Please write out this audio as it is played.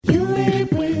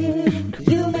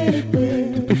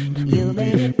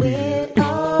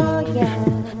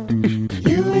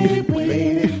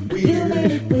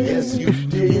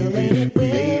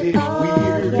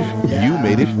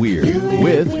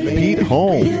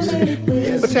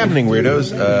What's happening,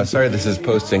 weirdos? Sorry this is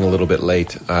posting a little bit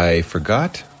late. I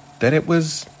forgot that it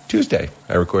was Tuesday.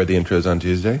 I record the intros on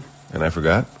Tuesday, and I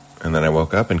forgot. And then I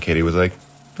woke up, and Katie was like,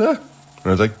 ah. And I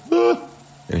was like, ah.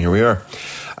 And here we are.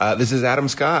 This is Adam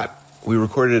Scott. We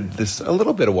recorded this a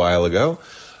little bit a while ago,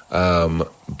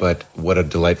 but what a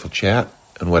delightful chat,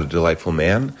 and what a delightful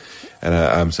man. And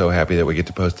I'm so happy that we get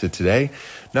to post it today.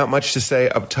 Not much to say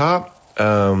up top.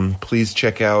 Please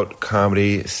check out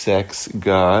Comedy, Sex,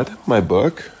 God, my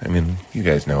book. I mean, you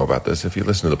guys know about this. If you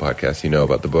listen to the podcast, you know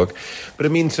about the book. But it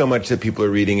means so much that people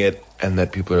are reading it and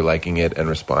that people are liking it and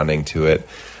responding to it.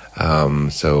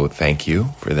 So thank you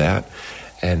for that.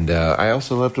 And I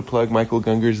also love to plug Michael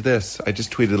Gunger's This. I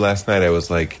just tweeted last night. I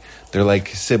was like, they're like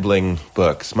sibling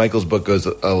books. Michael's book goes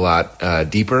a lot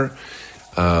deeper,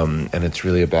 and it's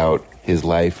really about his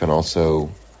life and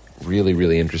also really,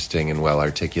 really interesting and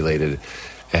well-articulated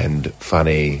and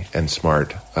funny and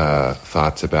smart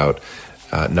thoughts about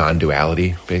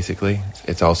non-duality, basically.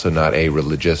 It's also not a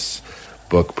religious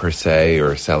book per se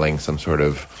or selling some sort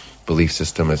of belief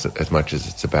system as much as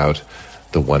it's about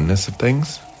the oneness of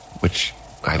things, which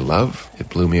I love. It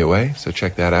blew me away, so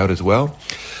check that out as well.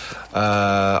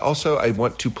 Also, I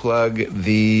want to plug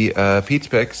the Pete's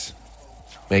Picks,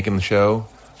 making the show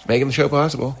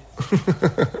possible.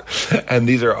 And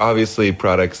these are obviously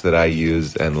products that I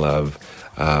use and love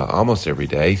almost every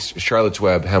day. Charlotte's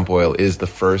Web hemp oil is the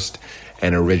first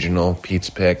and original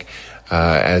Pete's Pick.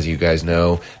 As you guys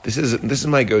know, this is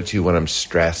my go-to when I'm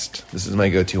stressed. This is my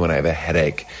go-to when I have a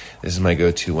headache. This is my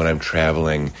go-to when I'm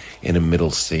traveling in a middle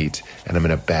seat and I'm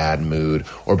in a bad mood.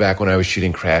 Or back when I was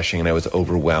shooting Crashing and I was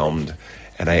overwhelmed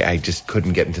and I just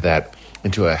couldn't get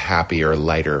into a happier,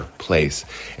 lighter place.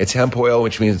 It's hemp oil,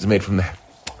 which means it's made from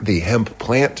the hemp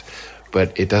plant,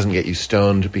 but it doesn't get you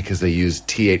stoned because they use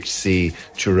THC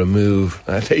to remove...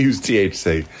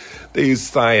 They use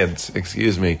science,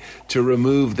 to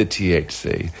remove the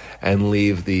THC and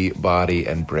leave the body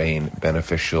and brain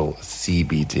beneficial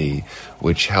CBD,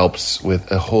 which helps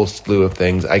with a whole slew of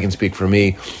things. I can speak for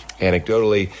me,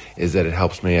 anecdotally, is that it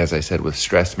helps me, as I said, with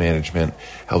stress management,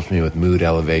 helps me with mood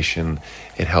elevation,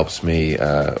 it helps me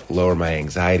lower my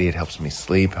anxiety, it helps me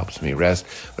sleep, helps me rest.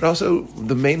 But also,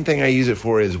 the main thing I use it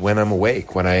for is when I'm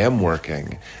awake, when I am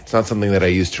working. It's not something that I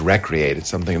use to recreate. It's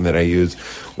something that I use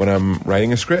when I'm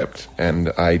writing a script.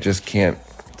 And I just can't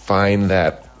find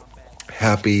that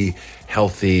happy,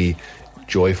 healthy,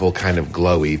 joyful, kind of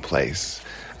glowy place.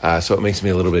 So it makes me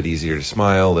a little bit easier to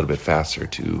smile, a little bit faster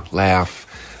to laugh,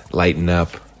 lighten up,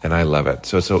 and I love it.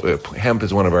 So hemp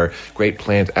is one of our great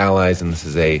plant allies, and this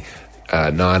is a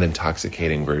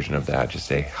non-intoxicating version of that,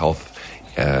 just a health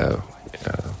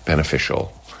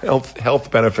beneficial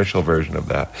version of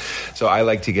that. So I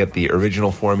like to get the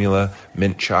original formula,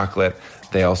 mint chocolate.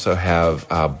 They also have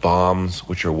balms,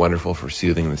 which are wonderful for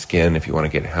soothing the skin if you want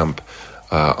to get hemp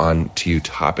onto you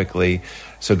topically.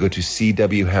 So go to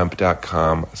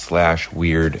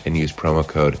cwhemp.com/weird and use promo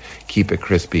code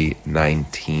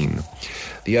KeepItCrispy19.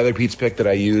 The other Pete's Pick that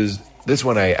I use, this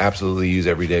one I absolutely use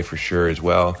every day for sure as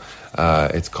well.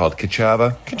 It's called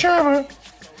Kachava.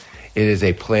 It is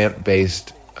a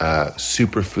plant-based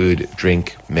superfood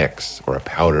drink mix, or a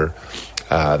powder.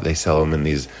 They sell them in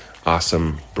these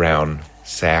awesome brown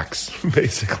sacks,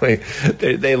 basically.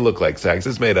 They look like sacks.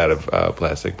 It's made out of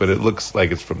plastic, but it looks like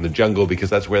it's from the jungle because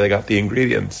that's where they got the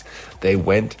ingredients. They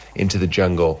went into the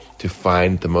jungle to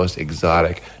find the most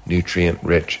exotic,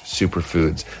 nutrient-rich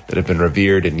superfoods that have been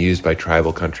revered and used by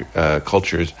tribal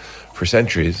cultures for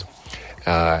centuries.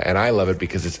 And I love it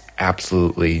because it's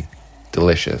absolutely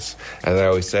delicious. As I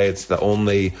always say, it's the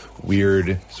only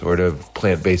weird sort of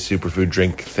plant-based superfood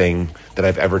drink thing that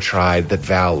I've ever tried that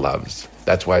Val loves.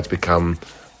 That's why it's become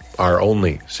our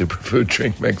only superfood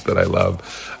drink mix that I love,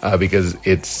 because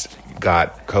it's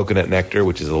got coconut nectar,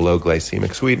 which is a low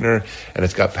glycemic sweetener, and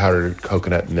it's got powdered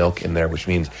coconut milk in there, which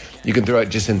means you can throw it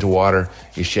just into water,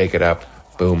 you shake it up,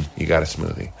 boom, you got a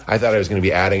smoothie. I thought I was going to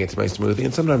be adding it to my smoothie,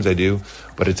 and sometimes I do,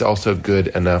 but it's also good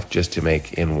enough just to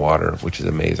make in water, which is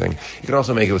amazing. You can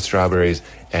also make it with strawberries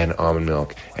and almond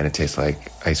milk, and it tastes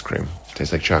like ice cream. It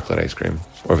tastes like chocolate ice cream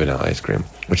or vanilla ice cream,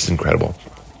 which is incredible.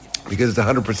 Because it's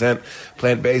 100%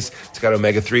 plant-based. It's got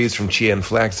omega-3s from chia and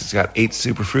flax. It's got 8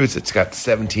 superfruits. It's got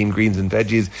 17 greens and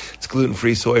veggies. It's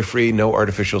gluten-free, soy-free, no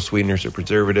artificial sweeteners or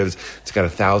preservatives. It's got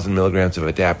 1,000 milligrams of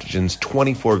adaptogens,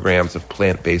 24 grams of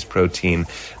plant-based protein,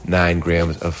 9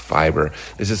 grams of fiber.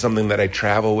 This is something that I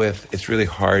travel with. It's really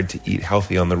hard to eat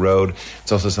healthy on the road.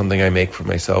 It's also something I make for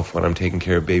myself when I'm taking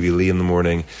care of baby Lee in the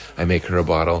morning. I make her a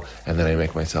bottle, and then I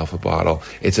make myself a bottle.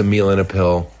 It's a meal and a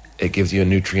pill. It gives you a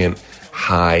nutrient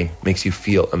high, makes you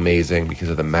feel amazing because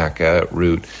of the maca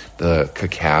root, the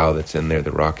cacao that's in there,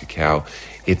 the raw cacao.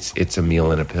 It's a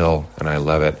meal and a pill, and I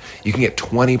love it. You can get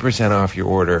 20% off your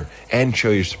order and show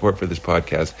your support for this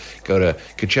podcast. Go to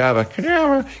Kachava,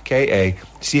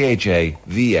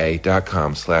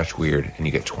 KACHAVA.com/weird, and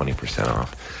you get 20%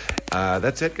 off.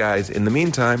 That's it, guys. In the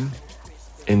meantime,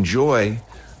 enjoy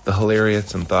the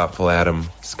hilarious and thoughtful Adam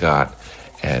Scott.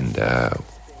 And,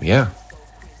 yeah.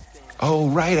 Oh,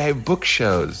 right, I have book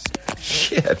shows.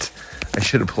 Shit. I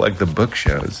should have plugged the book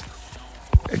shows.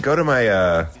 Go to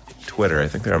my Twitter. I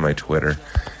think they're on my Twitter.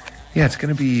 Yeah, it's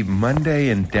going to be Monday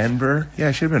in Denver. Yeah,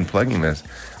 I should have been plugging this.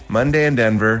 Monday in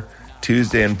Denver,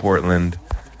 Tuesday in Portland,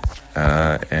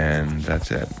 and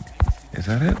that's it. Is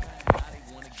that it?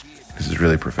 This is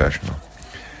really professional.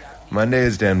 Monday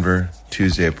is Denver,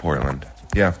 Tuesday Portland.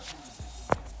 Yeah.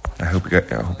 I hope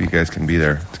you guys can be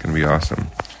there. It's going to be awesome.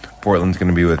 Portland's going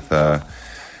to be with,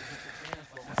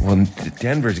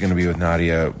 Denver's going to be with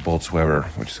Nadia Bolz-Weber,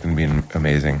 which is going to be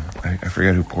amazing. I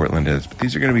forget who Portland is, but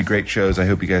these are going to be great shows. I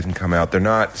hope you guys can come out. They're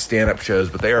not stand-up shows,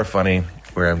 but they are funny,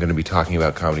 where I'm going to be talking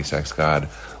about Comedy Sex God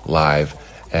live.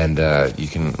 And you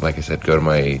can, like I said, go to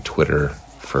my Twitter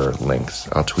for links.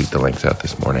 I'll tweet the links out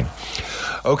this morning.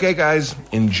 Okay, guys,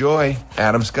 enjoy.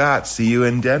 Adam Scott, see you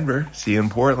in Denver. See you in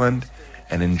Portland.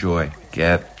 And enjoy.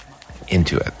 Get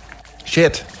into it.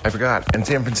 Shit, I forgot. And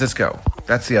San Francisco.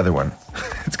 That's the other one.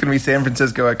 It's going to be San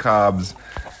Francisco at Cobb's.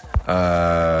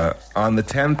 On the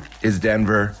 10th is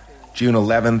Denver. June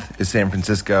 11th is San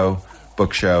Francisco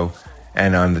book show.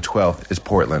 And on the 12th is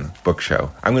Portland book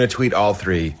show. I'm going to tweet all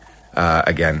three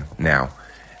again now.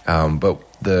 But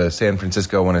the San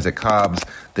Francisco one is at Cobb's.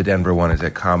 The Denver one is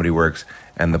at Comedy Works.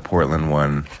 And the Portland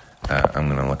one, I'm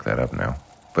going to look that up now.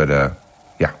 But,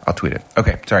 yeah, I'll tweet it.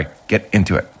 Okay, sorry. Get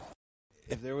into it.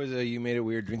 If there was a You Made It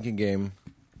Weird drinking game,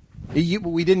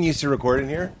 we didn't used to record in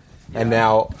here. Yeah. And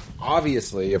now,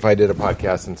 obviously, if I did a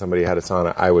podcast and somebody had a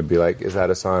sauna, I would be like, is that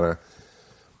a sauna?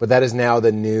 But that is now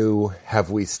the new Have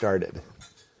We Started?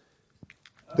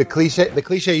 The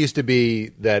cliche used to be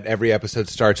that every episode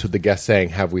starts with the guest saying,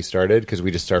 have we started? Because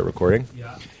we just start recording.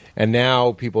 Yeah. And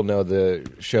now people know the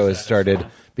show has started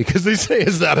because they say,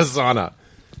 is that a sauna?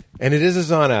 And it is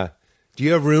a sauna. Do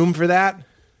you have room for that?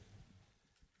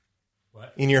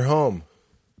 What? In your home?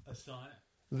 A sauna?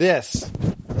 This.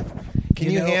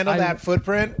 Can you handle that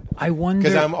footprint? I wonder.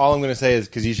 Because all I'm going to say is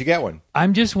because you should get one.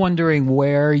 I'm just wondering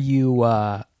where you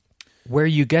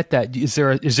get that.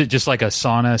 Is it just like a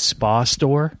sauna spa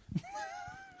store?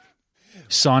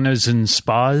 Saunas and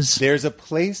spas? There's a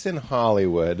place in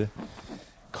Hollywood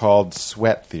called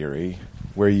Sweat Theory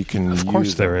where you can Of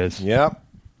course there is. Yep.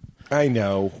 I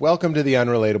know. Welcome to the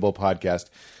Unrelatable Podcast.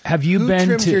 Have you Who been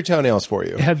trims to your toenails for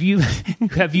you? Have you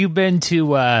been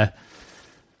to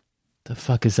the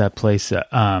fuck is that place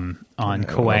on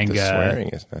Cahuenga? Swearing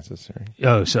is necessary.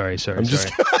 Oh, sorry. I'm just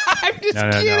kidding. No,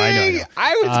 I know.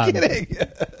 I was kidding.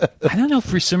 I don't know.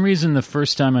 For some reason, the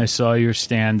first time I saw your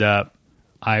stand-up,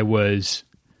 I was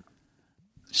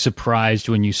surprised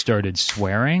when you started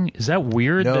swearing. Is that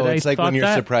weird? No, that it's I like when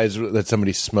you're surprised that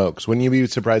somebody smokes. Wouldn't you be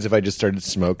surprised if I just started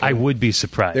smoking? I would be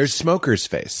surprised. There's smoker's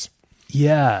face.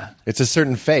 Yeah. It's a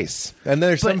certain face. And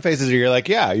there's some faces where you're like,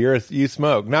 yeah, you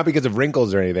smoke. Not because of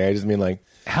wrinkles or anything. I just mean like...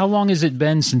 How long has it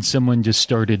been since someone just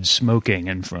started smoking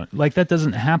in front? Like, that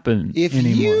doesn't happen if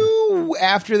anymore. If you,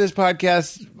 after this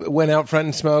podcast, went out front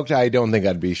and smoked, I don't think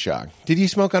I'd be shocked. Did you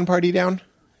smoke on Party Down?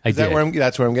 I did.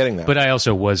 That's where I'm getting that. But I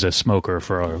also was a smoker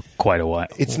for quite a while.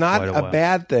 It's not a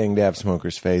bad thing to have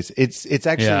smoker's face. It's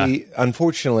actually,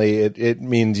 unfortunately, it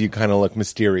means you kind of look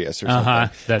mysterious or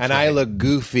something. That's and right. I look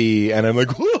goofy, and I'm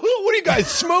like, what are you guys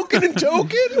smoking and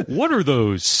toking? What are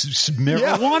those?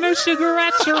 Marijuana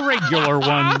cigarettes or regular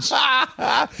ones?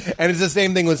 And it's the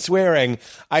same thing with swearing.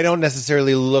 I don't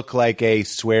necessarily look like a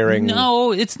swearing...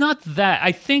 No, it's not that.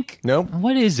 I think... No?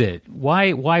 What is it?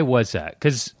 Why was that?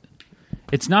 Because...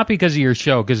 It's not because of your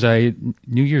show, because I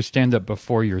knew your stand-up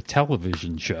before your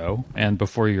television show and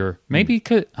before your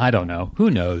I don't know, who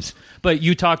knows? But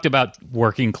you talked about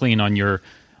working clean on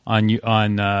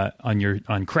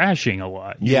crashing a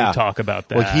lot. You talk about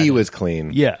that. Well, he was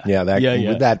clean.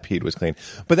 That Pete was clean.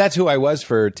 But that's who I was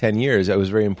for 10 years. It was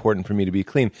very important for me to be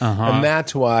clean, and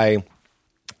that's why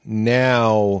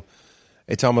now.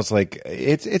 It's almost like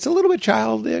it's a little bit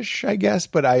childish, I guess,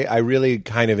 but I really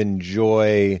kind of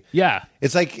enjoy. Yeah,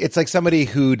 it's like somebody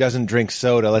who doesn't drink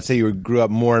soda. Let's say you grew up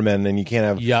Mormon and you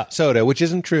can't have soda, which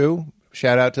isn't true.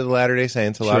 Shout out to the Latter-day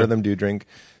Saints. A lot of them do drink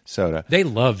soda. They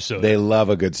love soda. They love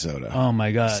a good soda. Oh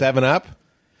my god, 7-Up.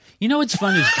 You know what's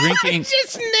fun is drinking. I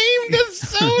just named a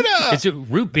soda. It's a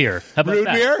root beer. How about root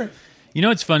beer? You know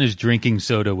what's fun is Drinking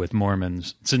Soda with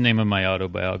Mormons. It's the name of my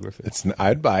autobiography.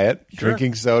 I'd buy it. Sure.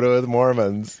 Drinking Soda with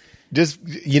Mormons. Just,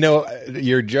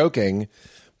 you're joking,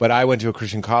 but I went to a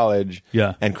Christian college.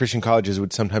 Yeah. And Christian colleges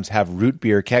would sometimes have root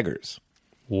beer keggers.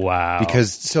 Wow.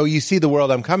 Because, so you see the world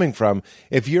I'm coming from.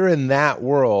 If you're in that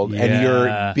world and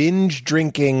you're binge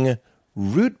drinking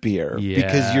root beer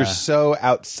because you're so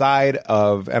outside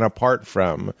of and apart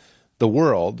from the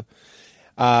world,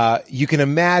 you can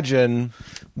imagine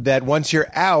that once you're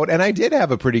out, and I did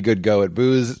have a pretty good go at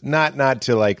booze, not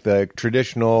to like the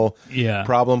traditional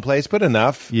problem place, but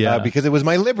enough because it was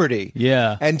my liberty.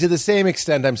 Yeah. And to the same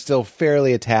extent, I'm still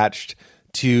fairly attached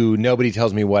to nobody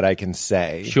tells me what I can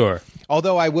say. Sure.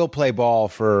 Although I will play ball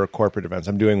for corporate events.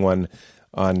 I'm doing one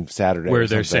on Saturday. Where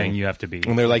they're saying you have to be.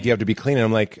 And they're like, you have to be clean. And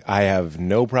I'm like, I have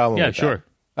no problem with that. Sure.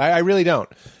 I really don't.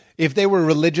 If they were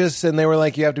religious and they were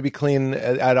like, you have to be clean,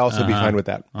 I'd also be fine with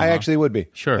that. I actually would be.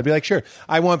 Sure. I'd be like, sure.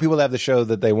 I want people to have the show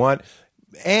that they want.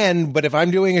 But if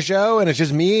I'm doing a show and it's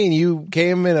just me and you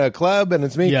came in a club and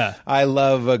it's me, I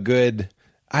love a good...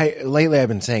 Lately I've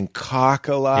been saying cock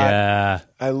a lot. Yeah.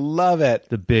 I love it.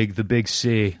 The big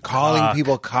C. Calling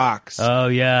people cocks. Oh,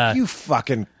 yeah. You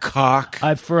fucking cock.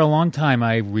 For a long time,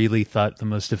 I really thought the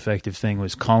most effective thing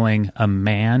was calling a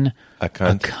man a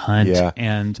cunt. Yeah.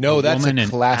 And that's woman a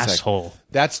classic. An asshole.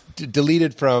 That's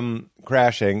deleted from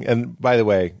Crashing. And by the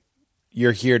way,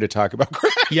 you're here to talk about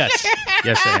Crashing. Yes.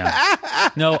 Yes, I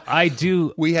am. No, I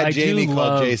do. We had Jamie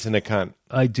call Jason a cunt.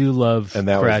 I do love and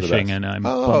Crashing, and I'm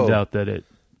bummed out that it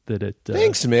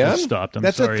thanks, man. Stopped.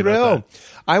 That's sorry a thrill. about that.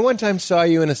 I one time saw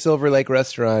you in a Silver Lake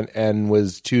restaurant and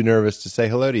was too nervous to say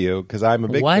hello to you because I'm a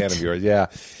big fan of yours. Yeah,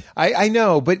 I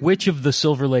know, but which of the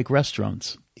Silver Lake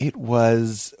restaurants? It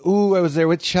was. I was there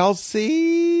with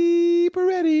Chelsea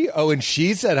Peretti. Oh, and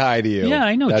she said hi to you. Yeah,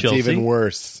 I know. That's Chelsea. Even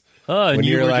worse. Oh, when and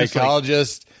you're like, I'll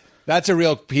just. That's a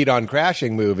real Pete on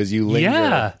Crashing move as you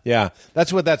linger. Yeah.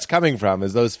 That's what that's coming from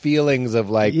is those feelings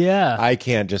of like, I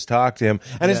can't just talk to him.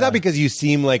 And it's not because you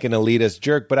seem like an elitist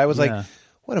jerk, but I was like,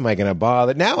 what am I going to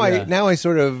bother? Now I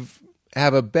sort of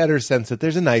have a better sense that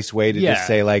there's a nice way to just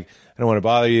say like, I don't want to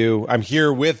bother you. I'm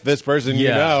here with this person you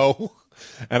know,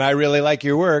 and I really like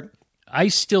your work. I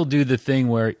still do the thing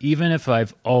where even if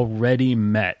I've already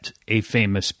met a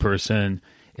famous person,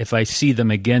 if I see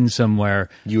them again somewhere,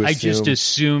 I just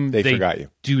assume they forgot you.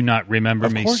 Do not remember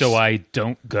me, so I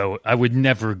don't go. I would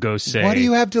never go say, what do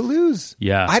you have to lose?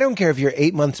 Yeah. I don't care if you're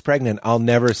 8 months pregnant. I'll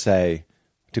never say,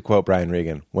 to quote Brian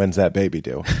Regan, when's that baby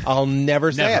due? I'll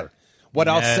never say it. What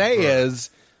I'll say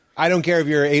is, I don't care if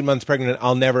you're 8 months pregnant.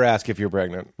 I'll never ask if you're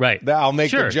pregnant. Right. I'll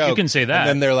make the joke. You can say that. And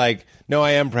then they're like, no,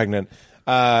 I am pregnant.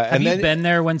 Have you been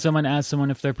there when someone asks someone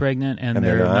if they're pregnant and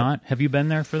they're not? Have you been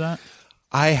there for that?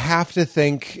 I have to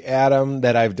think, Adam,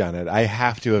 that I've done it. I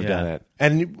have to have done it.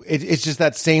 And it's just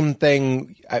that same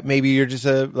thing. Maybe you're just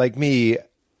like me.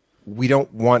 We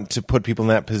don't want to put people in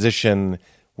that position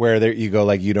where you go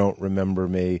like, you don't remember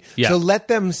me. Yeah. So let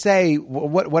them say,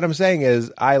 what I'm saying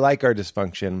is I like our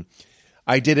dysfunction.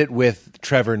 I did it with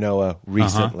Trevor Noah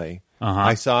recently.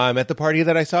 I saw him at the party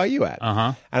that I saw you at.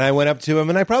 And I went up to him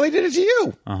and I probably did it to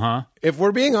you. If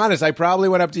we're being honest, I probably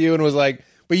went up to you and was like,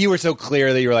 but you were so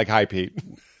clear that you were like, hi, Pete.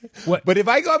 What? But if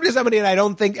I go up to somebody and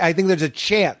I think there's a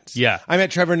chance. Yeah. I met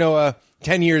Trevor Noah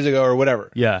 10 years ago or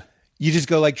whatever. Yeah. You just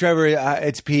go like, Trevor,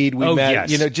 it's Pete. We met.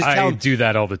 Yes. Just tell them, do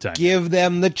that all the time. Give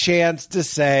them the chance to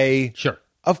say, sure.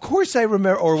 Of course I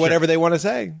remember, or whatever they want to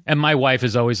say. And my wife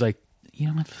is always like, you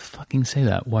don't have to fucking say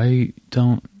that. Why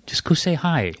don't just go say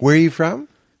hi? Where are you from?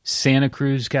 Santa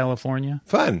Cruz, California.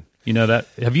 Fun. You know that?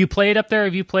 Have you played up there?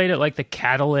 Have you played at like the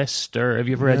Catalyst, or have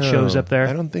you ever had shows up there?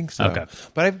 I don't think so. Okay.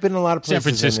 But I've been in a lot of places.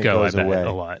 San Francisco, I bet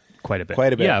a lot. Quite a bit.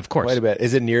 Quite a bit. Yeah, of course. Quite a bit.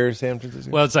 Is it near San Francisco?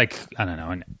 Well, it's like, I don't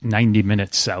know, 90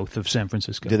 minutes south of San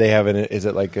Francisco. Do they have is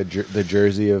it like the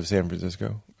Jersey of San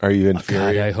Francisco? Are you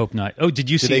inferior? God, I hope not. Oh, did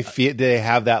you see? Do they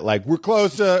have that like, we're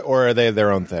close to, or are they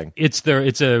their own thing? It's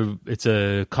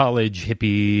a college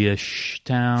hippie-ish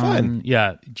town. Fun.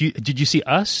 Yeah. Did you see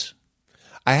Us?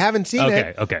 I haven't seen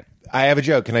it. Okay. I have a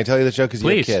joke. Can I tell you the joke? Because you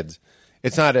have Please. kids.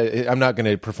 It's not. I'm not going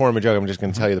to perform a joke. I'm just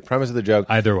going to tell you the premise of the joke.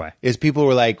 Either way, is people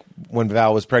were like, when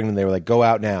Val was pregnant, they were like, "Go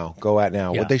out now, go out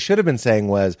now." Yeah. What they should have been saying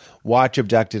was, "Watch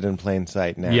Abducted in Plain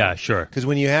Sight now." Yeah, sure. Because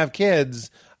when you have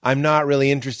kids, I'm not really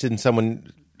interested in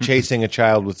someone chasing a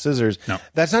child with scissors. No.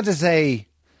 That's not to say.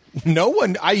 No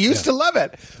one. I used to love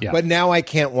it, but now I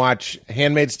can't watch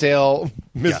Handmaid's Tale.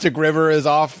 Mystic River is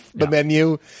off the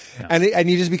menu, and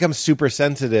you just become super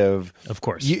sensitive. Of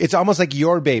course, it's almost like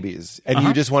your babies, and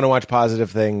you just want to watch positive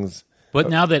things. But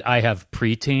now that I have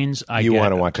preteens, I get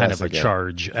want to watch kind of a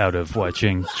charge out of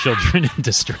watching children in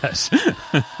distress.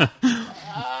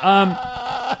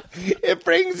 It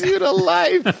brings you to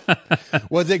life.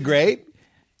 Was it great?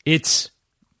 It's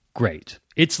great.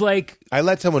 It's like I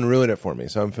let someone ruin it for me,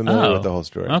 so I'm familiar with the whole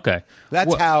story. Okay.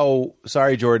 That's how.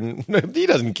 Sorry, Jordan. He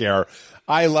doesn't care.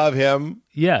 I love him.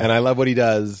 Yeah. And I love what he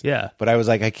does. Yeah. But I was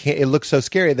like, I can't. It looks so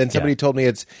scary. Then somebody told me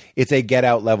it's a Get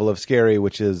Out level of scary,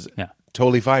 which is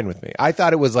totally fine with me. I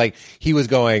thought it was like he was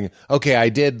going, okay, I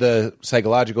did the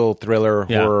psychological thriller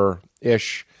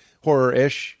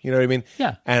horror-ish. You know what I mean?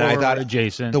 Yeah. And I thought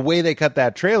adjacent. the way they cut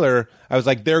that trailer, I was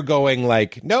like, they're going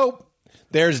like, nope.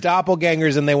 There's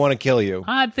doppelgangers and they want to kill you.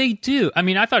 They do. I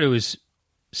mean, I thought it was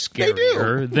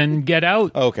scarier than Get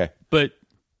Out. Okay. But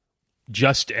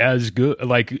just as good,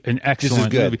 like an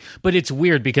excellent movie. But it's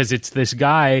weird because it's this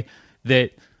guy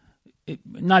that,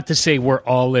 not to say we're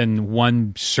all in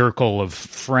one circle of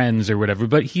friends or whatever,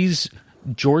 but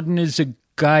Jordan is a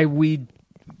guy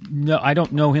no, I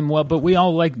don't know him well, but we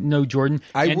all know Jordan.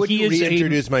 I wouldn't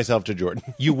reintroduce myself to Jordan.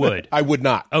 You would? I would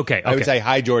not. Okay. I would say,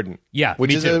 hi, Jordan. Yeah,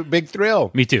 which is a big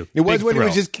thrill. Me too. It was big when thrill. he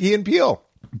was just Key and Peele.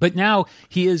 But now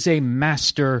he is a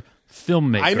master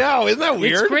filmmaker. I know. Isn't that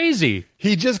weird? It's crazy.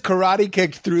 He just karate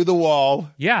kicked through the wall.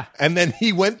 Yeah. And then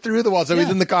he went through the wall. So he's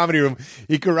in the comedy room.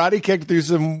 He karate kicked through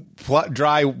some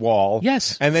dry wall.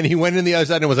 Yes. And then he went in the other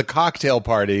side and it was a cocktail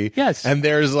party. Yes. And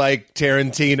there's like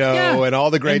Tarantino and all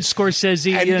the great. And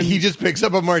Scorsese. And he just picks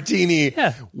up a martini,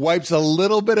 wipes a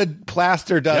little bit of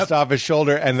plaster dust off his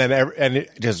shoulder, and then and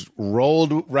it just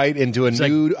rolled right into a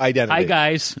new identity. Hi,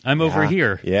 guys. I'm over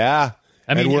here. Yeah.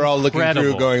 I mean, and we're all looking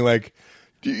incredible. through going like,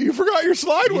 you forgot your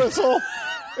slide whistle.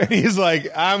 And he's like,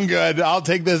 I'm good. I'll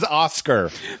take this Oscar.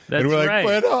 That's and we're right.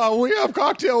 like, but we have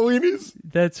cocktail weenies.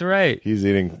 That's right. He's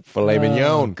eating filet mignon.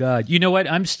 Oh, God. You know what?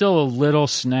 I'm still a little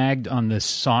snagged on this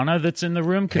sauna that's in the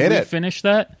room. Can we finish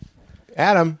that?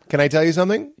 Adam, can I tell you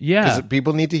something? Yeah. Because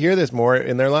people need to hear this more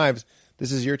in their lives.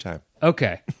 This is your time.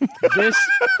 Okay.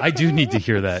 I do need to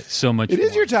hear that so much It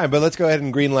is your time, but let's go ahead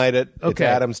and greenlight it. Okay. It's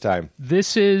Adam's time.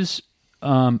 This is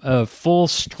a full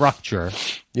structure.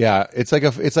 Yeah, it's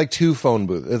like two phone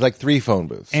booths. It's like three phone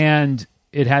booths. And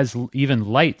it has even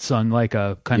lights on like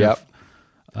a kind of...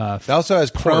 It also has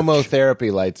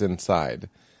chromotherapy lights inside.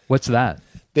 What's that?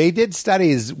 They did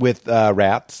studies with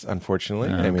rats, unfortunately.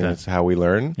 Okay. I mean, that's how we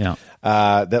learn. Yeah.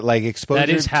 That like exposure That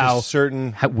is how to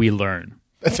certain... we learn.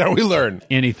 That's how we learn.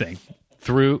 Anything.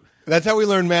 Through... That's how we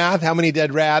learn math. How many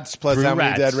dead rats plus how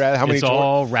many dead rats? How many it's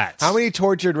all rats. How many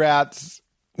tortured rats?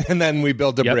 And then we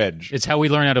built a bridge. It's how we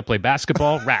learn how to play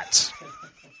basketball. Rats.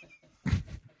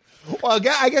 Well,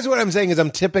 I guess what I'm saying is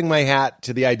I'm tipping my hat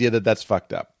to the idea that that's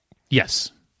fucked up.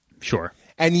 Yes. Sure.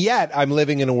 And yet I'm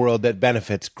living in a world that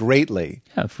benefits greatly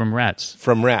from rats.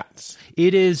 From rats.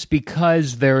 It is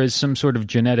because there is some sort of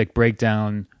genetic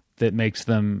breakdown that makes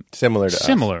them similar to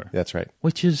us. That's right.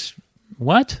 Which is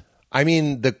what? I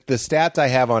mean, the stats I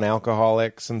have on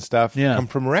alcoholics and stuff come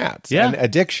from rats. Yeah. And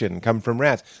addiction come from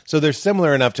rats. So they're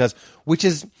similar enough to us, which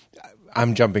is,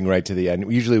 I'm jumping right to the end.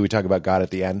 Usually we talk about God at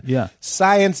the end. Yeah.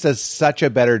 Science does such a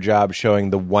better job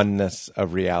showing the oneness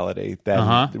of reality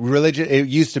than religion. It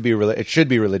used to be, it should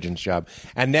be religion's job.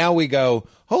 And now we go,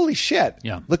 holy shit.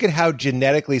 Yeah. Look at how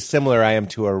genetically similar I am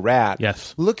to a rat.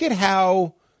 Yes. Look at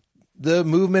how the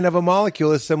movement of a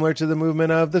molecule is similar to the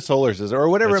movement of the solar system or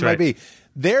whatever it might be.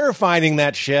 They're finding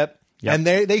that shit, and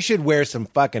they should wear some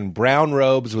fucking brown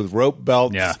robes with rope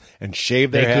belts and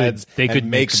shave their heads. They could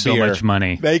make so much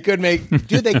money. They could make,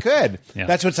 dude, they could.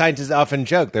 That's what scientists often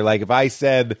joke. They're like, if I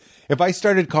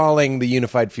started calling the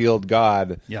unified field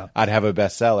God, I'd have a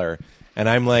bestseller. And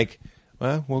I'm like,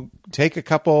 well, we'll take a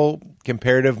couple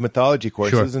comparative mythology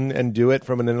courses and do it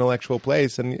from an intellectual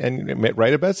place and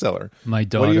write a bestseller. My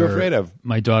daughter, what are you afraid of?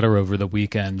 My daughter over the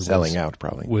weekend selling out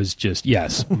probably was just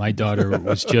my daughter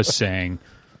was just saying,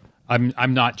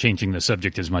 I'm not changing the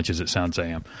subject as much as it sounds I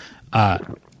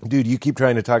am. Dude, you keep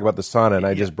trying to talk about the sauna, and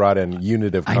I just brought in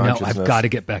unitive consciousness. I know. I've got to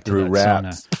get back to that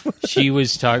rats. sauna. She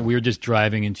was talking. We were just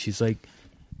driving, and she's like,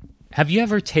 "Have you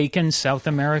ever taken South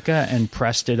America and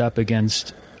pressed it up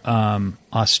against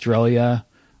Australia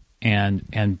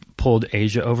and pulled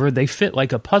Asia over? They fit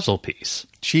like a puzzle piece."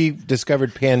 She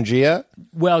discovered Pangea?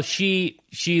 Well, she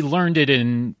learned it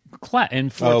in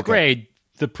fourth grade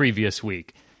the previous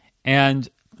week. And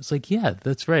I was like, yeah,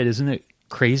 that's right. Isn't it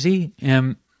crazy?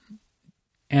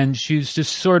 And she's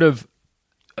just sort of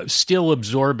still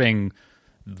absorbing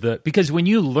because when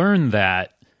you learn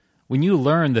that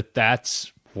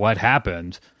that's what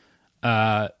happened,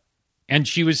 and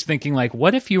she was thinking, like,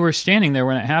 what if you were standing there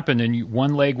when it happened and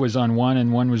one leg was on one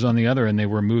and one was on the other and they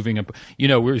were moving up? We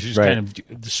were just kind of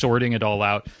sorting it all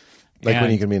out. Like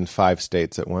when you can be in 5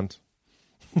 states at once.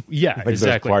 Yeah, Like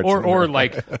exactly. those parts Or in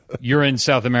like you're in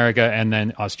South America and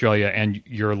then Australia, and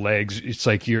your legs, it's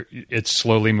like it's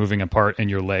slowly moving apart, and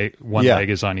your one leg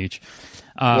is on each.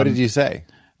 What did you say?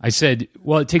 I said,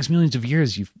 well, it takes millions of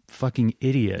years, you fucking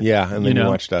idiot. Yeah, and then you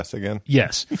watched us again.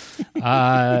 Yes.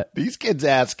 These kids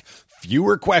ask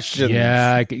fewer questions.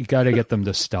 Yeah, you got to get them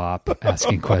to stop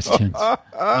asking questions.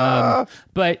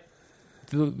 But,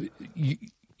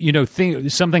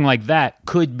 something like that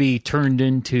could be turned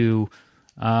into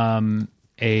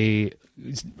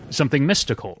something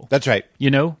mystical. That's right.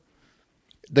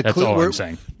 That's all I'm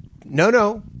saying.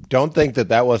 No. Don't think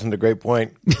that wasn't a great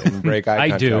point in break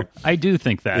eye contact. I do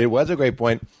think that. It was a great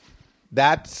point.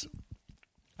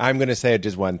 I'm going to say it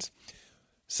just once.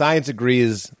 Science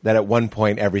agrees that at one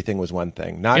point everything was one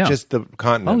thing, not just the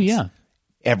continents. Oh, yeah.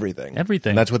 Everything.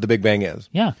 Everything. And that's what the Big Bang is.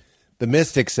 Yeah. The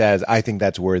mystic says, I think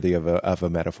that's worthy of a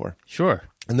metaphor. Sure.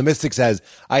 And the mystic says,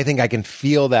 I think I can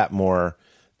feel that more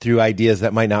through ideas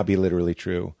that might not be literally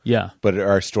true. Yeah. But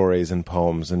are stories and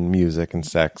poems and music and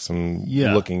sex and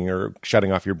looking or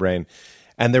shutting off your brain.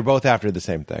 And they're both after the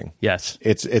same thing. Yes.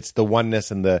 It's the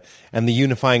oneness and the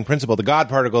unifying principle, the God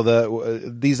particle,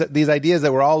 these ideas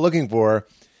that we're all looking for.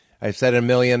 I've said it a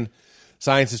million.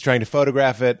 Science is trying to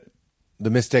photograph it. The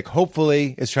mystic,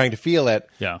 hopefully, is trying to feel it.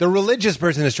 Yeah. The religious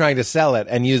person is trying to sell it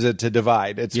and use it to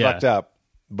divide. It's fucked up.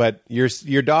 But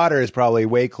your daughter is probably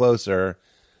way closer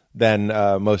than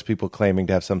most people claiming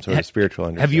to have some sort of spiritual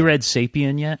understanding. Have you read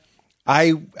Sapien yet?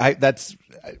 That's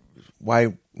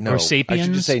why no. Or Sapiens? I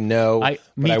should just say no.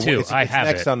 Me too. It's I have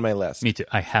next it. on my list. Me too.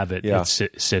 I have it. Yeah. It's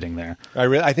sitting there.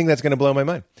 I think that's going to blow my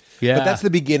mind. Yeah. But that's the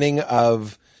beginning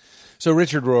of. So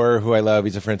Richard Rohr, who I love,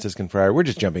 he's a Franciscan friar. We're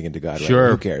just jumping into God. Sure. Right?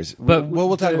 Who cares? But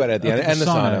we'll talk about it at the end. And the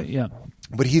sauna. Yeah.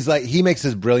 But he makes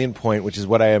this brilliant point, which is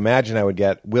what I imagine I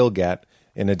will get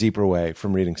in a deeper way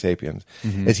from reading *Sapiens*.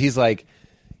 Mm-hmm. Is he's like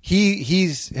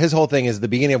his whole thing is the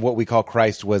beginning of what we call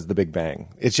Christ was the Big Bang.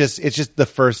 It's just the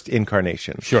first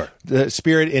incarnation. Sure. The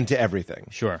spirit into everything.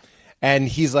 Sure. And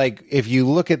he's like, if you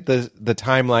look at the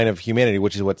timeline of humanity,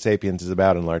 which is what *Sapiens* is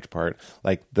about in large part,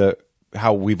 like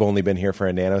how we've only been here for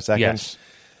a nanosecond. Yes.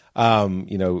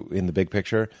 In the big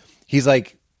picture, he's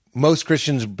like, most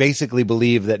Christians basically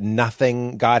believe that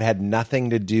God had nothing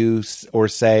to do or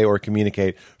say or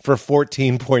communicate for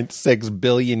 14.6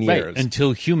 billion years. Right,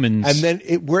 until humans. And then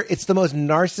it's the most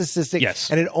narcissistic.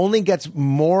 Yes. And it only gets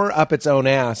more up its own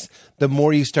ass the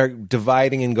more you start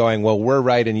dividing and going, well, we're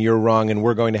right and you're wrong, and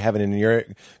we're going to heaven and you're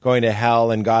going to hell,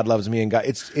 and God loves me and God.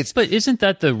 But isn't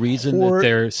that the reason that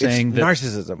they're saying that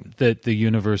narcissism, that the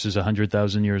universe is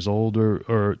 100,000 years old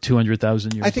or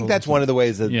 200,000 years old? I think that's one of the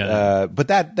ways that. Yeah. But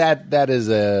that is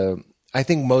a. I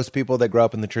think most people that grow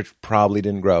up in the church probably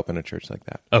didn't grow up in a church like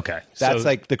that. Okay, that's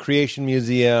like the Creation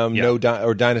Museum. Yeah.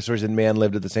 Or dinosaurs and man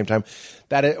lived at the same time.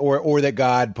 Or that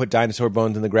God put dinosaur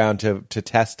bones in the ground to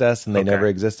test us, and they never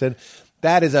existed.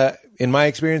 That is in my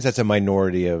experience, that's a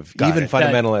minority of even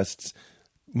fundamentalists.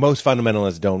 Most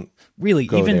fundamentalists don't really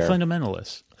go even there.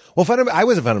 Fundamentalists. Well, I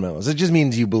was a fundamentalist. It just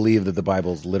means you believe that the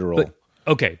Bible's literal.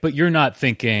 But you're not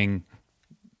thinking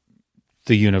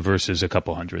the universe is a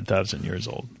couple 100,000 years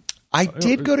old. I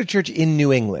did go to church in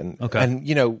New England. Okay. And,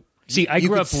 see, I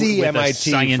grew up with MIT a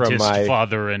scientist from my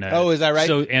father and is that right?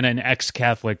 And an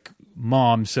ex-Catholic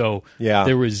mom. So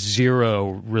there was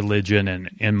zero religion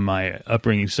in my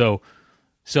upbringing. So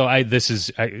this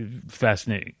is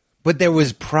fascinating. But there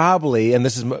was probably, and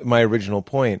this is my original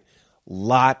point,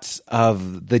 lots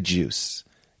of the juice.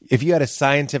 If you had a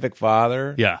scientific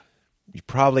father, you're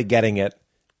probably getting it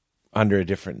under a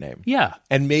different name. Yeah.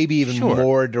 And maybe even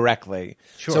more directly.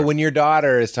 Sure. So when your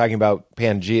daughter is talking about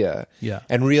Pangea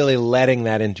and really letting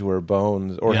that into her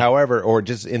bones or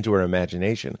just into her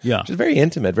imagination, which is very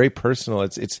intimate, very personal.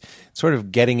 It's sort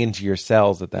of getting into your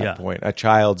cells at that point, a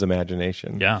child's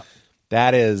imagination. Yeah.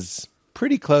 That is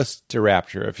pretty close to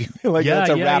rapture, if you like. That's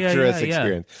a rapturous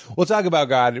experience. We'll talk about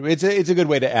God. It's a good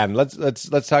way to end.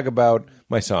 Let's talk about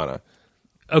my sauna.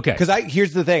 Okay. Because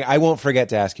here's the thing. I won't forget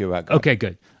to ask you about God. Okay,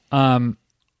 good. I'm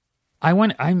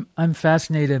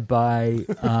fascinated by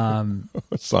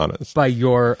saunas, by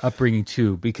your upbringing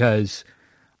too, because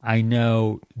I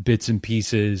know bits and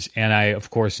pieces, and I of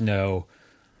course know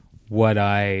what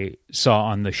I saw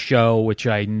on the show, which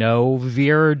I know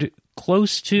veered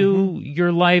close to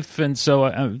your life, and so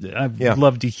I'd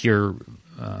love to hear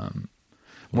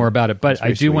more about it. But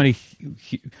I do want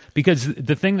to, because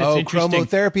the thing that's interesting,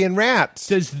 chromotherapy in rats.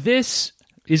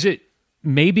 Is it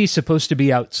maybe supposed to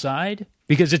be outside?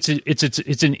 Because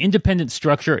it's an independent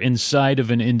structure inside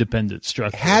of an independent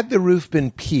structure. Had the roof been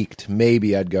peaked,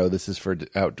 maybe I'd go, this is for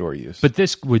outdoor use. But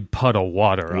this would puddle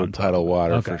water. It would puddle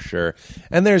water for sure.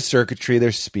 And there's circuitry,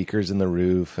 there's speakers in the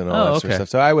roof and all that sort of stuff.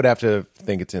 So I would have to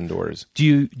think it's indoors.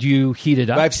 Do you heat it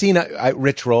up? But I've seen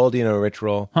Rich Roll. Do you know Rich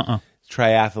Roll?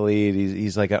 Triathlete.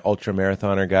 He's like an ultra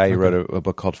marathoner guy. He wrote a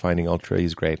book called Finding Ultra.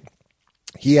 He's great.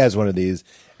 He has one of these,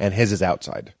 and his is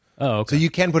outside. Oh, okay. So you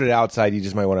can put it outside. You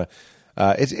just might want to.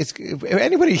 It's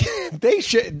anybody. They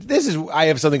should. This is. I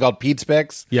have something called Pete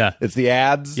Specs. Yeah. It's the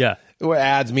ads. Yeah.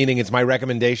 Ads meaning it's my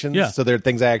recommendations. Yeah. So they're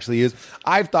things I actually use.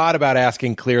 I've thought about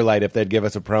asking Clearlight if they'd give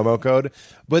us a promo code,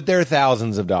 but they're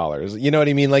thousands of dollars. You know what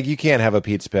I mean? Like you can't have a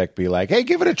Pete Spec be like, "Hey,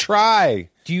 give it a try."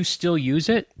 Do you still use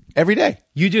it? Every day.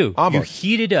 You do. Almost. You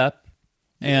heat it up,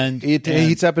 and it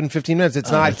heats up in 15 minutes.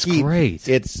 It's not that's heat. Great.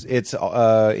 It's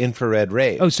infrared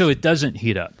rays. Oh, so it doesn't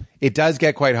heat up. It does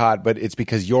get quite hot, but it's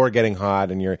because you're getting hot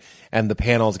and the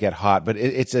panels get hot. But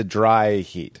it's a dry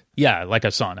heat. Yeah, like a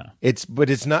sauna. It's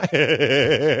not.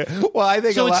 Well, I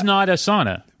think so. It's not a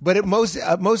sauna. But most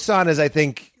saunas, I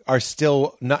think, are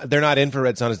still not. They're not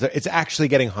infrared saunas. It's actually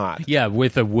getting hot. Yeah,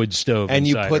 with a wood stove. And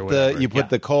you put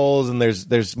the coals, and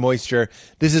there's moisture.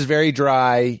 This is very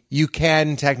dry. You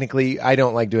can technically. I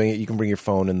don't like doing it. You can bring your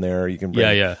phone in there. You can bring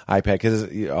iPad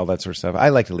because all that sort of stuff. I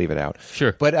like to leave it out.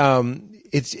 Sure, but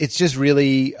it's just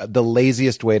really the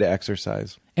laziest way to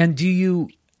exercise. And do you?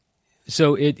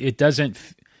 So it doesn't.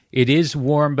 It is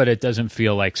warm, but it doesn't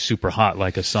feel like super hot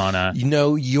like a sauna. You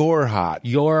know, you're hot.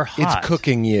 You're hot. It's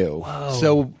cooking you. Whoa.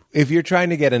 So if you're trying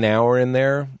to get an hour in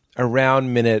there,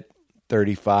 around minute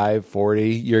 35,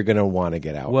 40, you're going to want to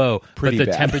get out. Whoa. Pretty but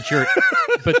the bad. temperature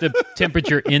but the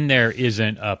temperature in there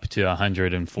isn't up to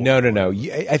 104. No.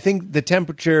 I think the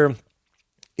temperature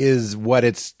is what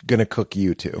it's going to cook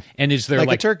you to. And is there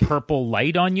like a turkey. Purple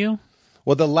light on you?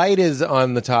 Well, the light is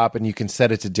on the top, and you can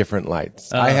set it to different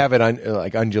lights. I have it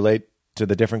undulate to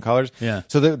the different colors. Yeah.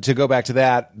 So to go back to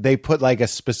that, they put like a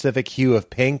specific hue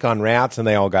of pink on rats, and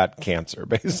they all got cancer.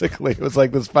 Basically, it was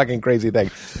like this fucking crazy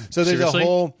thing. So there's Seriously? a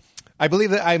whole. I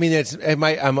believe that. I mean,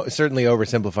 I'm certainly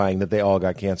oversimplifying that they all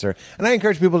got cancer, and I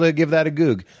encourage people to give that a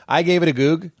goog. I gave it a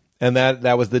goog. And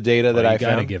that was the data that I found. You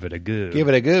gotta give it a goog. Give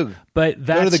it a goog. But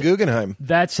go to the Guggenheim.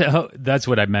 That's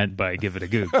what I meant by give it a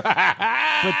goog. but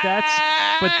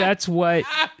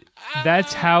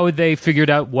that's how they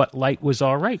figured out what light was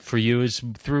all right for you is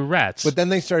through rats. But then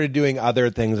they started doing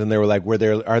other things, and they were like,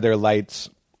 are there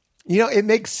lights? You know, it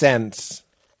makes sense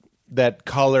that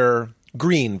color.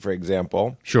 Green, for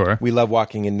example. Sure. We love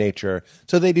walking in nature.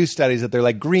 So they do studies that they're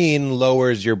like, green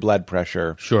lowers your blood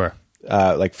pressure. Sure.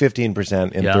 Like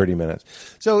 15% in 30 minutes.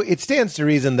 So it stands to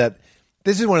reason that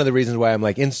this is one of the reasons why I'm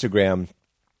like Instagram.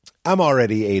 I'm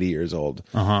already 80 years old.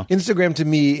 Instagram to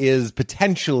me is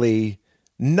potentially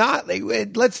not.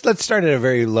 Let's start at a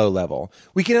very low level.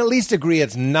 We can at least agree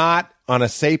it's not on a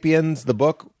Sapiens, the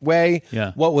book way,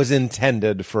 what was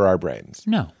intended for our brains.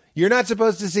 No. You're not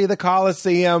supposed to see the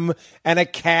Colosseum and a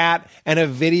cat and a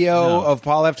video of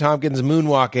Paul F. Tompkins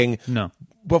moonwalking. No.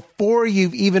 Before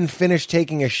you've even finished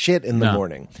taking a shit in the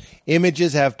morning.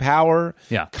 Images have power.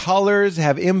 Yeah. Colors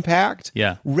have impact.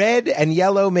 Yeah. Red and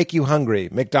yellow make you hungry.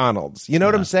 McDonald's. You know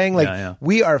what I'm saying? Like,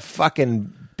 we are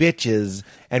fucking bitches,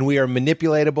 and we are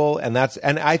manipulatable, and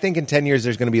I think in 10 years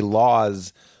there's going to be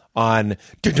laws on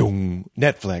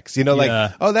Netflix. You know,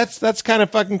 like, oh, that's kind of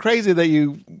fucking crazy that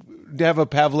you have a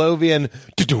Pavlovian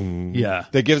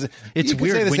that gives it's you can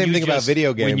weird say the when same you thing about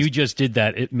video games. When you just did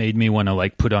that, it made me want to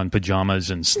like put on pajamas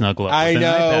and snuggle up I with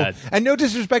know. an iPad. And no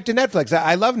disrespect to Netflix.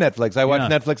 I love Netflix. I watch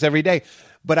Netflix every day.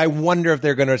 But I wonder if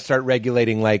they're going to start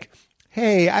regulating like,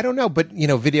 hey, I don't know, but you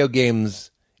know, video games,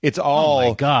 it's all oh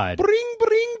my God.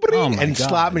 Bring, and God.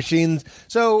 slot machines.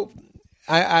 So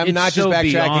I'm It's not just so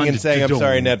backtracking beyond and saying I'm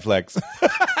sorry, da-dum. Netflix.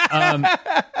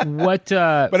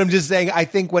 But I'm just saying, I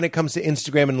think when it comes to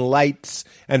Instagram and lights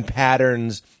and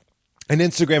patterns, and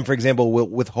Instagram, for example, will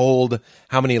withhold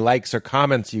how many likes or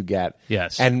comments you get,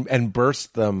 and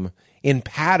burst them in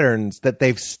patterns that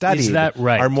they've studied Is that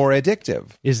right? are more addictive.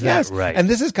 Is that right? And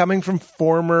this is coming from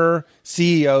former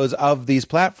CEOs of these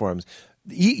platforms.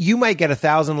 You might get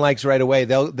 1,000 likes right away.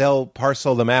 They'll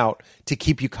parcel them out to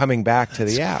keep you coming back to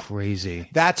the app. Crazy.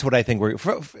 That's what I think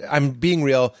I'm being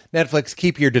real. Netflix,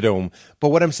 keep your da-dome. But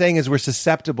what I'm saying is we're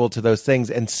susceptible to those things,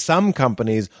 and some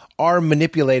companies are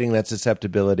manipulating that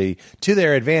susceptibility to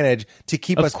their advantage to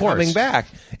keep us coming back.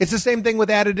 It's the same thing with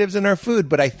additives in our food,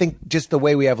 but I think just the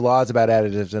way we have laws about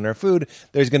additives in our food,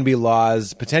 there's going to be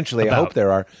laws potentially, I hope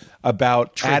there are,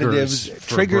 about triggers additives, for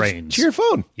triggers brains. to your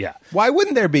phone. Yeah. Why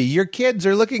wouldn't there be? Your kids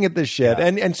are looking at this shit,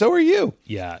 and so are you.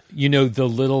 Yeah. You know, the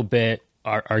little bit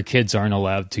our kids aren't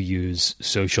allowed to use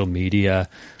social media,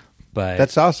 but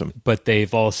that's awesome. But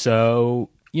they've also,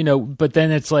 but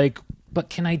then it's like, but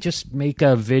can I just make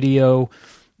a video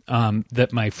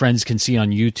that my friends can see on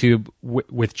YouTube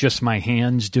with just my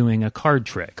hands doing a card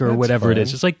trick or That's whatever fun. it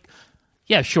is? It's like,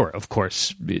 yeah, sure, of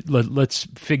course. Let's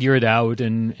figure it out,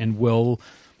 and we'll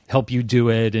help you do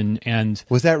it. And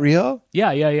was that real?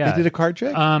 Yeah. They did a card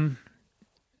trick?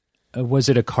 Was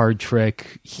it a card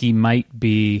trick? He might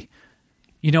be.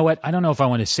 You know what? I don't know if I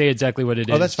want to say exactly what it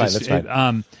is. Oh, that's fine. That's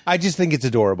fine. I just think it's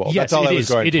adorable. Yes, that's all I was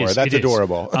going for. That's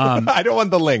adorable. I don't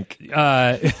want the link.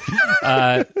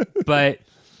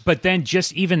 But then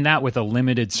just even that with a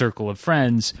limited circle of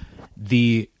friends,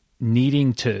 the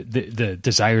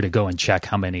desire to go and check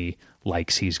how many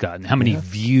likes he's gotten, how many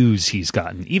views he's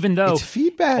gotten, even though it's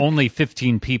feedback. Only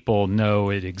 15 people know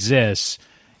it exists.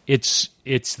 It's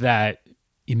that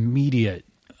immediate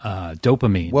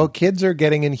dopamine. Well, kids are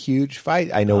getting in huge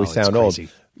fight. I know we sound old.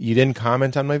 You didn't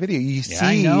comment on my video. You see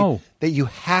I know. that you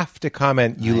have to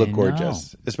comment. You look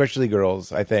gorgeous, especially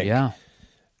girls, I think. Yeah.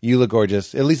 You look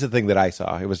gorgeous. At least the thing that I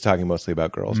saw. It was talking mostly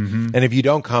about girls. Mm-hmm. And if you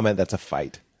don't comment, that's a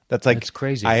fight. That's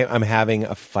crazy. I'm having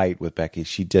a fight with Becky.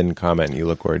 She didn't comment. You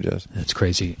look gorgeous. That's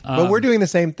crazy. But we're doing the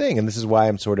same thing, and this is why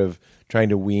I'm sort of trying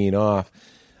to wean off.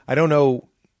 I don't know.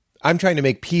 I'm trying to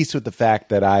make peace with the fact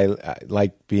that I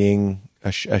like being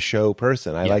a show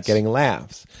person. I like getting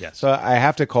laughs. Yes. So I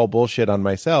have to call bullshit on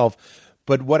myself.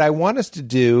 But what I want us to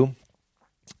do,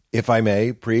 if I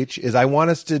may preach, is I want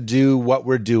us to do what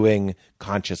we're doing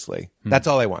consciously. That's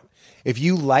all I want. If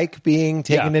you like being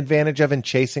taken advantage of and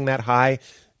chasing that high,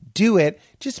 do it.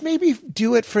 Just maybe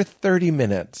do it for 30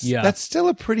 minutes. Yeah. That's still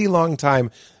a pretty long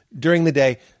time during the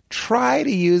day. Try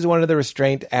to use one of the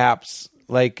restraint apps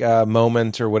like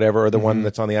Moment or whatever, or the one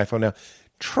that's on the iPhone now.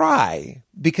 Try,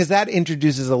 because that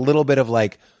introduces a little bit of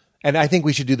like, and I think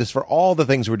we should do this for all the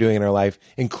things we're doing in our life,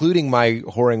 including my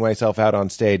whoring myself out on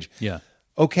stage. Yeah.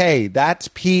 Okay, that's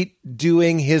Pete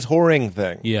doing his whoring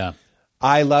thing. Yeah.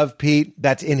 I love Pete.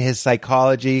 That's in his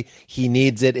psychology. He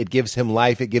needs it. It gives him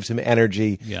life. It gives him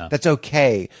energy. Yeah. That's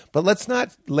okay. But let's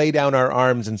not lay down our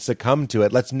arms and succumb to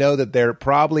it. Let's know that there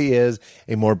probably is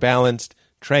a more balanced,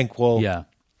 tranquil,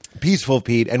 peaceful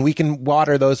Pete, and we can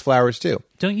water those flowers too.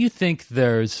 Don't you think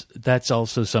that's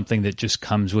also something that just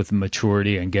comes with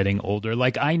maturity and getting older?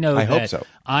 Like I hope so.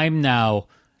 I'm now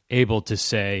able to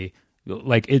say,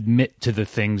 like, admit to the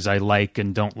things I like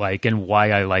and don't like and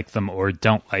why I like them or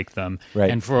don't like them. Right.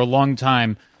 And for a long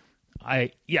time,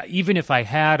 even if I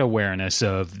had awareness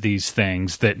of these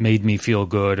things that made me feel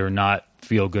good or not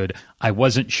feel good, I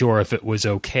wasn't sure if it was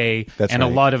okay. That's and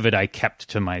right. a lot of it I kept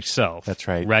to myself. That's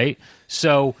right. Right?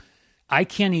 So I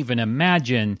can't even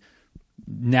imagine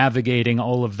navigating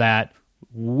all of that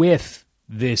with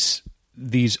these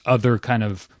other kind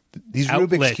of these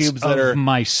Rubik's cubes that are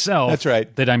myself. That's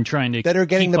right. That I'm trying to that are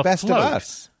getting keep the best afloat. of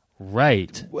us.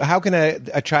 Right. How can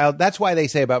a child? That's why they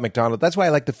say about McDonald's. That's why I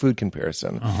like the food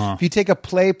comparison. If you take a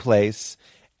play place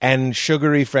and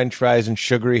sugary French fries and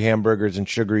sugary hamburgers and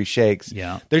sugary shakes,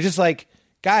 they're just like,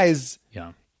 guys,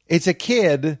 it's a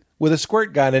kid with a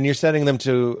squirt gun and you're sending them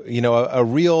to, a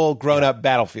real grown-up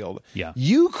battlefield. Yeah.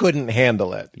 You couldn't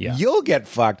handle it. Yeah. You'll get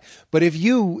fucked. But if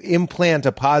you implant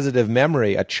a positive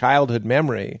memory, a childhood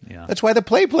memory, that's why the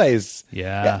play place.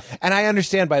 Yeah. And I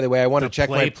understand, by the way, I want to check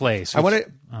my place. I want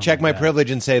to check my privilege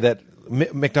and say that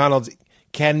McDonald's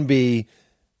can be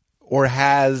or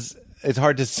has. It's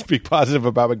hard to speak positive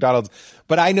about McDonald's,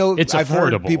 but I know I've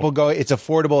heard people go, it's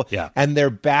affordable, and they're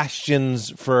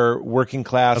bastions for working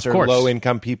class or low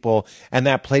income people, and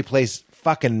that place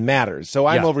fucking matters. So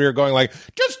I'm over here going like,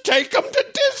 just take them to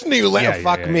Disneyland.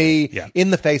 Fuck me in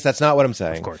the face. That's not what I'm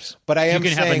saying. Of course, but I am. You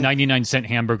can have a 99-cent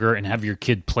hamburger and have your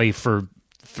kid play for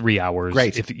 3 hours.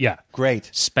 Great, great.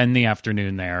 Spend the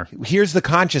afternoon there. Here's the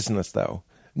consciousness, though.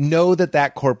 Know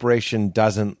that corporation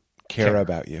doesn't care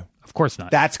about you. Of course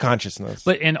not. That's consciousness.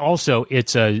 And also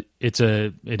it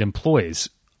employs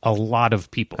a lot of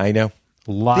people. I know.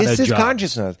 This is jobs.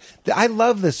 Consciousness. I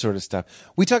love this sort of stuff.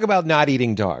 We talk about not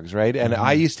eating dogs, right? And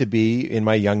I used to be in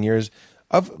my young years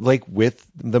with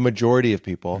the majority of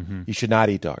people, you should not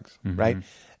eat dogs, right?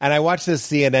 And I watched this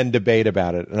CNN debate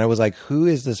about it, and I was like, who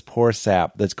is this poor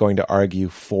sap that's going to argue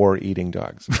for eating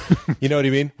dogs? You know what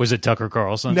I mean? Was it Tucker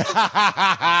Carlson?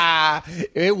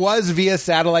 It was via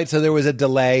satellite, so there was a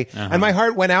delay. And my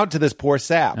heart went out to this poor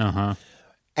sap.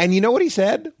 And you know what he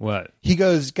said? What? He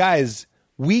goes, guys,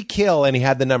 we kill, and he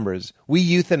had the numbers, we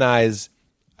euthanize,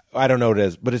 I don't know what it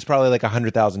is, but it's probably like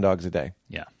 100,000 dogs a day.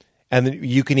 Yeah. And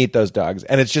you can eat those dogs.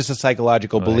 And it's just a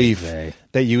psychological belief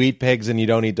that you eat pigs and you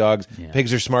don't eat dogs. Yeah.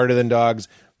 Pigs are smarter than dogs.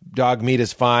 dog meat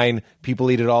is fine.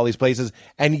 People eat it all these places.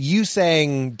 And you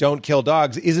saying don't kill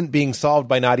dogs isn't being solved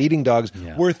by not eating dogs.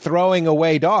 Yeah. We're throwing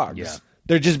away dogs. Yeah.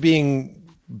 They're just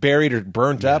being buried or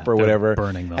burnt up or whatever.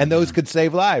 Burning them, and those could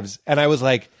save lives. And I was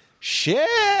like, shit.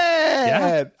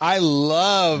 Yeah. I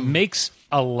love Makes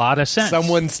a lot of sense.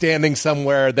 someone standing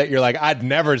somewhere that you're like, I'd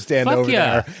never stand Fuck over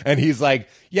yeah. there. And he's like,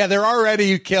 yeah, they're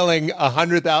already killing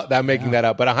 100,000. I'm making that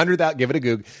up, but 100,000, give it a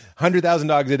goog, 100,000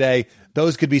 dogs a day.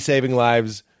 Those could be saving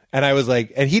lives. And I was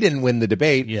like, and he didn't win the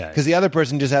debate because the other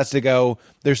person just has to go,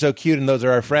 they're so cute and those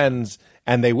are our friends,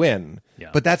 and they win.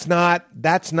 Yeah. But that's not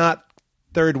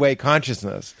third way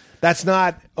consciousness. That's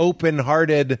not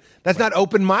open-hearted. That's not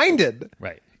open-minded.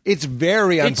 Right. It's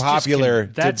very unpopular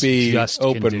to be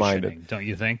open-minded. Don't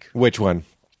you think? Which one?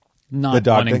 Not The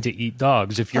dog wanting thing? to eat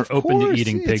dogs if you're Of open to course.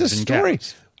 eating It's pigs a and story.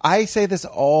 cows. I say this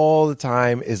all the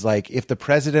time is like if the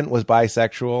president was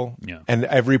bisexual and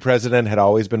every president had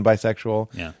always been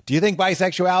bisexual, do you think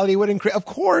bisexuality would increase? Of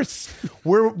course.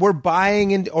 We're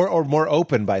buying in or more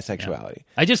open bisexuality. Yeah.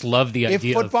 I just love the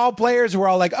idea if football players were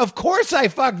all like, of course I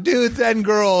fuck dudes and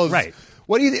girls. Right.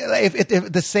 What do you if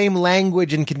the same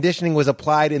language and conditioning was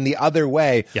applied in the other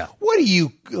way? Yeah. What are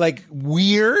you like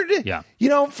weird? Yeah. You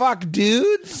don't fuck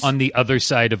dudes? on the other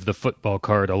side of the football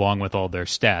card, along with all their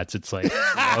stats, it's like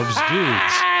loves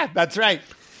dudes. That's right.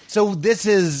 So this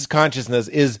is consciousness,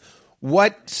 is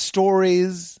what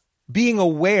stories, being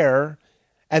aware,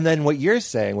 and then what you're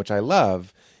saying, which I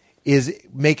love, is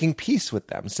making peace with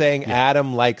them, saying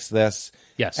Adam likes this,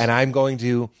 Yes. and I'm going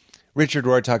to. Richard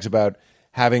Rohr talks about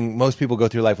having most people go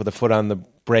through life with a foot on the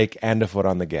brake and a foot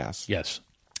on the gas. Yes.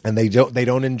 And they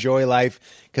don't enjoy life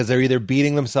because they're either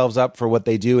beating themselves up for what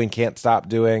they do and can't stop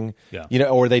doing,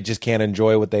 or they just can't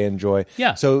enjoy what they enjoy.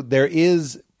 Yeah. So there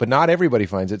is, but not everybody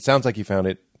finds it. Sounds like you found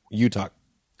it. You talk.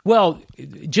 Well,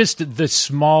 just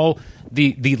the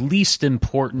least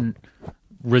important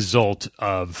result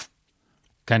of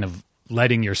kind of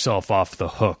letting yourself off the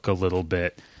hook a little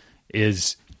bit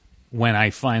is when I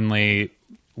finally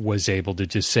was able to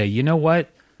just say, you know what?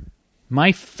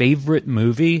 My favorite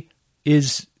movie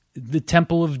is The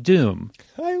Temple of Doom.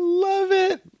 I love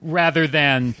it. Rather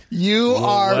than you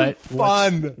are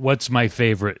fun. What's my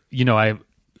favorite? You know,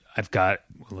 I've got,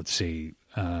 let's see,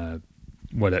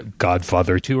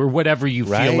 Godfather 2 or whatever you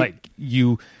feel like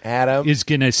you Adam is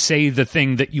going to say the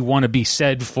thing that you want to be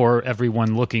said for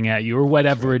everyone looking at you or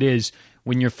whatever it is.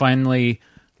 When you're finally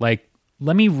like,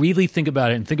 let me really think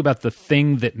about it and think about the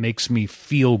thing that makes me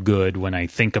feel good when I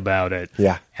think about it.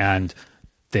 Yeah. And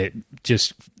that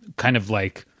just kind of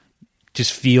like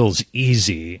just feels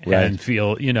easy and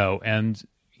feel, and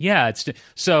it's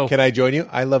so. Can I join you?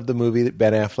 I love the movie that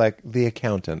Ben Affleck, The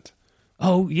Accountant.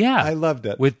 Oh yeah. I loved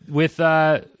it. With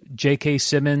J.K.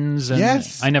 Simmons. And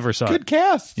yes. I never saw it. Good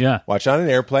cast. Yeah. Watch on an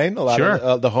airplane. A lot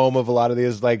of the home of a lot of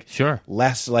these, like,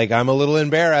 less, like, I'm a little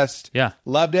embarrassed. Yeah.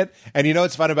 Loved it. And you know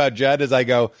what's fun about Judd is I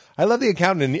go, I love The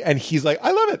Accountant. And he's like,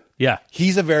 I love it. Yeah.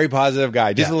 He's a very positive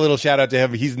guy. Just a little shout out to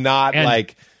him. He's not and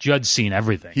like. Judd's seen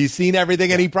everything. He's seen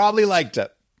everything and he probably liked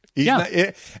it.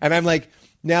 And I'm like,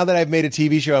 now that I've made a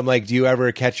TV show, I'm like, do you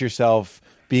ever catch yourself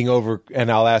being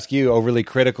and I'll ask you, overly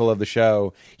critical of the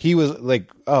show? He was like,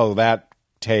 oh, that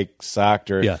take sucked,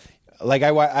 or like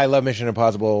I love Mission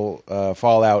Impossible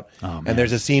Fallout, and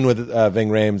there's a scene with Ving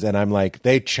Rhames, and I'm like,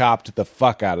 they chopped the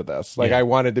fuck out of this. Like I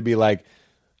wanted to be like,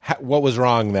 what was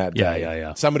wrong that day?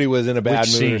 Yeah. Somebody was in a bad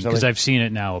mood or something. Because I've seen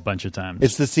it now a bunch of times.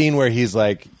 It's the scene where he's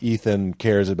like, Ethan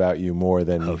cares about you more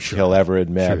than he'll ever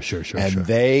admit. Sure. And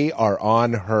they are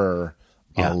on her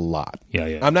a lot.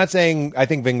 Yeah. I'm not saying I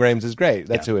think Ving Rhames is great.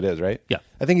 That's who it is, right? Yeah.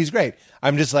 I think he's great.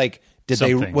 I'm just like,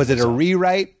 was it a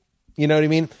rewrite? You know what I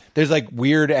mean? There's like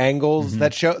weird angles.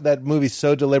 That movie's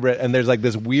so deliberate, and there's like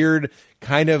this weird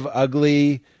kind of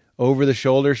ugly over the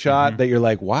shoulder shot that you're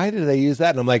like, why did they use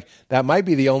that? And I'm like, that might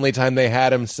be the only time they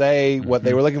had him say what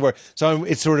they were looking for. So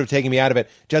it's sort of taking me out of it.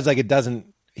 Judd's like, it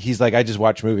doesn't. He's like, I just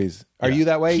watch movies. Are you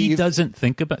that way? He doesn't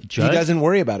think about Judd. He doesn't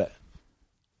worry about it.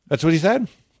 That's what he said.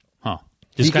 Huh?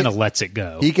 Just kind of lets it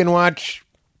go. He can watch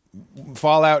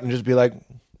Fallout and just be like,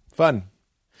 fun.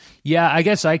 Yeah, I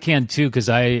guess I can too, because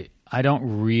I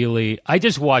don't really. I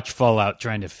just watch Fallout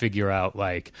trying to figure out,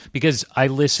 like, because I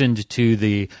listened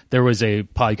to there was a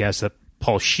podcast that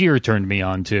Paul Scheer turned me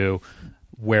on to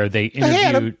where they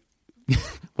interviewed.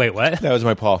 Wait, what? That was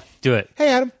my Paul. Do it. Hey,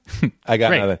 Adam. I got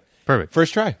Great. another. Perfect.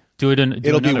 First try. Do it.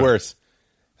 It'll be worse.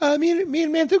 Me and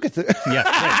Manthuk. Yeah.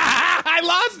 I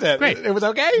lost it. Great. It was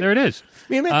okay. There it is.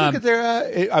 Me and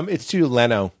Manthuk. It's too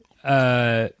Leno.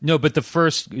 No, but the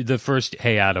first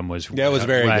Hey Adam was was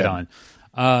very right good. on.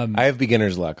 I have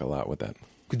beginner's luck a lot with that.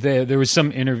 there was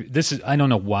some interview. I don't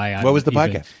know why. What was the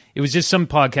podcast? It was just some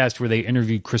podcast where they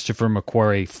interviewed Christopher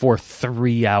McQuarrie for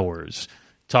 3 hours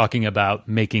talking about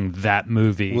making that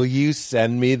movie. Will you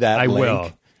send me that I link?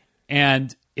 will.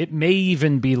 And it may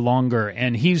even be longer.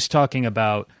 And he's talking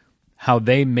about how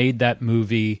they made that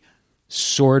movie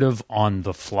sort of on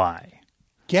the fly.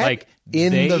 Get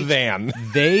in the van.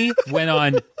 They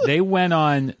went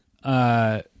on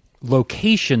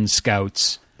location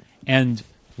scouts and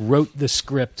wrote the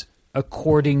script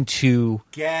according to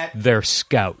their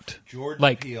scout.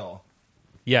 Jordan Peele.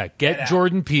 Yeah, get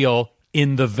Jordan Peele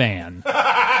in the van.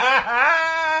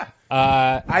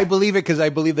 I believe it because I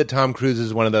believe that Tom Cruise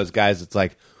is one of those guys that's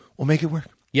like, we'll make it work.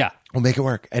 Yeah. We'll make it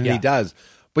work. And he does.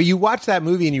 But you watch that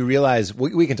movie and you realize,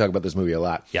 we can talk about this movie a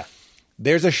lot. Yeah.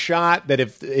 There's a shot that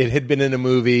if it had been in a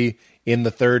movie in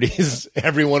the 30s,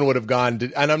 everyone would have gone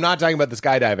to, and I'm not talking about the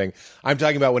skydiving. I'm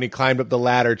talking about when he climbed up the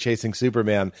ladder chasing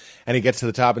Superman and he gets to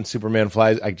the top and Superman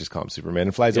flies, I just call him Superman,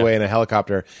 and flies away in a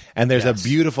helicopter. And there's a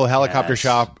beautiful helicopter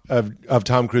shot of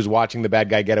Tom Cruise watching the bad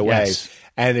guy get away. Yes.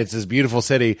 And it's this beautiful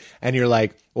city. And you're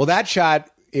like, well, that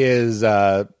shot is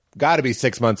got to be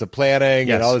 6 months of planning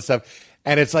and all this stuff.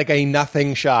 And it's like a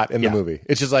nothing shot in the movie.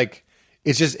 It's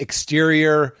just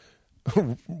exterior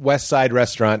West Side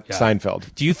Restaurant,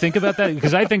 Seinfeld. Do you think about that?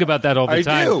 Because I think about that all the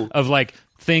time. do. Of like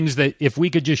things that if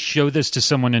we could just show this to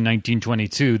someone in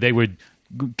 1922, they would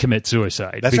commit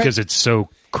suicide because it's so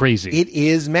crazy. It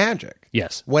is magic.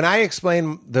 Yes. When I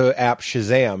explain the app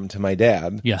Shazam to my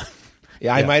dad,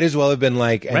 I might as well have been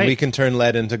like, and we can turn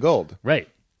lead into gold. Right.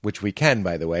 Which we can,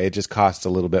 by the way. It just costs a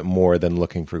little bit more than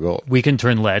looking for gold. We can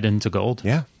turn lead into gold?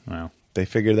 Yeah. Wow. They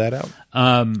figured that out.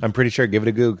 I'm pretty sure. Give it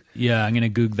a goog. Yeah, I'm going to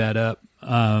goog that up.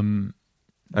 I'm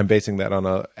basing that on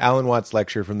a Alan Watts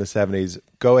lecture from the 70s.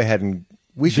 Go ahead and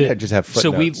we should just have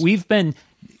footnotes. So we've been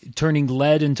turning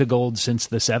lead into gold since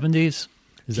the 70s?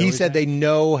 He said they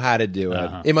know how to do it.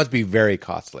 It must be very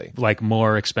costly. Like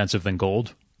more expensive than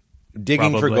gold?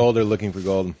 Digging for gold or looking for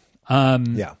gold.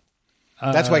 Yeah.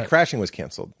 That's why Crashing was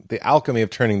canceled. The alchemy of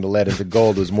turning the lead into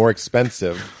gold was more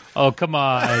expensive. Oh, come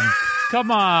on. Come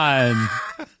on.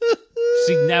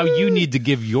 See, now you need to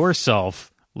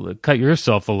cut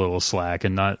yourself a little slack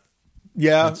and not.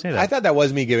 Yeah, say that. I thought that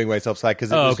was me giving myself slack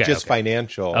because it was just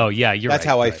financial. Oh, yeah, you're That's right.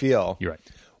 how You're I right. feel. You're right.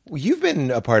 Well, you've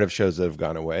been a part of shows that have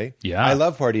gone away. Yeah. I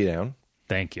love Party Down.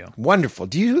 Thank you. Wonderful.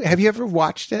 Have you ever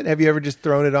watched it? Have you ever just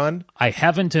thrown it on? I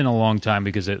haven't in a long time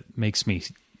because it makes me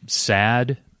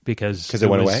sad because it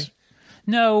went away?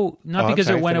 No, not because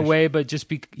it went away, but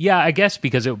just I guess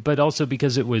but also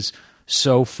because it was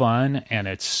so fun and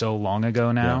it's so long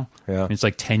ago now. Yeah. It's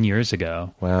like 10 years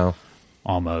ago. Wow.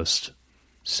 Almost.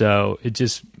 So it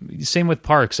just same with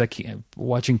Parks.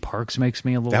 Watching Parks makes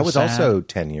me a little. That was sad. also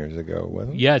 10 years ago,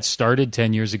 wasn't it? Yeah, it started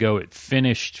 10 years ago. It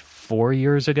finished 4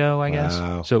 years ago, I guess.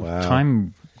 So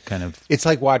time kind of. It's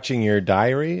like watching your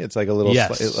diary. It's like a little.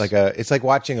 Yes. It's like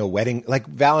watching a wedding. Like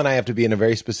Val and I have to be in a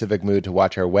very specific mood to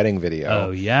watch our wedding video.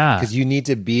 Oh yeah, because you need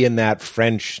to be in that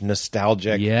French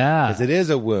nostalgic. Yeah, because it is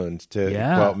a wound to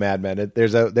quote Mad Men.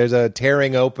 There's a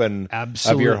tearing open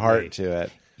of your heart to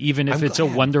it. Even if it's a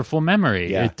wonderful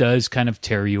memory, it does kind of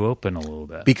tear you open a little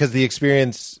bit. Because the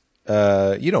experience,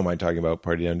 you don't mind talking about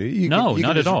Party Down, do you? No, you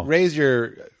not at all. Raise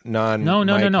your No.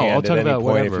 I'll talk about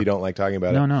whatever. If you don't like talking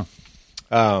about it.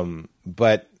 No.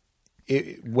 But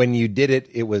when you did it,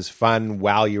 it was fun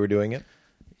while you were doing it?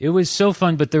 It was so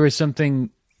fun, but there was something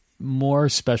more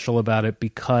special about it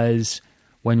because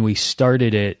when we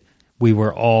started it, we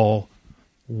were all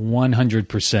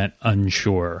 100%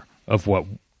 unsure of what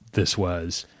this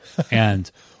was,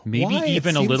 and maybe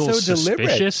even a little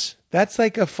suspicious. That's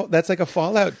like a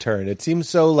Fallout turn. It seems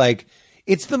so like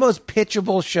it's the most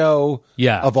pitchable show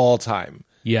of all time.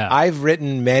 Yeah, I've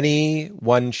written many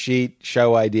one-sheet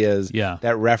show ideas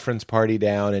that reference Party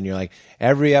Down, and you're like,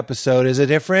 every episode is a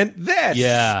different this.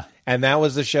 Yeah, and that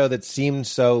was the show that seemed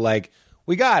so like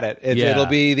we got it. It'll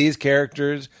be these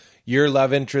characters. Your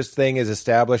love interest thing is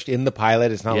established in the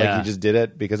pilot. It's not like you just did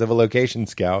it because of a location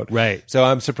scout. Right. So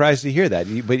I'm surprised to hear that.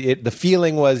 But the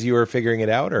feeling was you were figuring it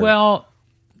out? Or? Well,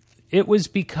 it was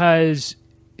because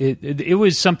it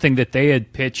was something that they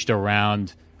had pitched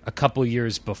around a couple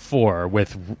years before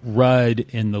with Rudd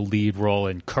in the lead role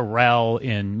and Carell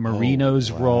in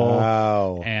Marino's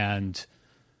role. And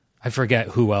I forget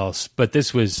who else. But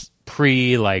this was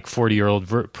like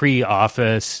 40-year-old,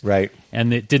 pre-Office. Right.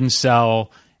 And it didn't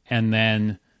sell. And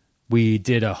then we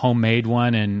did a homemade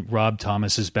one in Rob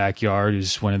Thomas's backyard,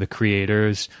 who's one of the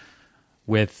creators,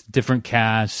 with different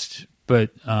cast.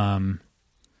 But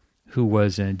who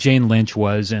was in? Jane Lynch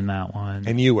was in that one,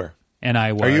 and you were, and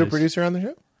I was. Are you a producer on the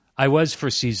show? I was for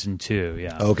season 2,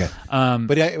 yeah. Okay.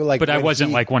 But I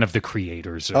wasn't like one of the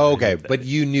creators. Okay, but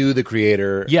you knew the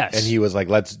creator. Yes. And he was like,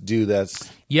 let's do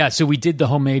this. Yeah, so we did the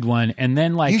homemade one, and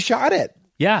then like... You shot it.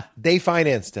 Yeah. They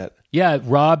financed it. Yeah,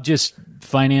 Rob just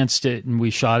financed it, and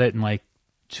we shot it in like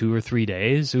 2 or 3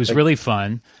 days. It was really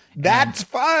fun. That's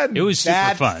fun. It was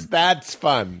super fun. That's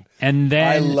fun. And then...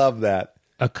 I love that.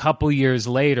 A couple years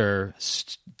later,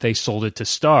 they sold it to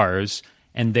Starz,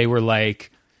 and they were like...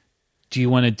 do you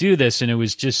want to do this? And it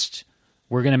was just,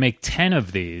 we're going to make 10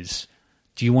 of these.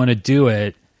 Do you want to do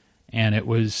it? And it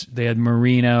was, they had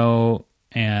Marino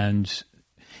and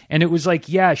it was like,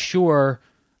 yeah, sure.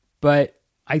 But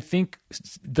I think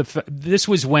this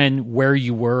was when where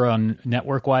you were on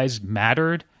network wise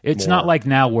mattered. It's not like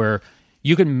now where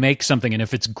you can make something and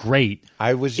if it's great,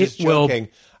 I was just joking.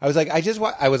 I was like,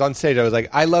 I was on stage. I was like,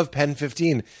 I love Pen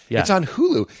 15. Yeah. It's on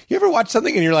Hulu. You ever watch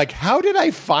something and you're like, how did I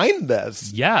find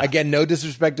this? Yeah. Again, no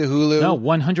disrespect to Hulu. No,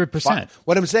 100%.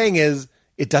 What I'm saying is,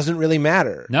 it doesn't really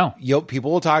matter. No.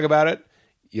 People will talk about it.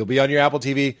 You'll be on your Apple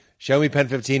TV. Show me Pen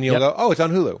 15. You'll go, oh, it's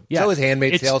on Hulu. Yeah. So is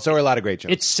Handmaid's Tale. So are a lot of great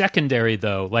shows. It's secondary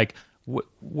though. Like,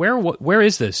 where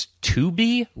is this?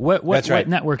 Tubi? What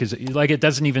network is it? Like, it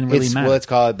doesn't even really matter. Well, let's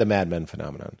call it the Mad Men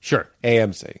phenomenon. Sure.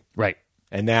 AMC. Right.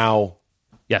 And now...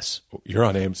 Yes. You're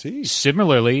on AMC.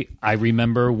 Similarly, I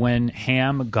remember when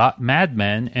Ham got Mad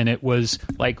Men, and it was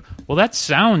like, well, that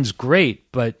sounds great,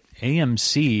 but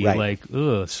AMC, like,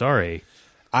 ugh, sorry.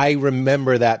 I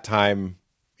remember that time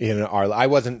I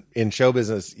wasn't in show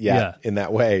business yet in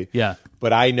that way. Yeah.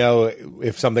 But I know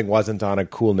if something wasn't on a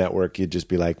cool network, you'd just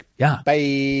be like, yeah,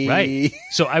 bye. Right.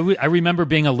 So I remember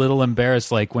being a little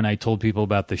embarrassed, like when I told people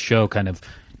about the show, kind of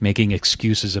making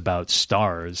excuses about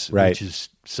Starz, which is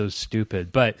so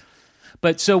stupid. But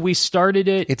so we started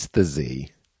it. It's the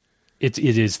Z. It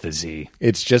is the Z.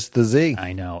 It's just the Z.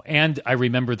 I know. And I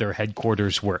remember their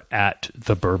headquarters were at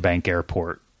the Burbank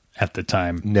airport at the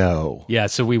time. No. Yeah,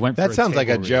 so we went That sounds like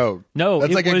a joke. No,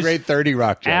 that's like a great 30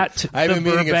 Rock joke. At I have a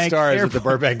meeting at Starz at the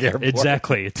Burbank airport.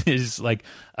 Exactly. It is like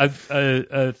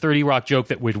a 30 Rock joke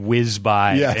that would whiz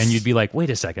by, and you'd be like,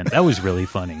 wait a second, that was really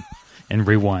funny. And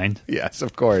rewind. Yes,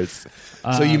 of course.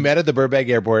 So you met at the Burbank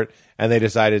airport, and they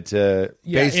decided to,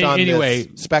 based on this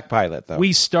spec pilot, though.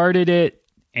 We started it,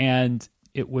 and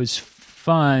it was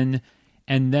fun,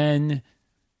 and then,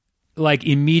 like,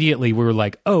 immediately we were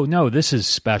like, oh, no, this is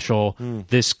special.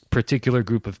 This particular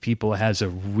group of people has a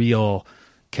real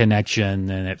connection,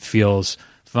 and it feels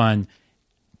fun.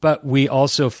 But we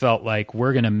also felt like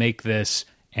we're going to make this,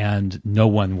 and no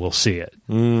one will see it.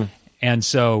 And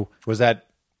so... Was that...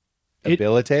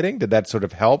 debilitating? Did that sort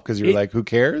of help? Because you were like, who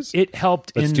cares? It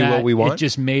helped. Let's do what we want. It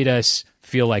just made us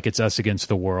feel like it's us against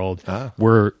the world.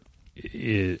 We're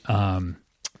kind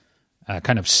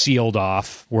of sealed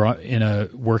off. We're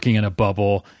working in a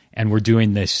bubble, and we're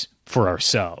doing this for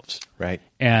ourselves. Right.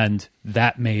 And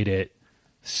that made it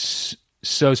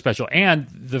so special. And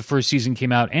the first season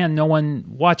came out, and no one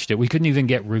watched it. We couldn't even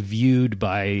get reviewed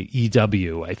by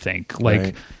EW, I think.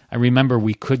 Like, I remember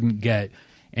we couldn't get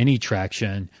any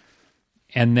traction.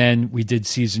 And then we did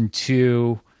season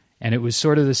 2, and it was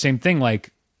sort of the same thing.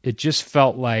 Like, it just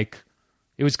felt like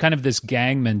it was kind of this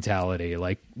gang mentality.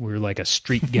 Like, we're like a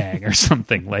street gang or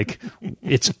something. Like,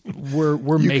 we're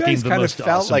making the most kind of felt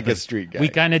awesome like thing. a street gang. We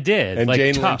kind of did. And like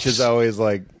Jane toughs. Lynch is always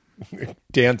like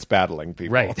dance battling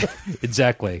people. Right.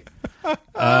 Exactly.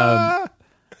 And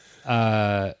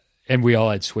we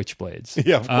all had switchblades.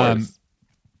 Yeah, of course.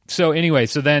 So anyway,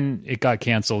 so then it got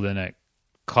canceled, and it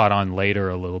caught on later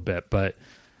a little bit, but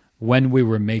when we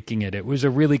were making it, it was a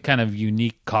really kind of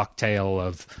unique cocktail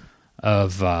of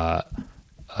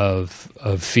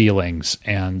feelings,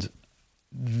 and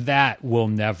that will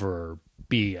never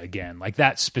be again. Like,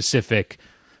 that specific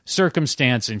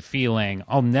circumstance and feeling,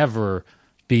 I'll never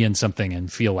be in something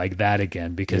and feel like that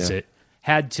again, because it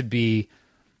had to be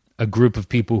a group of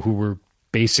people who were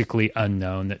basically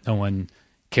unknown, that no one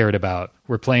cared about.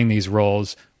 We're playing these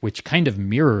roles which kind of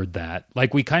mirrored that.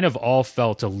 Like, we kind of all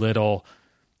felt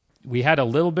we had a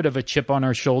little bit of a chip on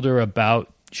our shoulder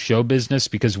about show business,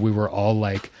 because we were all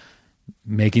like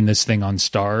making this thing on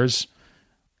Starz,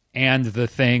 and the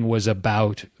thing was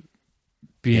about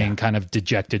being kind of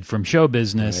dejected from show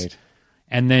business. Right.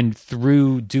 And then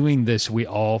through doing this, we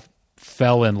all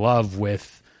fell in love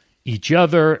with each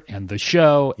other and the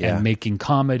show and making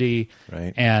comedy.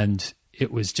 Right. And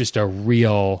it was just a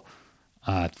real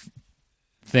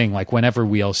thing. Like, whenever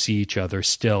we all see each other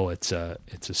still, it's a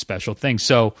special thing.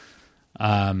 So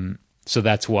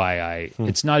that's why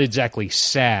it's not exactly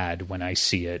sad when I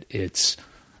see it.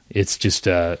 It's just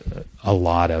a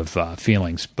lot of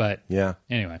feelings. But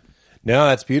anyway. No,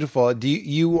 that's beautiful.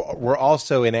 You were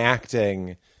also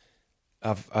enacting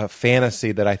a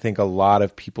fantasy that I think a lot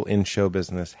of people in show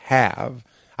business have.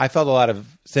 I felt a lot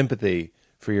of sympathy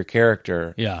for your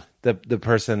character. Yeah. The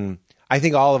person, I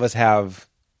think all of us have,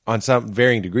 on some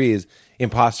varying degrees,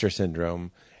 imposter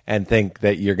syndrome and think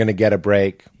that you're going to get a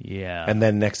break. Yeah. And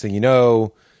then next thing you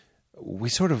know, we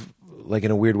sort of, like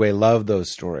in a weird way, love those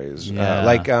stories. Yeah.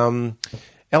 Like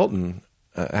Elton.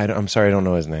 I'm sorry, I don't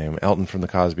know his name. Elton from The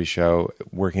Cosby Show,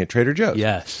 working at Trader Joe's.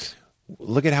 Yes.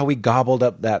 Look at how we gobbled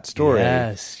up that story.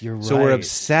 Yes, you're right. So we're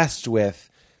obsessed with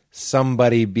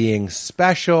somebody being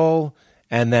special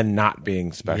and then not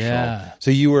being special. Yeah.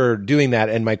 So you were doing that,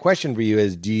 and my question for you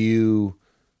is, do you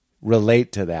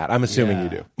relate to that? I'm assuming you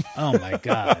do. Oh, my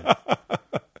God.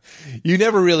 You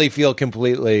never really feel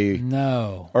completely...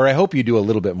 No. Or I hope you do a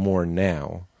little bit more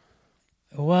now.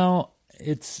 Well,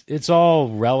 it's all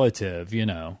relative, you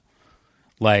know.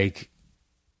 Like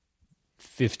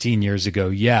 15 years ago,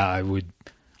 yeah, I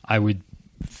would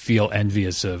feel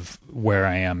envious of where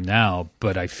I am now,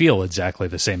 but I feel exactly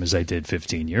the same as I did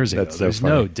 15 years ago. That's so There's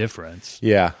funny. no difference.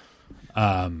 Yeah.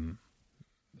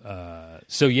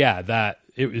 So yeah, that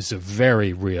it was a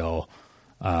very real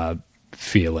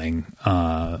feeling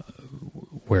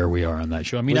where we are on that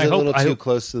show. I mean, Was I it hope a little too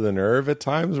close to the nerve at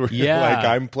times? Where you're Yeah. like,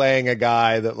 I'm playing a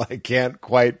guy that like can't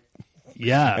quite...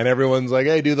 Yeah. And everyone's like,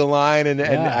 hey, do the line. And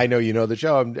Yeah. I know you know the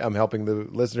show. I'm helping the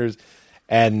listeners.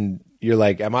 And you're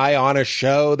like, am I on a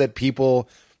show that people...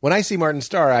 When I see Martin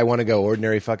Starr, I want to go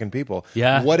ordinary fucking people.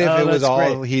 Yeah. What if Oh, it was that's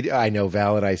all... great. I know,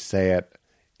 Val, and I say it.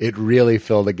 It really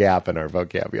filled a gap in our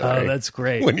vocabulary. Oh, that's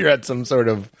great. When you're at some sort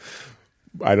of...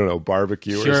 I don't know,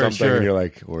 barbecue or Sure, something, sure. and you're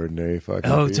like, ordinary fucking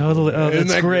Oh, people. totally. Oh, Isn't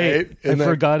that's that great. I Isn't that-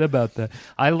 forgot about that.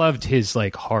 I loved his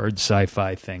like hard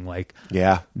sci-fi thing, like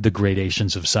Yeah. the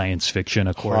gradations of science fiction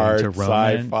according Hard to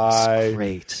Roman. sci-fi. It's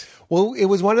great. Well, it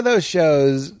was one of those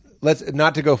shows, let's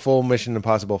not to go full Mission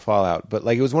Impossible Fallout, but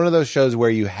like it was one of those shows where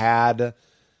you had...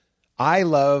 I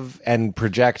love and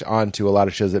project onto a lot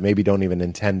of shows that maybe don't even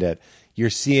intend it. You're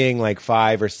seeing like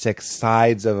 5 or 6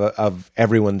 sides of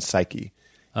everyone's psyche.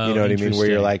 Oh, You know what I mean? Where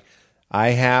you're interesting. like,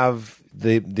 I have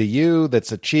the you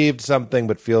that's achieved something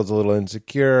but feels a little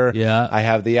insecure. Yeah. I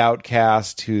have the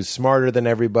outcast who's smarter than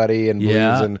everybody and believes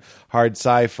Yeah. in hard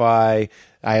sci-fi.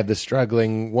 I have the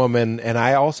struggling woman, and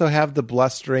I also have the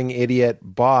blustering idiot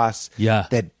boss Yeah.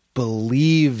 that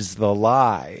believes the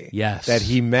lie. Yes. That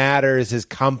he matters, his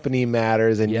company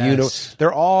matters, and Yes.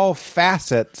 they're all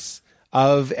facets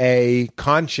of a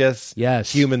conscious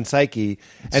Yes. human psyche.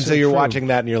 And so so you're true. watching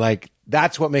that and you're like,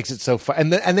 that's what makes it so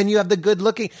fun. And then you have the good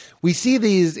looking. We see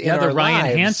these in Yeah, the our Ryan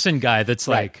lives. Hansen guy that's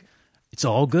Right. like, it's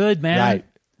all good, man. Right.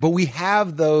 But we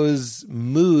have those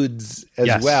moods as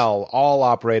Yes. well, all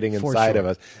operating For inside sure. of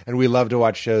us. And we love to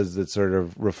watch shows that sort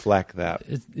of reflect that.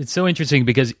 It's so interesting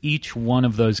because each one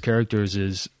of those characters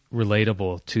is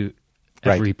relatable to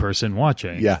every Right. person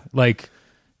watching. Yeah. Like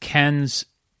Ken's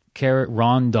character,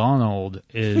 Ron Donald,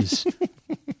 is,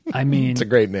 I mean, It's a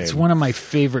great name. It's one of my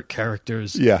favorite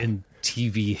characters Yeah. in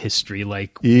TV history.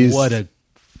 Like, He's- what a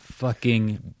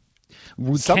fucking.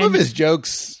 Some of his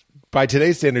jokes, by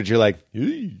today's standards, you're like,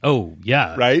 "Eey," Oh,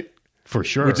 yeah. right? For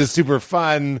sure. Which is super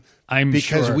fun. I'm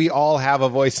because sure. we all have a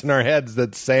voice in our heads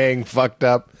that's saying fucked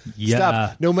up Yeah.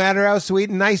 stuff. No matter how sweet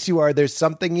and nice you are, there's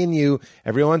something in you.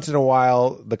 Every once in a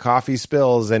while, the coffee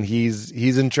spills, and he's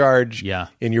in charge. Yeah.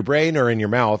 In your brain or in your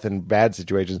mouth in bad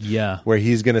situations. Yeah. Where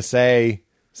he's going to say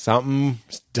something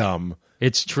dumb.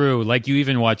 It's true. Like you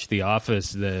even watch The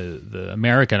Office, the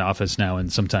American Office now,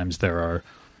 and sometimes there are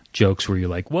jokes where you're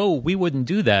like, "Whoa, we wouldn't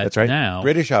do that." That's right. Now,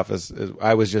 British Office.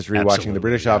 I was just rewatching Absolutely, the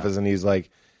British yeah. Office, and he's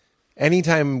like,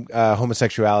 anytime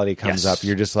homosexuality comes Yes. up,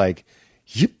 you're just like,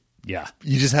 yep. yeah,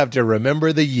 You just have to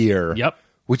remember the year. Yep.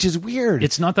 Which is weird.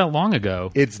 it's not that long ago.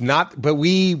 It's not, but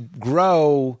we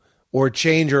grow or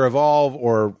change or evolve,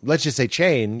 or let's just say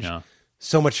change, Yeah.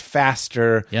 so much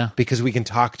faster Yeah. because we can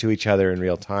talk to each other in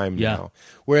real time Yeah. now.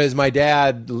 Whereas my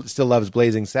dad still loves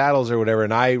Blazing Saddles or whatever,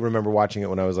 and I remember watching it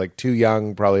when I was like too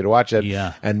young probably to watch it.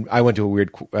 Yeah. And I went to a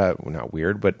weird, not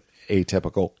weird, but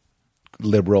atypical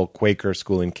liberal Quaker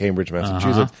school in Cambridge,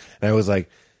 Massachusetts. And I was like,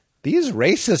 these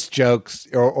racist jokes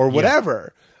or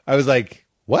whatever. I was like,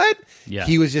 what? Yeah.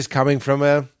 He was just coming from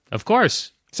Of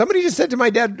course. somebody just said to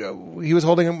my dad, he was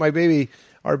holding up my baby,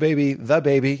 our baby, the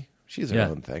baby. She's her Yeah.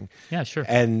 own thing. Yeah, sure.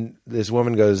 And this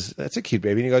woman goes, that's a cute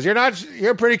baby. And he goes,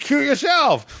 you're pretty cute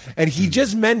yourself. And he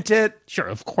just meant it. Sure,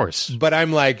 of course. But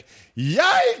I'm like, yikes.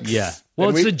 Yeah. Well,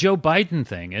 And it's the Joe Biden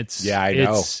thing. It's Yeah, I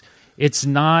know. It's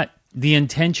not, the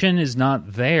intention is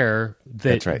not there. That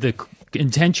That's right. The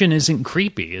intention isn't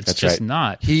creepy. It's just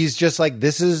not. He's just like,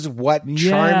 this is what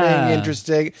charming,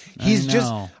 interesting.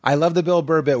 I love the Bill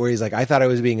Burr bit where he's like, I thought I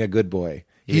was being a good boy.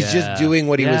 He's just doing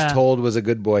what he was told was a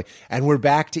good boy. And we're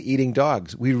back to eating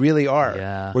dogs. We really are.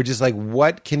 Yeah. We're just like,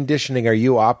 what conditioning are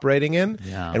you operating in?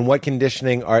 Yeah. And what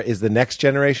conditioning is the next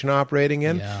generation operating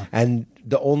in? Yeah. And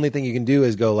the only thing you can do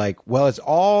is go like, well, it's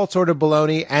all sort of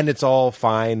baloney and it's all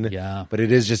fine. Yeah. But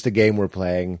it is just a game we're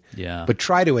playing. Yeah. But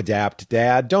try to adapt,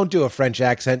 Dad. Don't do a French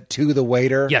accent to the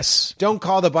waiter. Yes. Don't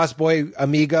call the busboy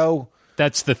amigo.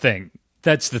 That's the thing.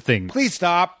 Please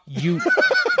stop.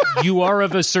 You are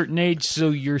of a certain age, so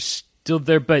you're still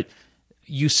there, but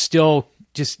you still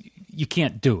you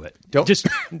can't do it.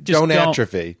 Don't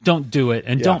atrophy. Don't do it,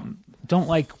 and don't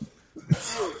like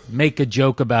make a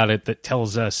joke about it that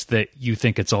tells us that you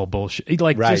think it's all bullshit.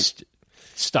 Like, just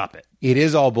stop it. It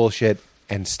is all bullshit,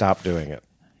 and stop doing it.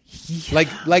 Yeah.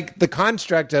 Like the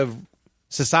construct of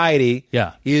society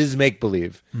is make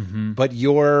believe, but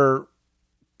you're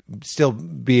still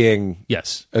being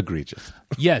egregious.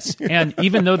 Yes, and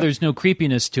even though there's no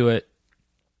creepiness to it,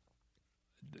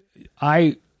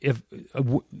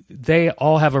 they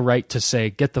all have a right to say,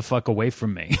 "Get the fuck away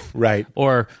from me," right?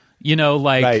 Or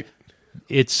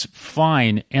it's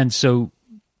fine, and so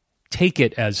take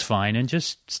it as fine and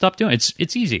just stop doing it.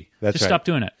 It's easy. Just stop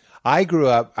doing it. I grew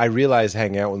up. I realized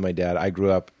hanging out with my dad. I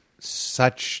grew up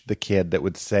such the kid that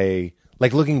would say.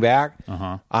 Like, looking back,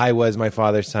 I was my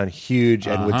father's son, huge,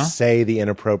 and would say the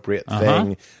inappropriate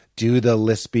thing, do the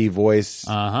lispy voice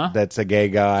that's a gay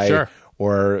guy,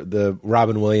 or the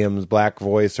Robin Williams black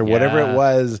voice, or whatever it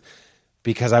was,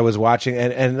 because I was watching,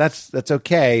 and that's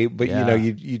okay, but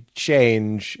you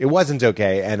change. It wasn't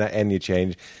okay, and you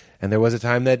change. And there was a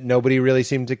time that nobody really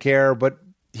seemed to care, but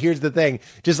here's the thing.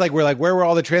 Just like we're like, where were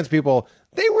all the trans people?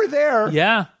 They were there.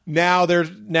 Yeah. Now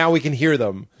we can hear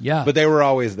them. Yeah. But they were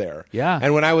always there. Yeah.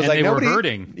 And when I was like, nobody were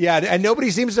hurting. Yeah. And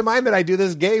nobody seems to mind that I do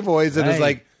this gay voice. And it's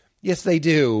like, yes, they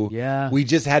do. Yeah. We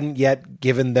just hadn't yet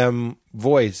given them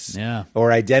voice. Yeah.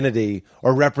 Or identity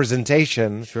or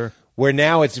representation. Sure. Where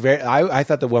now it's I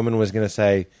thought the woman was going to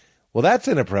say, well, that's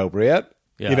inappropriate.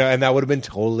 Yeah. And that would have been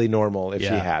totally normal if she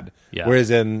had. Yeah.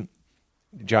 Whereas in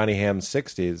Johnny Hamm's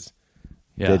 60s,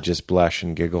 they'd just blush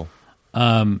and giggle.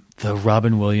 The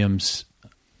Robin Williams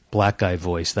black guy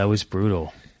voice, that was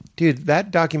brutal. Dude,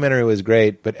 that documentary was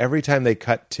great, but every time they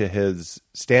cut to his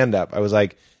stand-up, I was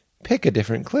like, pick a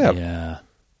different clip. Yeah.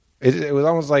 It was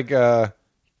almost like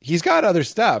he's got other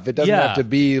stuff. It doesn't have to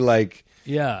be like...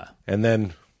 Yeah. And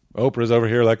then Oprah's over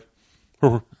here like...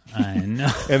 I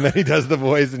know. And then he does the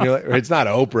voice, and you're like... It's not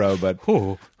Oprah, but...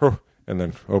 And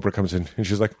then Oprah comes in, and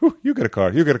she's like, you get a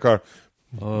car. You get a car.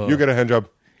 You get a hand job.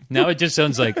 Now it just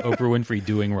sounds like Oprah Winfrey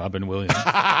doing Robin Williams.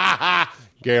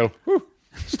 Gail.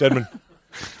 Stedman.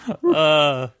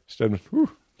 Stedman.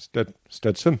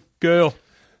 Stetson. Gail.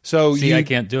 So I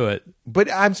can't do it.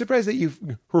 But I'm surprised that you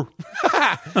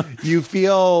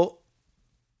feel...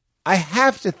 I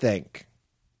have to think.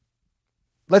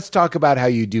 Let's talk about how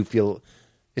you do feel.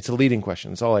 It's a leading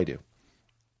question. That's all I do.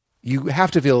 You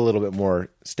have to feel a little bit more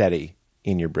steady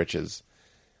in your britches.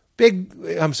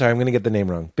 I'm sorry, I'm going to get the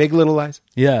name wrong. Big Little Lies?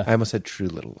 Yeah. I almost said True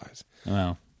Little Lies.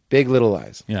 Wow. Big Little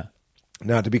Lies. Yeah.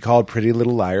 Not to be called Pretty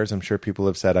Little Liars. I'm sure people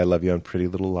have said I love you on Pretty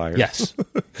Little Liars. Yes.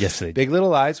 Yes, they did. Big Little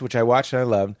Lies, which I watched and I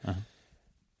loved.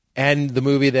 And the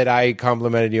movie that I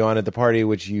complimented you on at the party,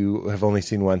 which you have only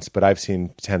seen once, but I've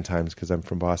seen 10 times because I'm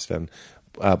from Boston,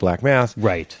 Black Mass.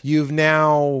 Right. You've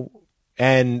now,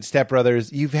 and Step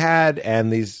Brothers, you've had,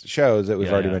 and these shows that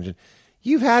we've already mentioned,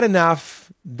 you've had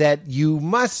enough that you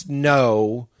must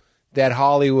know that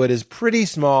Hollywood is pretty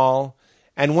small.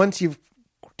 And once do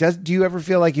you ever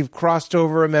feel like you've crossed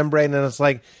over a membrane and it's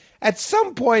like, at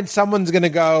some point someone's going to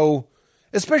go,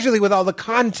 especially with all the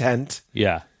content.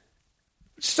 Yeah.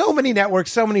 So many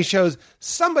networks, so many shows.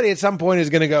 Somebody at some point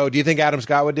is going to go, do you think Adam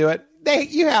Scott would do it?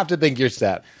 You have to think you're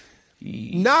set.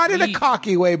 Not in a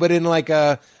cocky way, but in like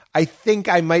I think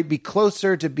I might be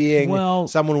closer to being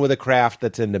someone with a craft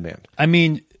that's in demand. I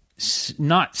mean,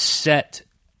 not set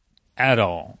at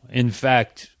all. In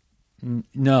fact,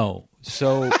 no.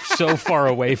 So far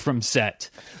away from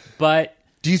set. But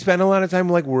do you spend a lot of time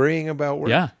like worrying about work?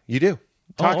 Yeah. You do.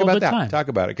 Talk all about that. Time. Talk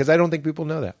about it, because I don't think people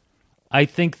know that. I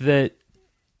think that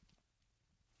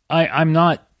I'm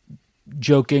not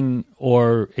joking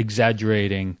or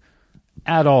exaggerating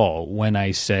at all when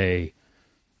I say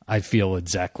I feel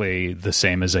exactly the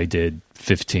same as I did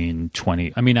 15,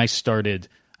 20. I mean, I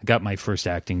got my first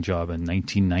acting job in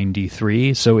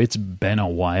 1993, so it's been a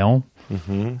while.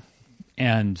 Mm-hmm.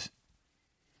 And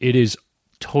it is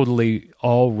totally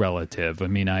all relative. I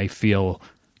mean, I feel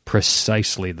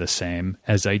precisely the same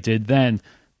as I did then.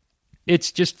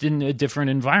 It's just in a different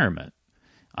environment.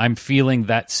 I'm feeling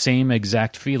that same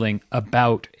exact feeling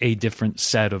about a different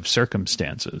set of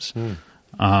circumstances.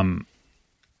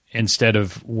 Instead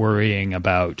of worrying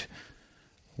about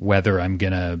whether I'm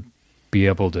going to be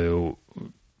able to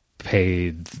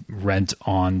pay rent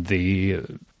on the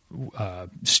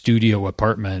studio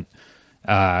apartment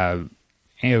and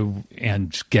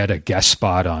get a guest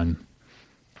spot on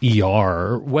ER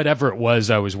or whatever it was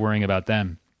I was worrying about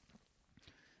then.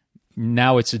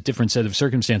 Now it's a different set of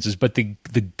circumstances, but the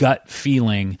gut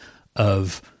feeling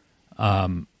of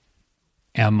am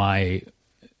I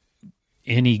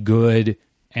any good,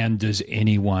 and does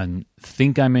anyone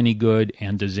think I'm any good,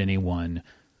 and does anyone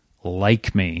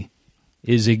like me,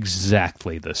 is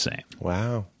exactly the same.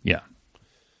 Wow. Yeah.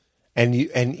 And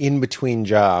in between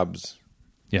jobs,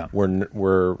 yeah,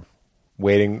 we're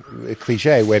waiting,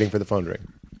 cliche, waiting for the phone to ring.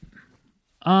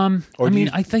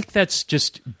 I think that's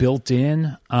just built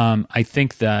in. I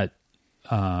think that.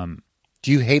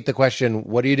 Do you hate the question,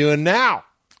 what are you doing now?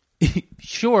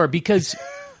 Sure, because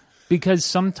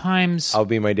sometimes I'll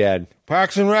be my dad.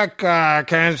 Parks and Rec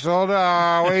canceled. What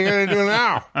are you going to do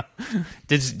now?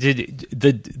 Did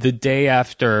the day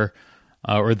after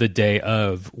or the day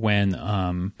of when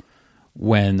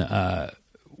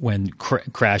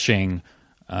crashing?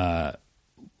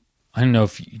 I don't know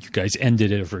if you guys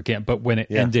ended it or again, but when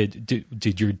it ended,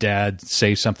 did your dad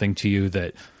say something to you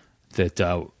that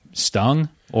stung,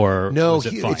 or no? Was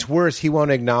it fine? It's worse. He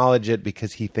won't acknowledge it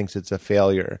because he thinks it's a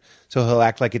failure. So he'll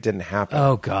act like it didn't happen.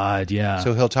 Oh God, yeah.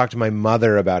 So he'll talk to my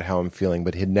mother about how I'm feeling,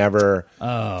 but he'd never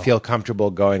feel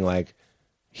comfortable going like,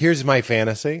 "Here's my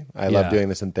fantasy." I love doing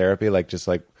this in therapy. Like, just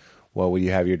like, what will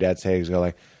you have your dad say? He's go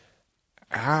like,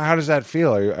 "How does that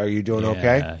feel? Are you doing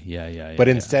okay?" Yeah. But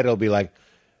instead, it'll be like.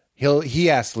 He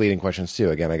asks leading questions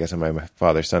too. Again, I guess I'm my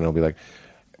father's son. He'll be like,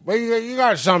 "Well, you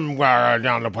got something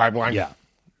down the pipeline." Yeah,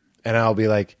 and I'll be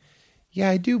like, "Yeah,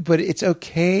 I do, but it's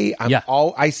okay."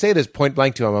 I say this point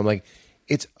blank to him. I'm like,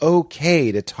 "It's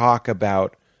okay to talk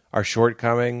about our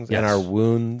shortcomings and our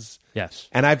wounds." Yes,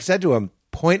 and I've said to him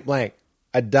point blank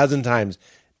a dozen times,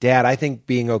 "Dad, I think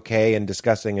being okay and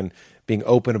discussing and being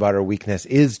open about our weakness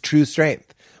is true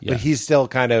strength." But he's still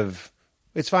kind of.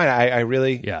 It's fine. I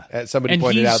really. Yeah. Somebody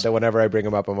pointed out that whenever I bring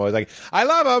him up, I'm always like, I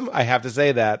love him. I have to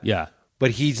say that. Yeah.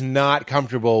 But he's not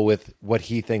comfortable with what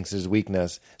he thinks is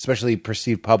weakness, especially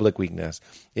perceived public weakness.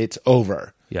 It's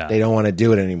over. Yeah. They don't want to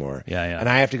do it anymore. Yeah. And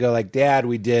I have to go like, Dad,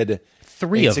 we did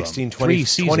 3 of 16, them. 20,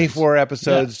 24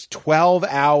 episodes, 12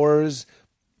 hours.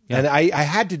 Yeah. And I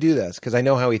had to do this because I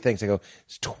know how he thinks. I go,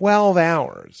 it's 12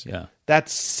 hours. Yeah.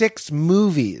 That's 6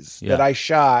 movies that I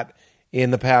shot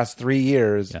in the past 3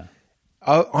 years. Yeah.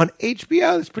 On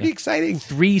HBO. It's pretty exciting.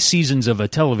 3 seasons of a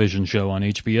television show on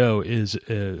HBO is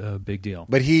a big deal.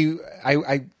 But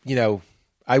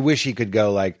I wish he could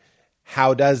go like,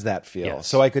 how does that feel? Yes.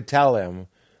 So I could tell him.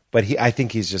 But I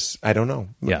think he's just, I don't know.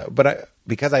 Yeah. But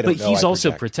because I don't know. But he's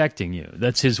also protecting you.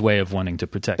 That's his way of wanting to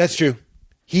protect That's true.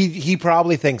 He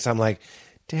probably thinks I'm like,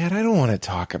 Dad, I don't want to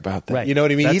talk about that. Right. You know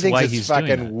what I mean? That's he thinks why it's he's doing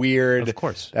fucking that. weird. Of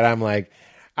course. That I'm like,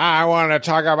 I want to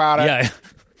talk about it. Yeah.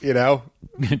 You know?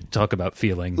 Talk about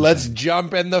feelings. Let's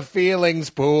jump in the feelings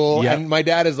pool. Yeah. And my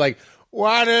dad is like,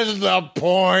 what is the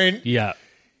point? Yeah.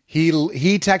 He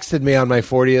texted me on my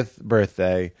 40th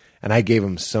birthday, and I gave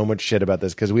him so much shit about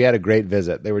this because we had a great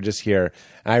visit. They were just here.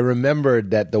 And I remembered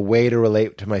that the way to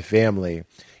relate to my family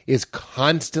is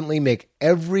constantly make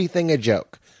everything a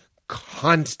joke.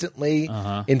 Constantly,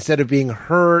 instead of being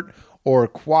hurt or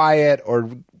quiet or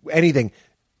anything,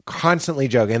 constantly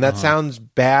joking. And that sounds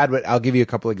bad, but I'll give you a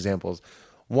couple examples.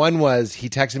 One was he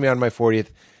texted me on my 40th.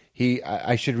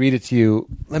 I should read it to you.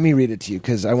 Let me read it to you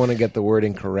because I want to get the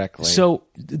wording correctly. So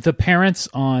the parents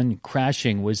on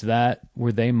Crashing,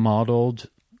 were they modeled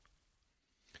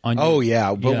on Oh,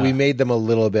 yeah. But we made them a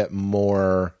little bit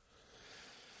more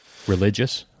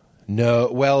religious? No,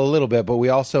 well, a little bit, but we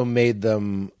also made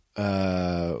them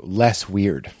less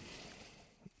weird.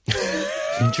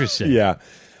 Interesting. Yeah.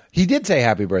 He did say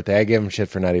happy birthday. I gave him shit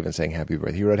for not even saying happy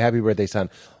birthday. He wrote, happy birthday, son.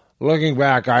 Looking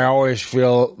back, I always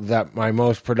feel that my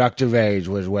most productive age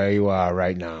was where you are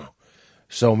right now.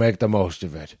 So make the most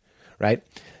of it. Right?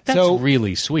 That's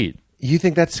really sweet. You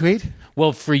think that's sweet?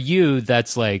 Well, for you,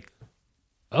 that's like,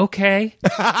 okay.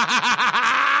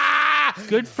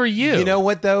 Good for you. You know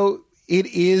what, though? It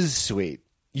is sweet.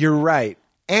 You're right.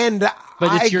 And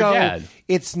but it's your dad.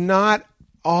 It's not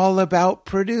all about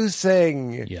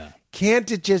producing. Yeah.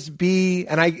 Can't it just be?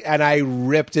 And I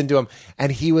ripped into him,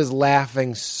 and he was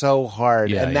laughing so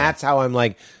hard, and that's how I'm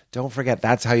like, don't forget,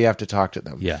 that's how you have to talk to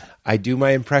them. Yeah. I do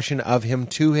my impression of him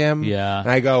to him. Yeah. And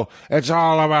I go, it's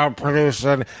all about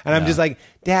producing. And I'm just like,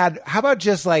 Dad, how about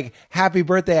just like, happy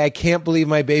birthday. I can't believe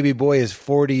my baby boy is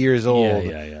 40 years old.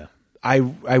 Yeah. I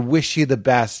wish you the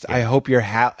best. I hope you're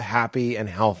happy and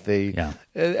healthy. Yeah.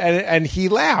 And he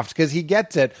laughed because he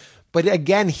gets it. But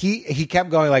again, he kept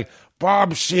going like,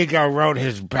 Bob Seger wrote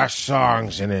his best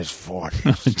songs in his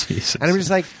 40s. Jesus. And I'm just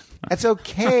like, that's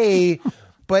okay,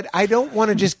 but I don't want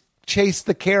to just chase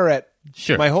the carrot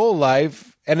my whole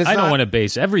life. And I don't want to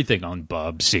base everything on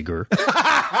Bob Seger.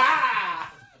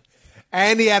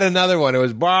 And he had another one. It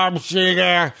was Bob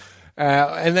Seger.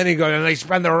 And then he goes, and they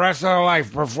spend the rest of their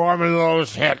life performing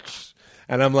those hits.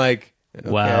 And I'm like, okay,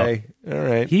 wow. All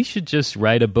right. He should just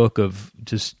write a book of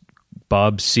just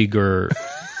Bob Seger,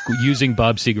 using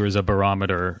Bob Seger as a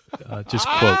barometer, just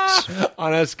quotes.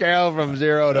 On a scale from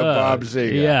 0 to Bob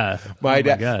Seger. Yeah. My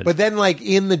dad. But then, like,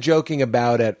 in the joking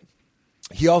about it,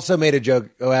 he also made a joke.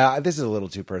 Well, this is a little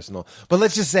too personal, but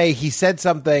let's just say he said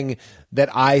something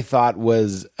that I thought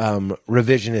was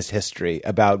revisionist history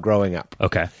about growing up.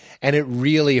 Okay. And it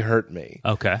really hurt me.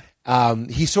 Okay.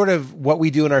 He sort of, what we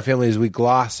do in our family is we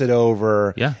gloss it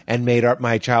over and made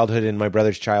my childhood and my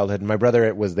brother's childhood. And my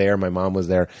brother was there, my mom was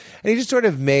there. And he just sort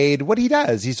of made what he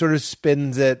does. He sort of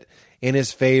spins it in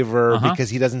his favor because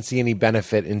he doesn't see any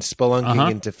benefit in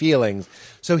spelunking into feelings.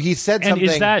 So he said something.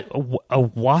 And is that a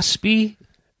waspy?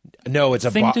 No, it's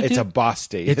a Boston.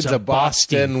 It's a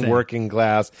Boston thing. Working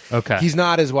class. Okay. He's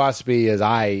not as waspy as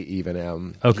I even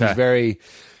am. Okay.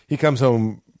 He comes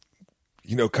home,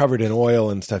 covered in oil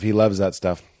and stuff. He loves that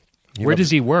stuff. Where does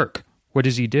he work? What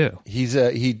does he do? He's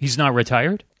not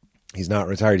retired? He's not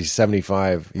retired. He's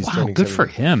 75. He's wow, turning good 75. for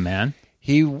him, man.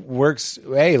 He works,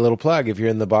 hey, little plug, if you're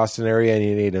in the Boston area and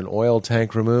you need an oil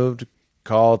tank removed,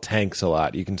 call Tanks a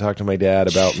Lot. You can talk to my dad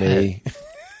about me.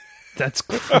 That's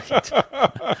great.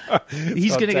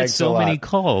 He's going to get so many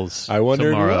calls. I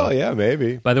wonder tomorrow. if he will. Yeah,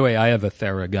 maybe. By the way, I have a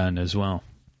Theragun as well.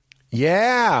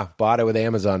 Yeah. Bought it with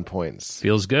Amazon points.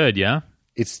 Feels good, yeah?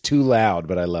 It's too loud,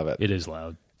 but I love it. It is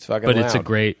loud. It's fucking loud. But it's a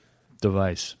great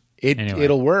device. Anyway.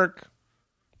 It'll work.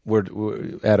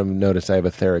 Adam noticed I have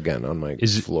a Theragun on my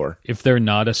floor. If they're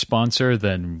not a sponsor,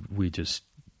 then we just...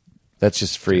 That's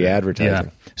just free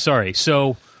advertising. Yeah. Sorry.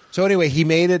 So anyway, he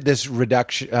made it this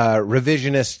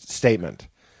revisionist statement.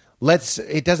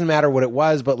 It doesn't matter what it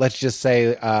was, but let's just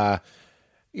say,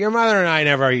 your mother and I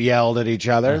never yelled at each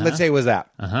other. Let's say it was that.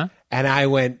 And I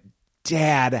went,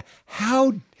 Dad,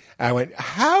 how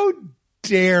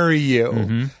dare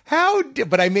you?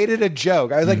 But I made it a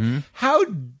joke. I was like, how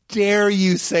dare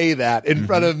you say that in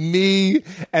front of me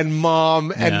and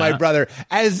Mom and my brother,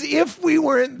 as if we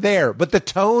weren't there. But the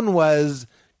tone was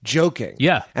joking.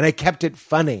 Yeah. And I kept it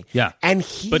funny. Yeah.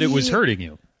 But it was hurting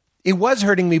you. It was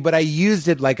hurting me, but I used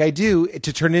it like I do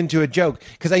to turn it into a joke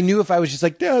because I knew if I was just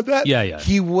like, Dad, that,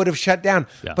 he would have shut down.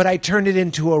 Yeah. But I turned it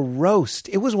into a roast.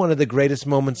 It was one of the greatest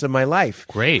moments of my life.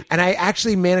 Great. And I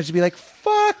actually managed to be like,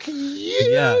 fuck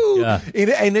you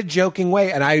in a joking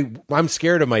way. And I'm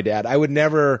scared of my dad. I would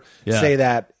never say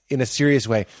that in a serious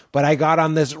way, but I got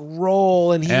on this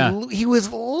roll and he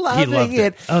was loving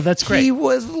it. Oh, that's great. He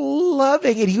was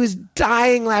loving it. He was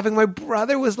dying laughing. My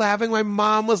brother was laughing. My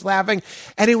mom was laughing,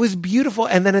 and it was beautiful.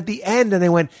 And then at the end, and I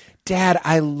went, Dad,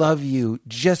 I love you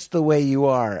just the way you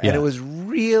are. And it was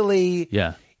really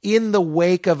in the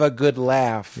wake of a good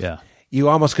laugh. Yeah. You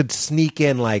almost could sneak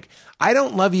in like, I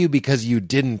don't love you because you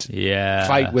didn't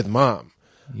fight with Mom.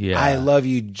 Yeah. I love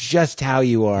you just how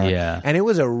you are. Yeah. And it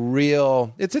was it's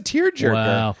a tearjerker.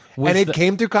 Wow. And it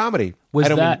came through comedy.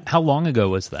 How long ago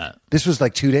was that? This was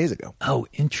like 2 days ago. Oh,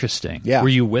 interesting. Yeah. Were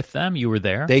you with them? You were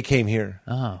there? They came here.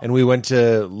 Oh. And we went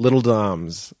to Little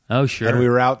Dom's. Oh, sure. And we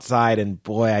were outside, and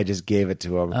boy, I just gave it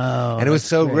to them. Oh, and it was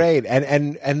so great.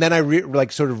 And then I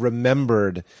sort of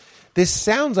remembered. This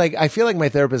sounds like, I feel like my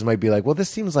therapist might be like, well, this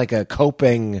seems like a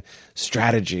coping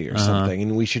strategy or something,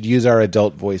 and we should use our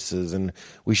adult voices, and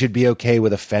we should be okay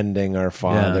with offending our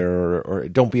father, or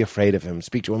don't be afraid of him.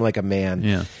 Speak to him like a man.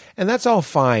 Yeah. And that's all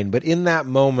fine. But in that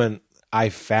moment, I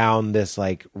found this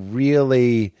like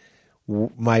really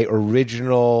my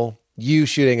original, you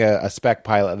shooting a spec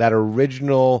pilot, that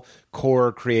original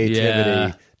core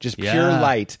creativity, just pure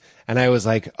light. And I was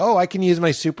like, oh, I can use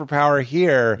my superpower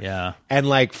here. Yeah. And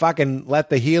like fucking let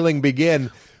the healing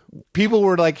begin. People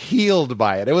were like healed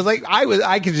by it. It was like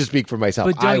I could just speak for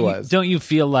myself. But don't you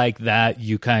feel like that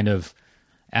you kind of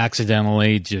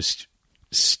accidentally just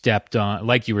stepped on,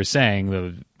 like you were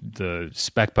saying, the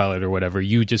spec pilot or whatever,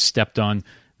 you just stepped on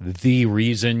the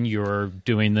reason you're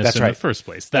doing this in the first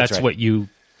place. That's what you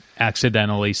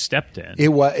accidentally stepped in. It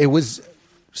was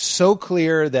so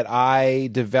clear that I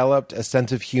developed a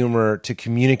sense of humor to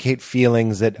communicate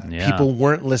feelings that people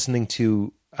weren't listening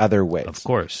to other ways. Of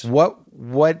course.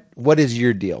 What is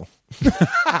your deal?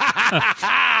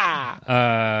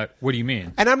 What do you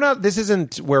mean? And this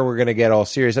isn't where we're going to get all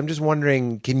serious. I'm just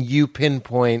wondering, can you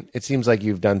pinpoint, it seems like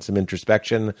you've done some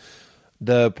introspection,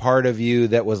 the part of you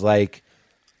that was like,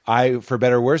 for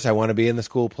better or worse, I want to be in the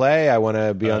school play. I want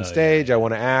to be on stage. I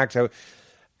want to act.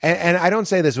 And I don't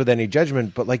say this with any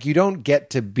judgment, but like, you don't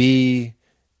get to be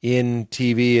in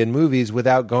TV and movies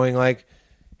without going like,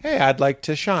 hey, I'd like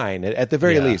to shine. At the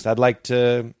very least, I'd like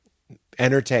to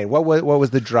entertain. What was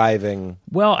the driving?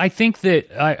 Well, I think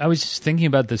that I was just thinking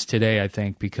about this today, I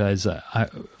think, because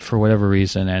for whatever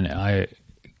reason, and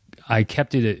I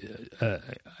kept it,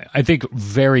 I think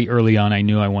very early on, I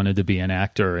knew I wanted to be an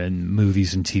actor in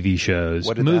movies and TV shows.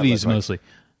 What did movies that look like? Mostly.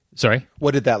 Sorry?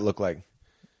 What did that look like?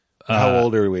 How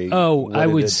old are we? I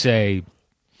would say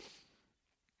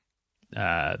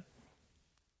 10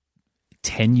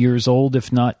 years old,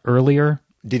 if not earlier.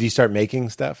 Did you start making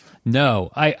stuff?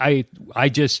 No, I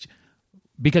just,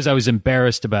 because I was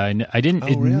embarrassed about it. I didn't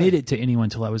admit it to anyone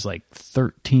until I was like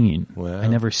 13. Wow. I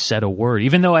never said a word.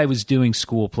 Even though I was doing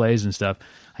school plays and stuff,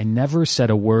 I never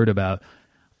said a word about,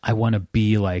 I want to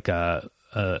be like a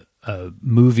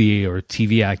movie or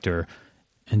TV actor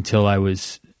until I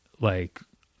was like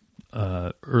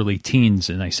early teens,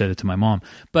 and I said it to my mom.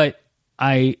 But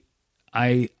I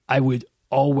would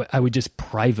just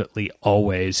privately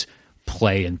always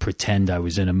play and pretend I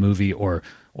was in a movie or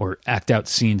act out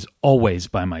scenes always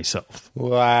by myself.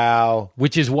 Wow.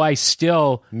 Which is why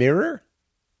still... Mirror?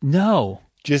 No.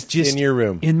 Just in your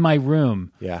room? In my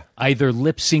room. Yeah. Either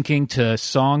lip syncing to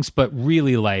songs, but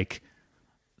really like,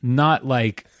 not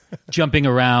like jumping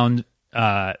around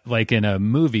like in a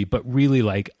movie, but really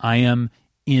like, I am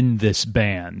in this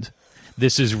band.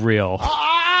 This is real.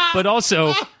 But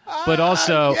also,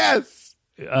 yes.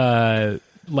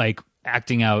 Like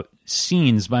acting out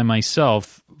scenes by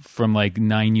myself from like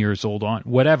 9 years old on,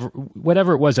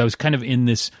 whatever it was. I was kind of in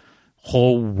this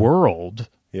whole world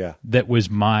that was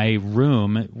my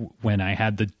room when I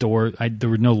had the door. There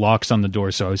were no locks on the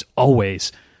door, so I was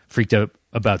always freaked out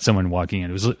about someone walking in.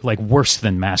 It was like worse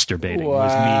than masturbating.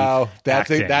 Wow. It was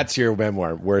me That's your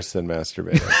memoir, Worse Than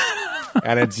Masturbating.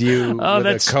 And it's you with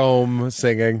a comb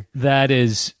singing. That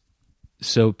is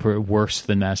so worse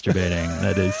than masturbating.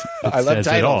 That is, I love says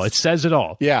titles. it all. It says it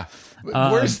all. Yeah.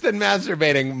 Worse Than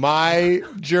Masturbating, my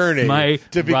journey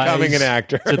to becoming an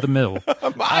actor. To the middle.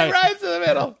 My rise to the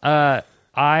middle. What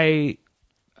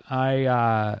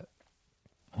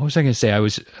was I going to say? I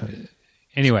was,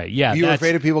 anyway, yeah. You were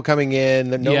afraid of people coming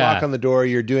in, no Yeah. lock on the door,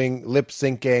 you're doing lip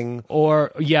syncing.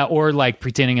 Or like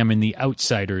pretending I'm in The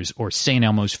Outsiders or St.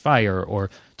 Elmo's Fire or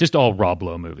just all Rob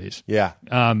Lowe movies. Yeah.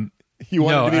 You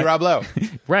wanted to be Rob Lowe.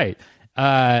 Right.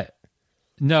 No,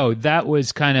 that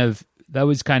was kind of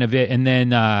it. And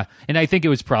then, and I think it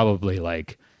was probably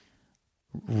like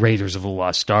Raiders of the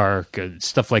Lost Ark,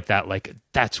 stuff like that. Like,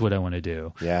 that's what I want to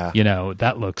do. Yeah. You know,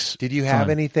 that looks Did you have fun.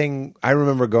 anything? I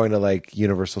remember going to like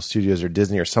Universal Studios or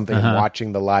Disney or something and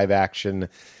watching the live action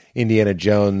Indiana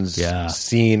Jones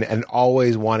scene and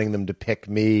always wanting them to pick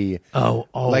me. Oh,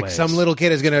 always. Like some little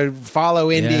kid is going to follow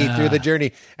Indy through the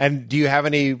journey. And do you have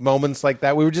any moments like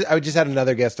that? I just had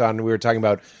another guest on and we were talking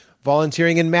about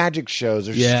volunteering in magic shows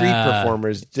or street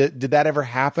performers. Did that ever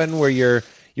happen where your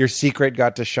secret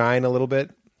got to shine a little bit?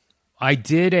 I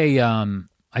did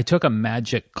I took a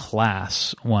magic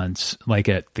class once, like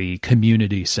at the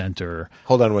community center.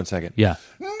 Hold on one second. Yeah.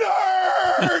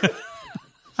 Nerd!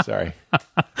 Sorry.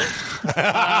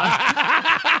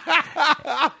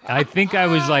 I think I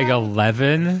was like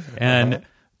 11 and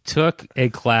took a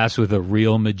class with a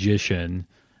real magician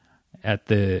at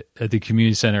the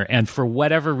community center. And for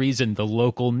whatever reason, the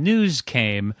local news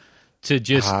came to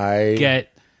just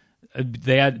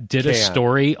did a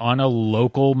story on a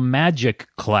local magic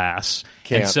class.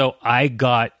 And so I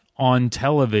got on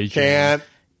television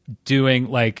doing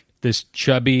like this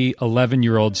chubby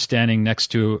 11-year-old standing next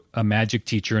to a magic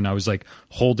teacher, and I was like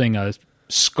holding a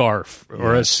scarf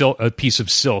or a piece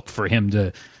of silk for him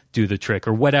to do the trick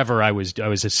or whatever. I was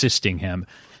assisting him,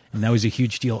 and that was a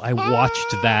huge deal. I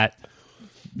watched that,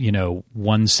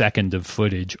 1 second of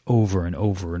footage over and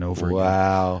over and over again.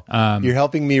 Wow. You're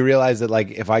helping me realize that like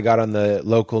if I got on the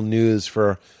local news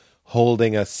for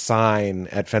holding a sign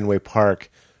at Fenway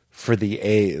Park for the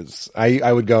A's,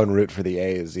 I would go and root for the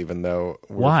A's, even though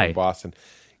we're from Boston.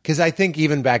 Because I think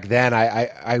even back then,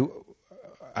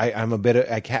 I'm a bit of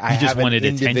I just have wanted an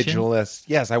individualist.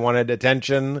 attention? Yes, I wanted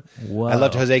attention. Whoa. I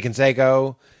loved Jose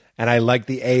Canseco, and I liked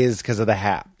the A's because of the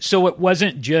hat. So it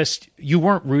wasn't just you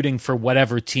weren't rooting for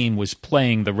whatever team was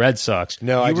playing the Red Sox.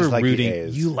 No, you I were just liked rooting. the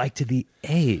A's. You liked the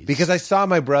A's because I saw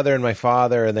my brother and my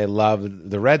father, and they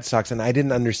loved the Red Sox, and I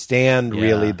didn't understand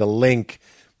really the link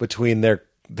between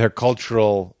their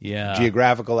cultural,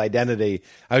 geographical identity.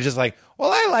 I was just like,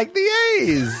 well, I like the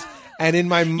A's. And in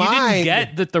my mind, you didn't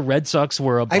get that the Red Sox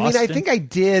were a Boston? I mean, I think I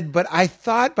did, but I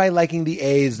thought by liking the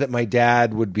A's that my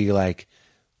dad would be like,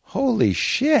 holy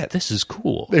shit. This is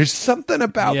cool. There's something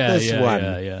about this one.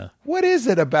 Yeah. What is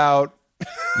it about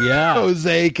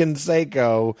Jose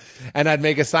Canseco? And I'd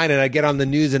make a sign, and I'd get on the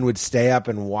news and would stay up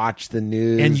and watch the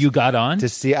news. And you got on? To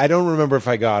see. I don't remember if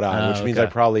I got on, which means I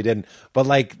probably didn't. But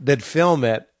like, they'd film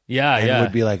it. And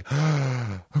would be like,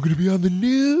 oh, I'm going to be on the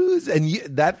news. And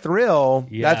that thrill,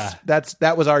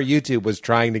 that was our YouTube, was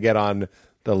trying to get on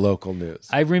the local news.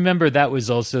 I remember that was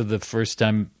also the first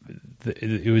time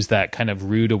it was that kind of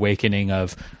rude awakening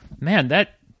of, man,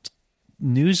 that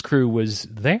news crew was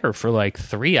there for like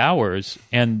 3 hours.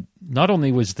 And not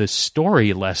only was the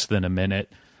story less than a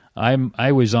minute,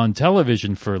 I was on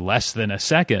television for less than a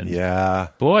second. Yeah.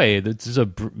 Boy, this is a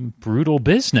brutal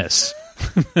business.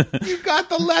 You got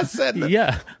the lesson.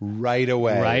 Yeah. Right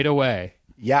away. Right away.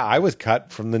 Yeah, I was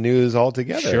cut from the news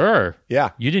altogether. Sure. Yeah.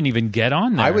 You didn't even get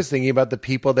on there. I was thinking about the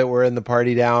people that were in the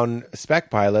Party Down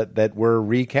spec pilot that were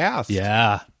recast.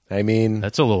 Yeah. I mean,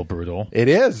 that's a little brutal. It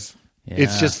is. Yeah.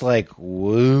 It's just like,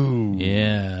 woo.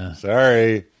 Yeah.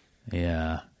 Sorry.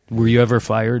 Yeah. Were you ever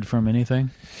fired from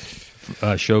anything?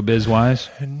 Showbiz wise?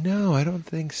 No, I don't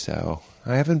think so.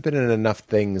 I haven't been in enough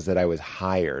things that I was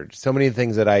hired. So many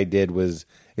things that I did was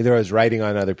either I was writing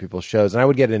on other people's shows, and I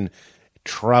would get in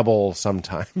trouble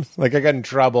sometimes. Like I got in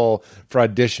trouble for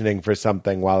auditioning for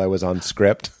something while I was on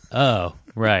script. Oh,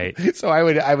 right. So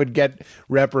I would get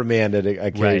reprimanded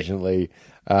occasionally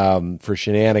for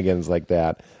shenanigans like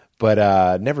that,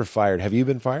 but never fired. Have you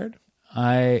been fired?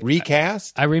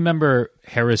 Recast? I remember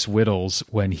Harris Whittles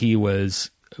when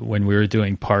we were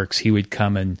doing Parks, he would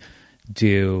come and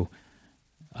do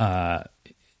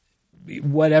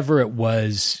whatever it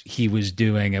was he was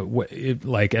doing.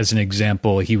 Like, as an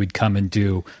example, he would come and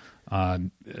do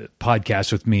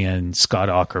podcasts with me and Scott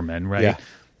Aukerman, right? Yeah.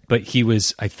 But he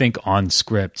was, I think, on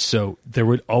script. So there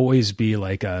would always be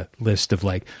like a list of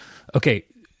like, okay,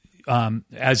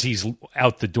 as he's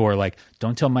out the door, like,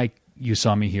 don't tell Mike you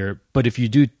saw me here. But if you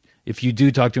do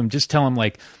talk to him, just tell him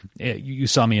like you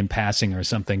saw me in passing or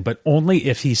something, but only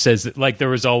if he says that. Like there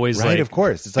was always right, of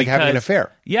course, it's like having an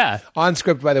affair. Yeah, on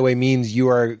script, by the way, means you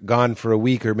are gone for a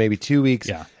week or maybe 2 weeks,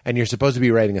 and you're supposed to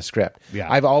be writing a script.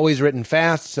 Yeah, I've always written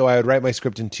fast, so I would write my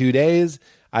script in 2 days.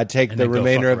 I'd take the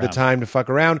remainder of the time to fuck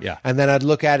around, and then I'd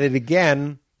look at it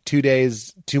again 2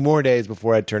 more days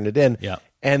before I'd turn it in. Yeah,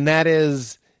 and that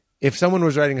is, if someone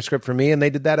was writing a script for me and they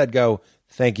did that, I'd go,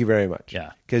 thank you very much.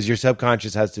 Yeah. Because your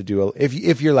subconscious has to do,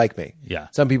 if you're like me. Yeah.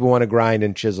 Some people want to grind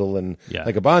and chisel and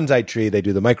like a bonsai tree, they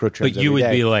do the micro trims. But you would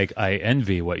be like, I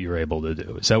envy what you're able to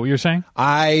do. Is that what you're saying?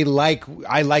 I like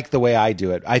the way I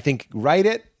do it. I think write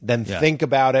it, then think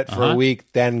about it for a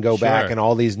week, then go back, and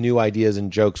all these new ideas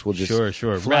and jokes will just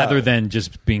flow. Rather than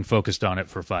just being focused on it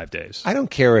for 5 days. I don't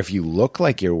care if you look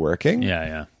like you're working.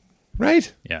 Yeah.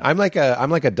 Right? Yeah. I'm like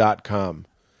a .com.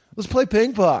 Let's play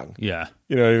ping pong. Yeah.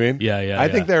 You know what I mean? Yeah. I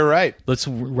think they're right. Let's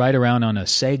ride around on a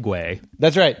Segway.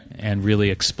 That's right. And really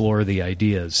explore the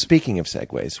ideas. Speaking of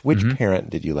Segways, which parent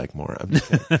did you like more? I'm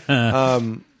just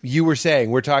kidding. You were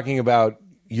saying, we're talking about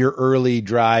your early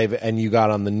drive, and you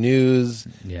got on the news,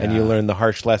 and you learned the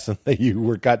harsh lesson that you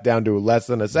were cut down to less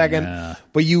than a second. Yeah.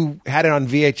 But you had it on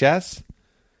VHS?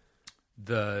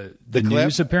 The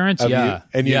news appearance,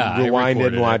 and you rewind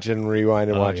and watch it and rewind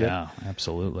and watch it. Yeah,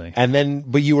 absolutely. And then,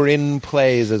 but you were in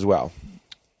plays as well.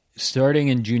 Starting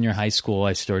in junior high school,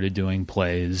 I started doing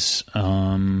plays.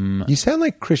 You sound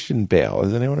like Christian Bale.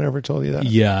 Has anyone ever told you that?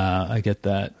 Yeah, I get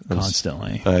that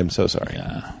constantly. I'm so sorry.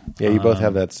 Yeah, you both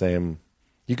have that same.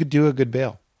 You could do a good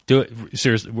Bale. Do it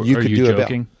seriously? Are you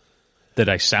joking? That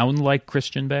I sound like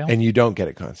Christian Bale, and you don't get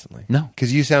it constantly. No,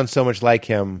 because you sound so much like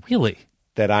him. Really?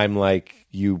 That I'm like,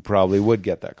 you probably would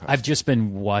get that constantly. I've just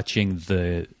been watching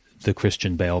the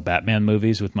Christian Bale Batman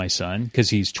movies with my son because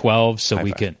he's 12, so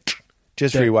we can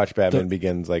just rewatch Batman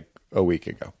Begins like a week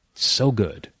ago. So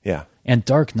good. Yeah. And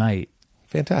Dark Knight.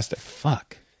 Fantastic.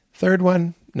 Fuck. Third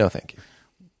one, no thank you.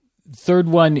 Third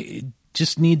one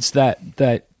just needs that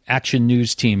action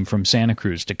news team from Santa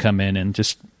Cruz to come in and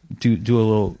just do a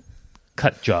little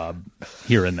cut job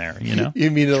here and there, you know?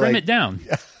 You mean trim it down.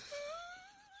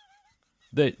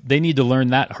 They need to learn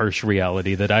that harsh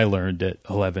reality that I learned at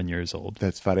 11 years old.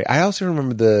 That's funny. I also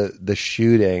remember the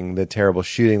shooting, the terrible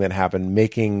shooting that happened,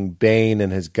 making Bane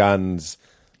and his guns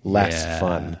less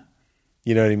fun.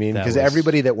 You know what I mean? Because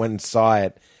everybody that went and saw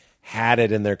it had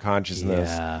it in their consciousness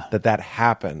that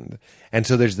happened. And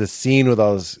so there's this scene with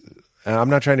all those. I'm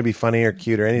not trying to be funny or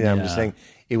cute or anything. I'm just saying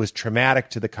it was traumatic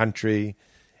to the country,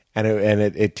 and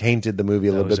it tainted the movie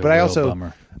a little bit. But I also,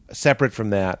 bummer. Separate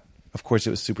from that, of course, it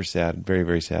was super sad, very,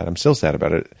 very sad. I'm still sad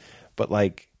about it. But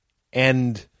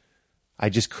and I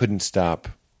just couldn't stop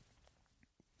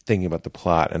thinking about the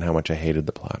plot and how much I hated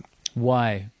the plot.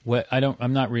 Why? What? I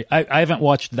haven't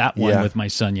watched that one with my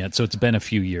son yet, so it's been a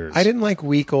few years. I didn't like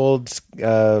weak old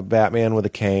Batman with a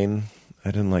cane.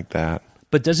 I didn't like that.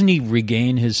 But doesn't he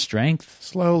regain his strength?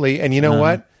 Slowly. And you know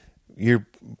what? Your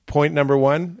point number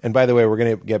one, and by the way, we're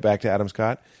going to get back to Adam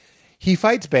Scott. He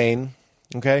fights Bane,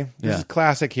 okay? This is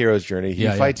classic hero's journey. He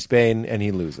fights Bane and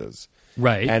he loses.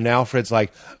 Right. And Alfred's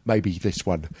like, maybe this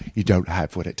one, you don't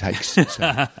have what it takes.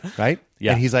 So, right?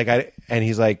 Yeah. And he's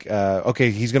like,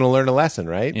 okay, he's going to learn a lesson,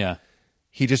 right? Yeah.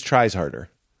 He just tries harder.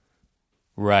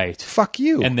 Right. Fuck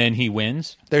you. And then he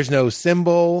wins? There's no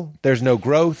symbol. There's no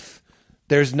growth.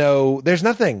 There's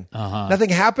nothing. Nothing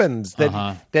happens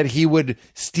that he would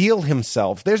steal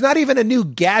himself. There's not even a new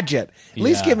gadget. At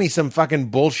least give me some fucking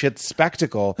bullshit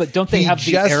spectacle. But don't they have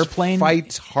the airplane?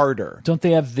 Fights harder. Don't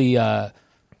they have the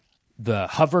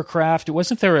hovercraft?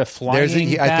 Wasn't there a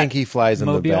flying? I think he flies in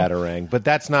mobile? The Batarang, but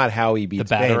that's not how he beats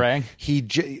the Batarang.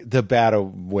 The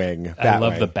Batawing. I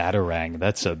love the Batarang.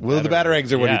 That's a the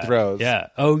Batarangs are what he throws. Yeah.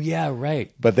 Oh yeah,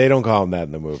 right. But they don't call him that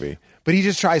in the movie. But he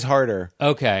just tries harder.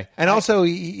 Okay. And also,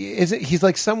 he's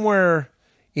like somewhere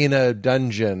in a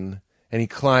dungeon and he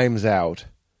climbs out.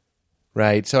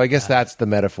 Right? So I guess that's the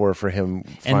metaphor for him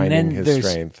finding his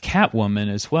strength.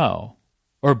 Catwoman as well.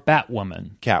 Or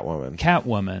Batwoman.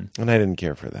 Catwoman. And I didn't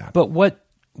care for that. But what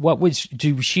was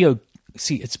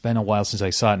see, it's been a while since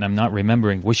I saw it and I'm not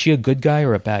remembering. Was she a good guy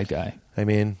or a bad guy? I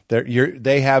mean,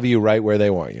 they have you right where they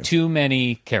want you. Too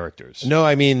many characters. No,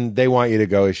 I mean, they want you to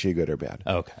go, is she good or bad?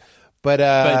 Okay. But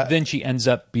then she ends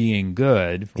up being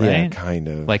good, right? Yeah, kind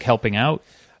of. Like helping out.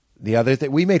 The other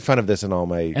thing, we made fun of this in all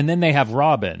my... And then they have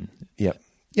Robin. Yep,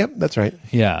 that's right.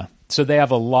 Yeah. So they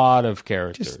have a lot of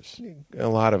characters. Just a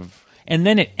lot of... And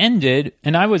then it ended,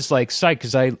 and I was like psyched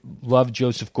because I love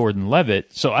Joseph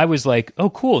Gordon-Levitt. So I was like,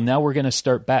 oh, cool. Now we're going to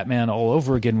start Batman all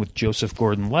over again with Joseph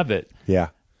Gordon-Levitt. Yeah.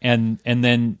 And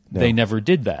then they never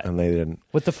did that. And they didn't.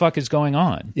 What the fuck is going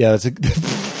on? Yeah, that's a...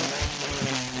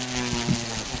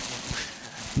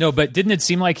 No, but didn't it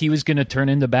seem like he was going to turn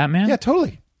into Batman? Yeah,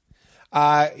 totally.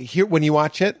 Here, when you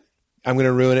watch it, I'm going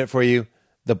to ruin it for you.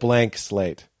 The blank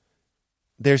slate.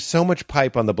 There's so much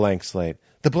pipe on the blank slate.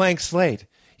 The blank slate.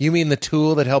 You mean the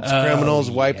tool that helps criminals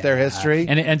wipe their history?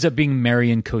 And it ends up being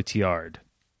Marion Cotillard.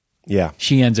 Yeah.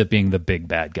 She ends up being the big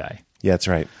bad guy. Yeah, that's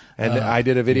right. And I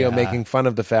did a video making fun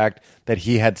of the fact that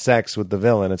he had sex with the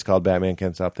villain. It's called Batman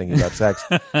Can't Stop Thinking About Sex.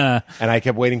 And I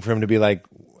kept waiting for him to be like,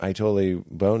 I totally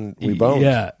boned. We boned.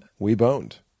 Yeah. We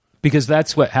boned. Because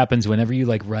that's what happens whenever you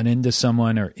like run into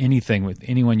someone or anything with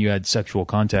anyone you had sexual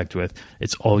contact with.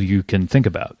 It's all you can think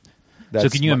about. So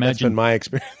can you imagine? That's been my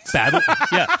experience. Can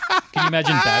you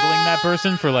imagine battling that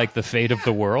person for like the fate of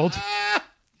the world?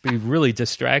 Be really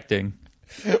distracting.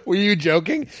 Were you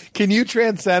joking? Can you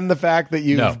transcend the fact that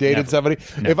you've dated somebody?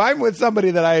 No. If I'm with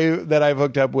somebody that I've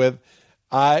hooked up with,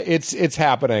 it's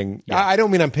happening. Yeah. I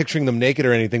don't mean I'm picturing them naked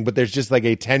or anything, but there's just like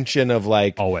a tension of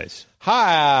like always.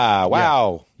 Hi,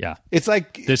 wow. Yeah. It's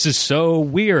like this is so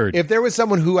weird. If there was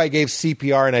someone who I gave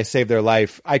CPR and I saved their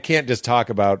life, I can't just talk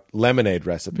about lemonade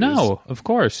recipes. No, of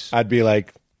course. I'd be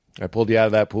like, I pulled you out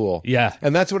of that pool. Yeah.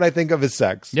 And that's what I think of as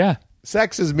sex. Yeah.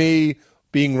 Sex is me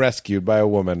being rescued by a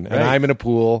woman, and I'm in a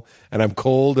pool, and I'm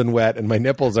cold and wet, and my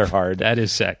nipples are hard. That is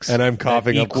sex. And I'm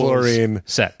coughing up chlorine.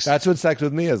 Sex. That's what sex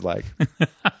with me is like.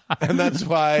 And that's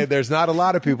why there's not a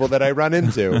lot of people that I run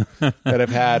into that have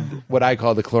had what I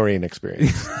call the chlorine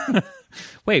experience.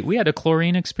 Wait, we had a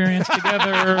chlorine experience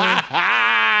together?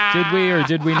 Did we or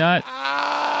did we not?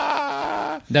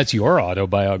 That's your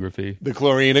autobiography. The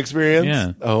chlorine experience?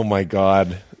 Yeah. Oh, my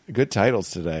God. Good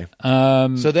titles today.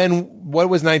 So then what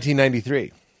was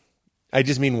 1993? I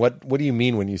just mean, what do you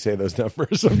mean when you say those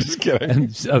numbers? I'm just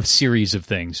kidding. A series of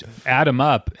things. Add them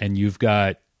up, and you've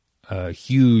got a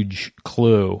huge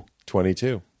clue.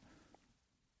 22.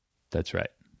 That's right.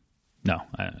 No.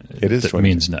 It is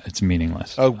 22. It's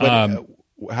meaningless. Oh, but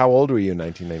how old were you in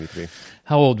 1993?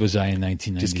 How old was I in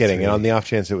 1993? Just kidding. And on the off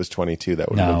chance it was 22, that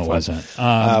would have been fun. No, it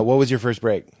wasn't. What was your first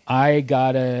break? I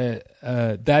got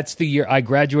that's the year I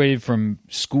graduated from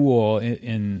school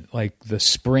in like the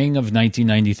spring of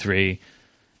 1993,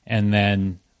 and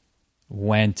then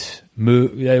went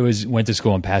to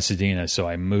school in Pasadena, so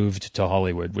I moved to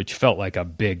Hollywood, which felt like a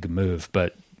big move,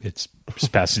 but it's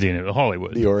Pasadena to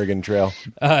Hollywood. The Oregon Trail.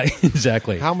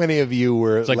 Exactly. How many of you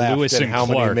were like left Lewis and and how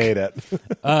Clark. many made it?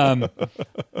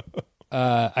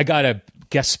 I got a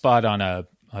guest spot on a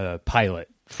pilot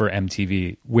for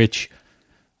MTV, which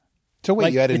So wait,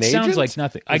 like, you had an it agent? sounds like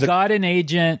nothing. I got an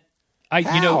agent.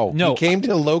 How? No. You came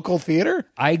to a local theater?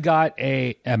 I got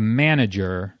a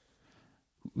manager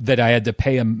that I had to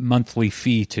pay a monthly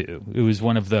fee to. It was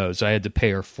one of those. I had to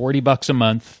pay her $40 a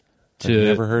month to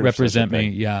never heard of represent such a me.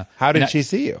 thing. Yeah. How did And she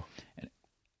see you?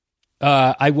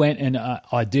 I went and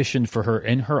auditioned for her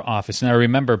in her office. And I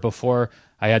remember before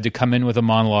I had to come in with a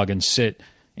monologue and sit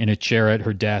in a chair at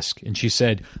her desk. And she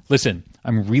said, listen,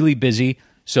 I'm really busy.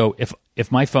 So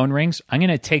if my phone rings, I'm going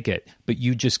to take it. But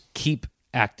you just keep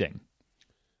acting.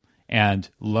 And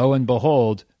lo and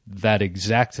behold, that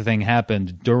exact thing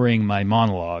happened during my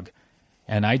monologue.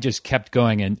 And I just kept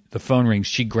going, and the phone rings.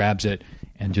 She grabs it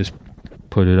and just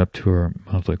put it up to her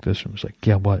mouth like this and was like,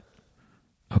 yeah, what?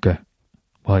 Okay.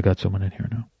 Well, I got someone in here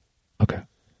now. Okay.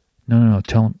 No.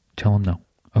 Tell him no.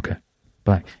 Okay.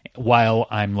 Bye. While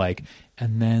I'm like,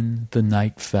 and then the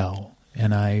night fell,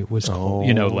 and I was,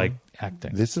 like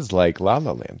acting. This is like La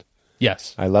La Land.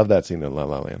 Yes. I love that scene in La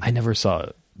La Land. I never saw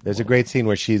it. There's a great scene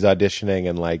where she's auditioning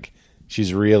and like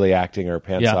she's really acting her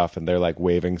pants off, and they're like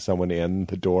waving someone in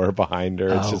the door behind her.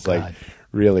 It's just God. like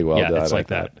really well done. It's like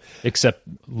that, except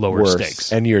lower Worse.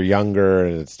 stakes. And you're younger,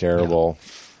 and it's terrible.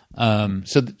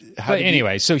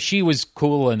 So she was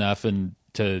cool enough and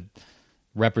to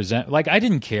represent. Like, I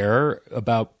didn't care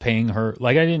about paying her.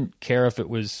 Like, I didn't care if it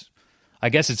was. I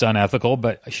guess it's unethical,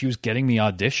 but she was getting me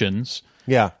auditions.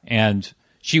 Yeah, and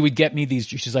she would get me these.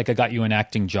 She's like, I got you an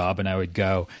acting job, and I would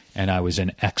go, and I was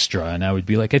an extra, and I would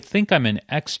be like, I think I'm an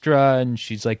extra, and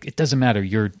she's like, it doesn't matter,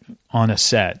 you're on a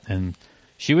set, and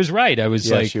she was right. I was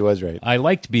like, she was right. I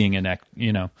liked being an I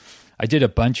did a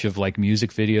bunch of like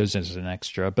music videos as an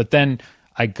extra, but then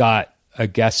I got a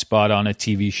guest spot on a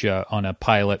TV show, on a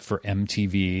pilot for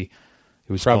MTV.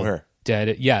 It was from called her.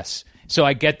 Dead. Yes. So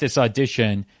I get this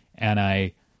audition and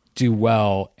I do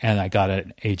well, and I got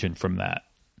an agent from that.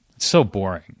 It's so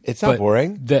boring. It's not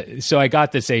boring. So I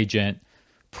got this agent,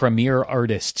 Premier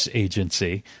Artists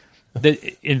Agency.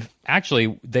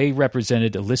 Actually, they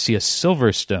represented Alicia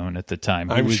Silverstone at the time.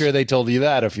 I'm sure they told you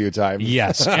that a few times.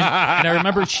 Yes. And I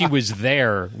remember she was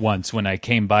there once when I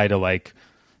came by to like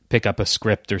pick up a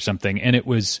script or something, and it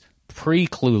was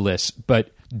pre-Clueless,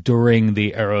 but during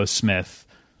the Aerosmith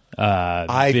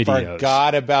I videos.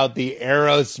 forgot about the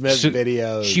Aerosmith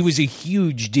videos. She was a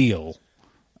huge deal.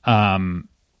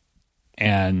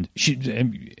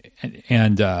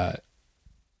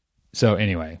 So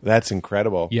anyway, that's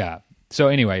incredible. Yeah. So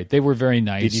anyway, they were very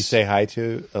nice. Did you say hi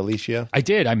to Alicia? I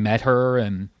did. I met her,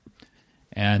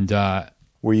 and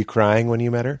were you crying when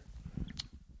you met her?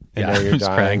 And yeah, I was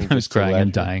crying. I was crying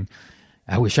and dying.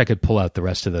 I wish I could pull out the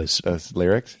rest of those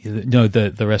lyrics. No,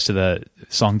 the rest of the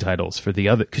song titles for the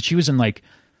other, because she was in like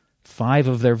 5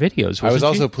 of their videos. I was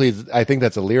also pleased. I think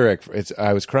that's a lyric.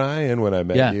 I was crying when I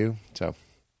met you. So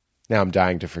now I'm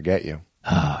dying to forget you.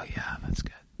 Oh yeah, that's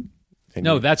good.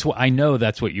 That's what I know.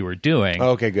 That's what you were doing.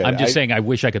 Okay, good. I'm just saying. I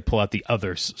wish I could pull out the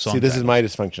other song. See, this is my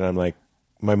dysfunction. I'm like,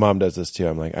 my mom does this too.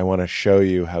 I'm like, I want to show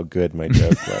you how good my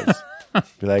joke was.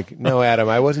 Be like, no, Adam,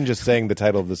 I wasn't just saying the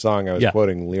title of the song. I was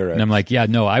quoting lyrics. And I'm like, yeah,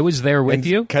 no, I was there with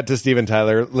you. Cut to Steven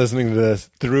Tyler listening to this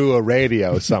through a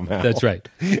radio somehow. That's right.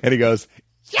 And he goes,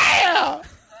 yeah.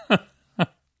 And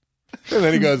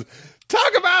then he goes,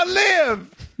 talk about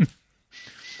Liv.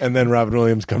 And then Robin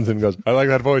Williams comes in and goes, I like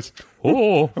that voice.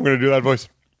 Oh, I'm going to do that voice.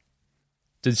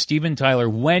 Did Steven Tyler,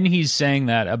 when he's saying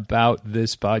that about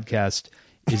this podcast,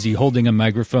 is he holding a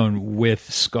microphone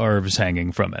with scarves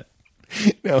hanging from it?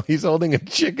 No, he's holding a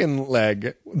chicken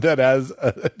leg that has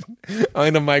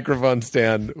on a microphone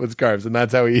stand with scarves, and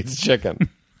that's how he eats chicken.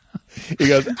 He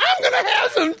goes, I'm going to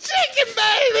have some chicken,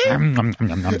 baby.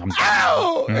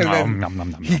 Ow! And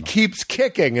then he keeps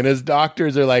kicking, and his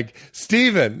doctors are like,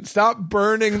 Steven, stop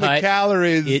burning the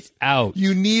calories. It out.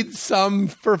 You need some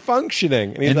for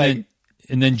functioning. And he's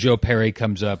and then Joe Perry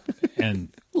comes up and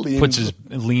leans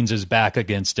his back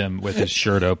against him with his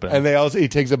shirt open. And he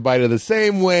takes a bite of the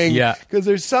same wing. Yeah. Because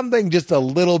there's something just a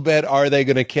little bit, are they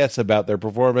going to kiss about their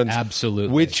performance?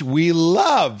 Absolutely. Which we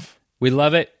love. We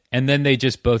love it. And then they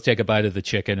just both take a bite of the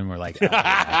chicken and we're like, oh,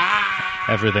 yeah.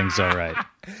 Everything's all right.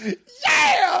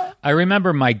 Yeah! I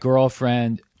remember my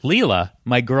girlfriend, Leela,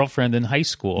 my girlfriend in high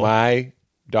school. My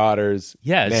daughter's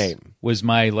name. Was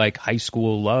my like high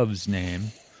school love's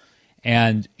name.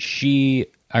 And I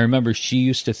remember she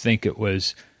used to think it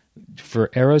was for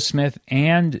Aerosmith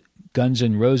and Guns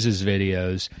N' Roses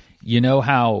videos. You know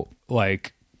how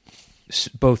like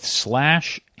both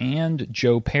Slash and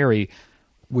Joe Perry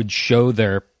would show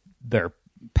their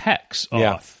pecs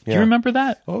off. Do you remember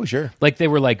that? Oh, sure. Like they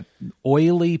were like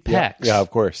oily pecs. Yeah,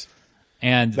 of course.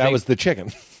 And that was the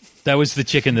chicken. That was the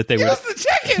chicken that they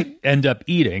would end up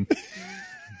eating.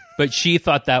 But she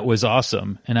thought that was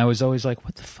awesome. And I was always like,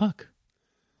 what the fuck?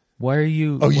 Why are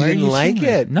you... Oh, you didn't like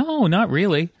it? No, not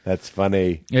really. That's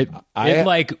funny. It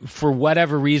like, for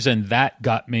whatever reason, that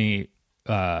got me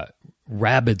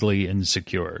rabidly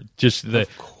insecure. Just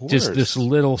this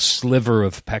little sliver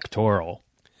of pectoral.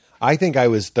 I think I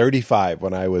was 35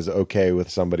 when I was okay with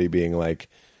somebody being like,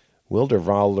 Wilder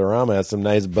Valderrama has some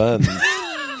nice buns.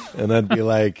 And I'd be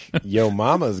like, yo,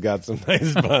 mama's got some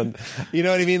nice buns. You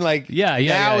know what I mean? Like,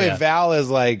 if Val is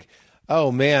like, oh,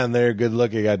 man, they're good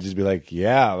looking, I'd just be like,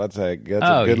 yeah, that's a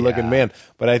good looking man.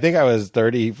 But I think I was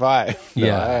 35.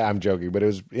 No, I'm joking, but it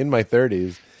was in my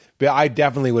 30s. But I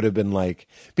definitely would have been like,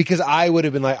 because I would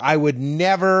have been like, I would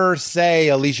never say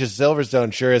Alicia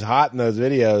Silverstone sure is hot in those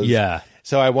videos. Yeah.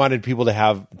 So I wanted people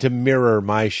to mirror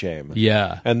my shame.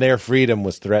 Yeah. And their freedom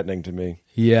was threatening to me.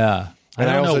 Yeah. And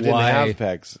I also didn't have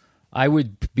pecs. I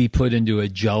would be put into a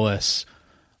jealous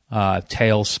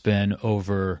tailspin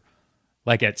over,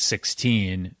 like at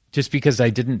 16, just because I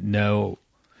didn't know.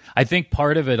 I think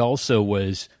part of it also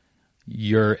was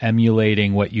you're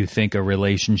emulating what you think a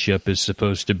relationship is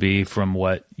supposed to be from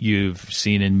what you've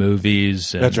seen in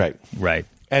movies. That's right. Right.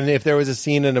 And if there was a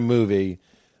scene in a movie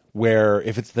where,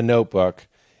 if it's The Notebook,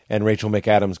 and Rachel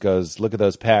McAdams goes, look at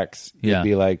those pecs, you'd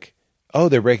be like, oh,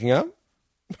 they're breaking up?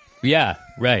 Yeah,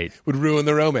 right. Would ruin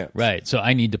the romance. Right. So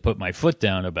I need to put my foot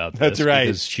down about this. That's right.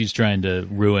 Because she's trying to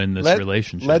ruin this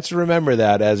relationship. Let's remember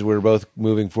that as we're both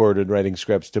moving forward and writing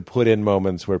scripts, to put in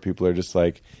moments where people are just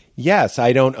like, yes,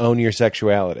 I don't own your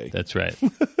sexuality. That's right.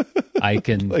 I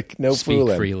can like, no speak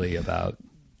fooling. freely about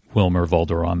Wilmer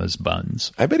Valderrama's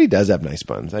buns. I bet he does have nice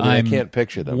buns. I mean, I can't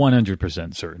picture them.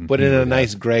 100% certain. But in a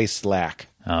nice gray slack.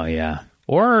 Oh, yeah.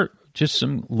 Or just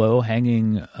some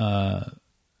low-hanging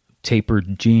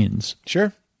tapered jeans.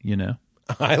 Sure. You know?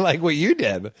 I like what you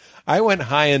did. I went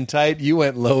high and tight. You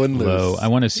went low and loose. Low. I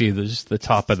want to see just the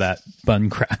top of that bun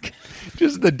crack.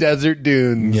 Just the desert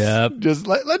dunes. Yep. Just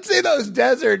let's see those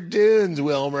desert dunes,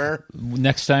 Wilmer.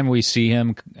 Next time we see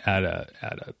him at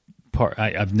a party,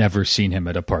 I've never seen him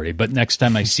at a party, but next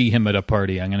time I see him at a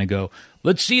party, I'm going to go,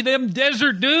 let's see them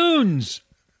desert dunes.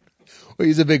 Well,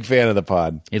 he's a big fan of the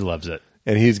pod. He loves it.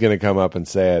 And he's going to come up and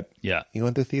say it. Yeah. You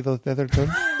want to see those desert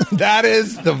dunes? That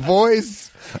is the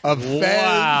voice of Fez.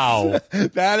 Wow.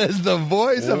 That is the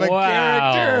voice of a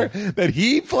character that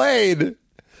he played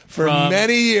for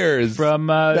many years. From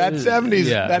that 70s,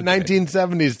 that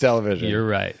 1970s television. You're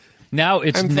right. Now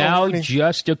it's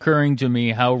just occurring to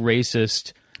me how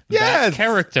racist that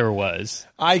character was.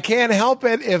 I can't help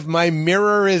it if my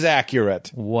mirror is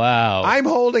accurate. Wow. I'm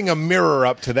holding a mirror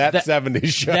up to that 70s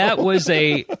show. That was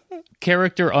a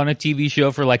character on a TV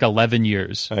show for like 11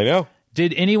 years. I know.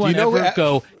 Did anyone ever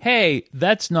go, hey,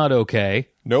 that's not okay?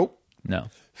 Nope. No.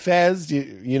 Fez,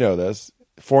 you know this,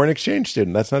 foreign exchange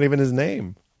student. That's not even his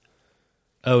name.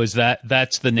 Oh,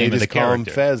 that's the name of the character? They just call him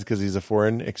Fez because he's a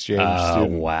foreign exchange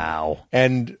student. Oh, wow.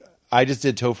 And I just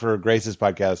did Topher Grace's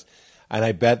podcast, and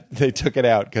I bet they took it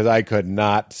out because I could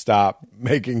not stop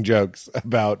making jokes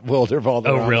about Wilder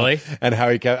Valderrama. Oh, really? And how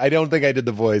he kept... I don't think I did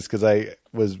the voice because I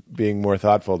was being more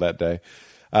thoughtful that day.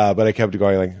 But I kept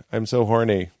going like, I'm so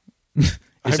horny.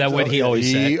 Is that what he always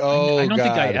said? Oh, I don't God.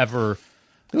 think I ever...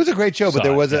 It was a great show, but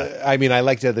there was I mean, I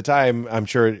liked it at the time. I'm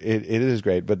sure it is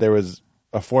great, but there was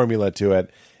a formula to it.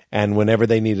 And whenever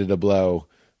they needed a blow,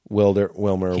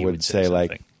 Wilmer would say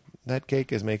like, that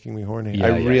cake is making me horny. Yeah,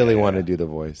 I really want to do the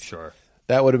voice. Sure.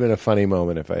 That would have been a funny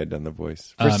moment if I had done the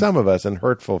voice for some of us and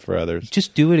hurtful for others.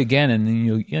 Just do it again, and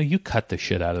then you cut the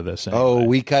shit out of this. Anyway. Oh,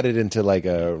 we cut it into like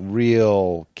a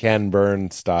real Ken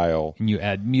Burns style. And you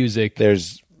add music.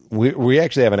 We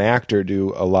actually have an actor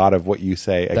do a lot of what you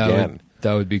say again.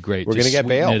 That would be great. We're going to get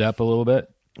Bale. It up a little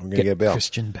bit. We're going to get Bale.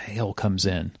 Christian Bale comes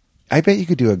in. I bet you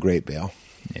could do a great Bale.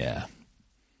 Yeah.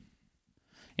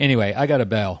 Anyway, I got a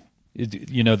Bale.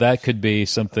 You know, that could be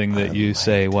something that you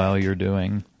say while you're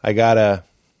doing. I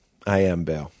am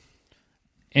Bale.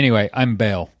 Anyway, I'm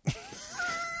Bale.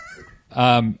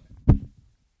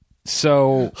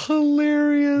 So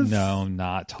hilarious. No,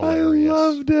 not hilarious. I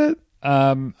loved it.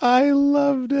 I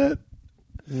loved it.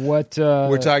 What?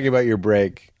 We're talking about your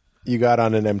break. You got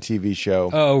on an MTV show.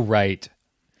 Oh, right.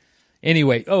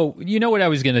 Anyway, you know what I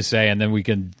was going to say, and then we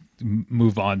can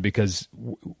move on because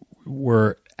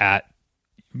we're at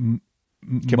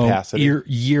capacity.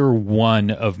 Year one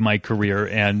of my career,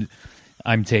 and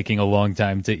I'm taking a long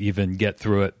time to even get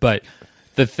through it. But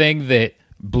the thing that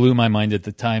blew my mind at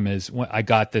the time is when I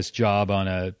got this job on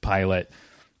a pilot,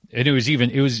 and it was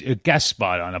a guest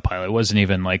spot on a pilot. It wasn't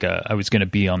even like I was going to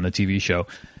be on the TV show.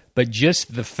 But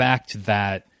just the fact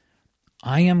that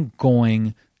I am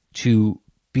going to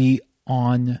be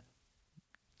on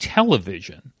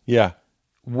television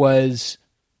was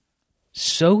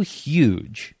so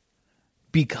huge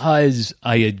because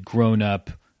I had grown up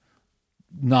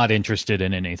not interested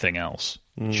in anything else,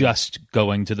 just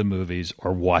going to the movies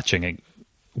or watching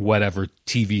whatever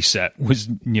TV set was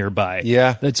nearby.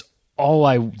 Yeah. That's all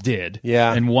I did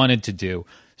and wanted to do.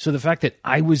 So the fact that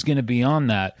I was going to be on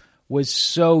that was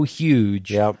so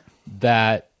huge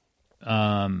that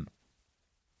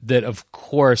that of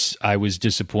course I was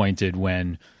disappointed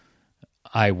when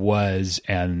I was,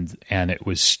 and it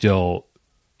was still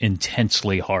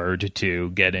intensely hard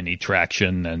to get any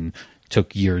traction and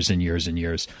took years and years and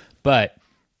years. But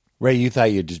Ray, you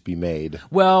thought you'd just be made.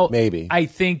 Well, maybe. I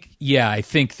think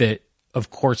that of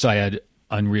course I had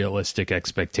unrealistic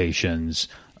expectations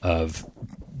of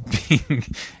being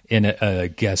in a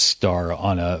guest star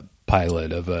on a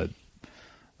pilot of a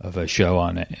show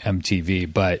on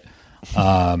MTV, but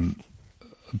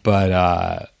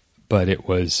it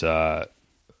was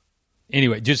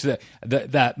anyway. Just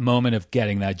that moment of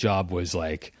getting that job was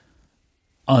like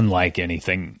unlike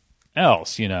anything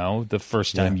else. You know, the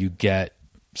first time you get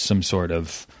some sort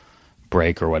of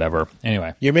break or whatever.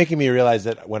 Anyway, you're making me realize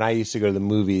that when I used to go to the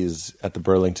movies at the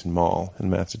Burlington Mall in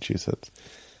Massachusetts,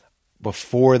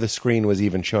 before the screen was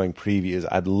even showing previews,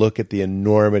 I'd look at the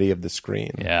enormity of the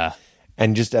screen. Yeah.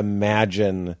 And just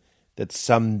imagine that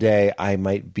someday I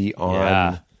might be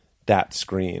on that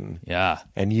screen. Yeah.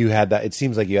 And you had that, it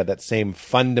seems like you had that same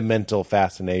fundamental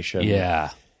fascination.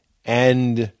 Yeah.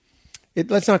 And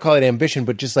let's not call it ambition,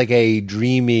 but just like a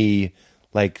dreamy,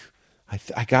 like,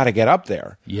 I got to get up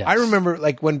there. Yes. I remember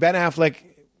like when Ben Affleck,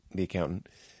 the accountant,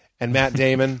 and Matt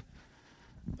Damon,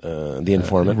 the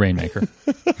informant, Rainmaker,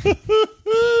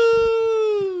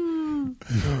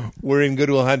 were in Good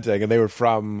Will Hunting, and they were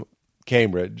from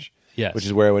Cambridge, which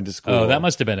is where I went to school. Oh, that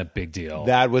must have been a big deal.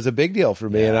 That was a big deal for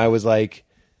me, and I was like,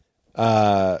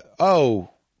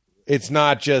 it's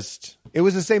not just. It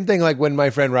was the same thing like when my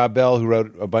friend Rob Bell, who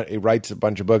writes a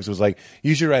bunch of books, was like,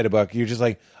 you should write a book. You're just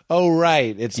like, oh,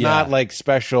 right. It's not like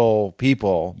special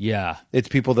people. Yeah. It's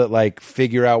people that like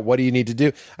figure out what do you need to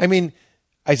do. I mean,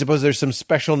 I suppose there's some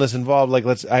specialness involved. Like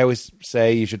I always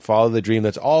say you should follow the dream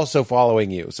that's also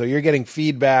following you. So you're getting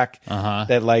feedback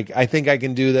that like, I think I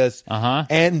can do this.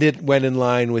 And it went in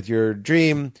line with your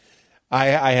dream. I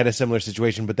had a similar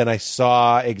situation, but then I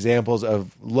saw examples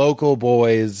of local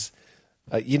boys.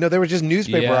 There were just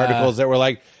newspaper articles that were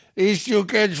like, these two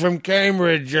kids from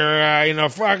Cambridge are in a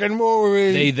fucking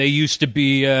movie. They used to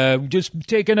be just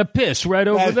taking a piss right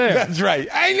over there. That's right.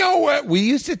 I know what. We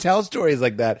used to tell stories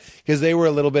like that because they were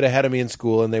a little bit ahead of me in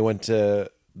school, and they went to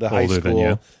the high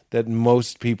school that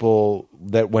most people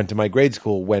that went to my grade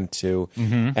school went to.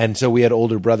 And so we had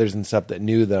older brothers and stuff that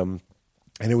knew them.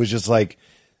 And it was just like,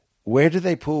 where do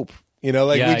they poop? We just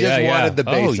wanted the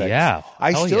basics. Oh, yeah.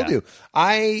 I still do.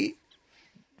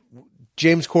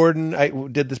 James Corden, I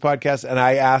did this podcast, and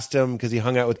I asked him because he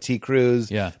hung out with T. Cruz.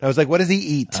 Yeah. And I was like, what does he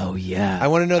eat? Oh, yeah. I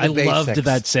want to know the basics. I loved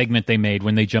that segment they made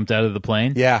when they jumped out of the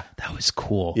plane. Yeah. That was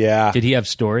cool. Yeah. Did he have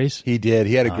stories? He did.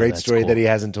 He had a great story cool. that he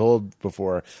hasn't told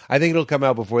before. I think it'll come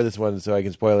out before this one, so I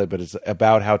can spoil it, but it's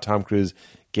about how Tom Cruise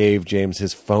gave James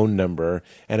his phone number,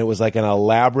 and it was like an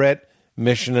elaborate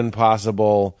Mission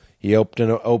Impossible. He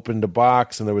opened a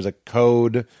box, and there was a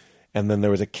code, and then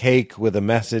there was a cake with a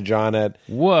message on it.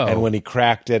 Whoa. And when he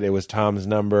cracked it, it was Tom's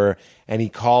number. And he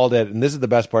called it. And this is the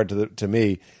best part to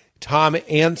me. Tom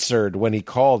answered when he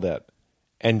called it.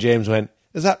 And James went,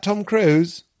 is that Tom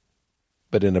Cruise?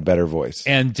 But in a better voice.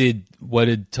 And what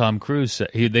did Tom Cruise say?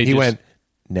 He went,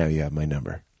 now you have my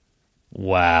number.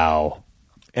 Wow.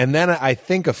 And then I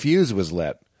think a fuse was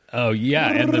lit. Oh, yeah.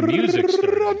 And the music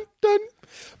started.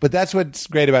 But that's what's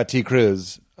great about T.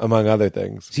 Cruz, among other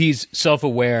things. He's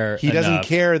self-aware. He doesn't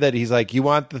care that he's like, you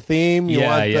want the theme? You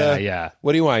want the...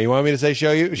 What do you want? You want me to say,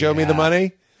 show me the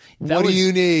money? What do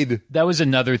you need? That was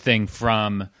another thing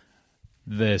from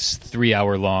this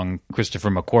 3-hour-long Christopher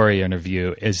McQuarrie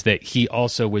interview, is that he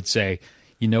also would say,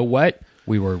 you know what?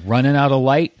 We were running out of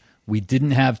light. We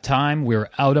didn't have time. We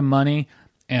were out of money.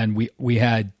 And we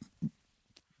had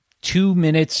 2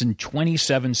 minutes and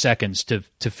 27 seconds to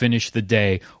finish the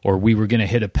day, or we were going to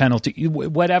hit a penalty,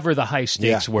 whatever the high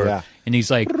stakes were. Yeah. And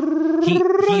he's like,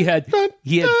 he had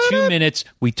 2 minutes.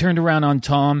 We turned around on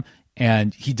Tom,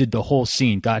 and he did the whole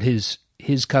scene, got his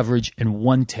coverage in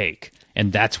one take,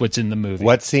 and that's what's in the movie.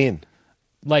 What scene?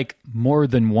 Like more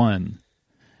than one.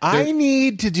 I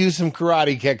need to do some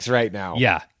karate kicks right now.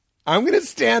 Yeah. I'm going to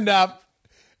stand up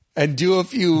and do a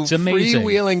few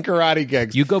freewheeling karate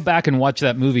kicks. You go back and watch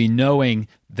that movie knowing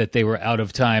that they were out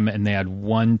of time and they had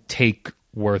one take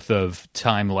worth of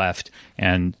time left.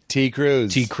 And T.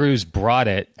 Cruz brought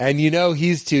it. And you know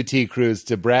he's too T. Cruz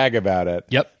to brag about it.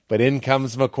 Yep. But in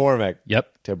comes McCormick.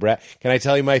 Yep. To brag. Can I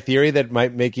tell you my theory that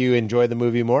might make you enjoy the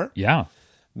movie more? Yeah.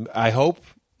 I hope.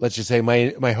 Let's just say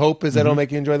my hope is that it'll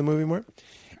make you enjoy the movie more.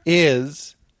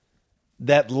 Is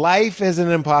that life is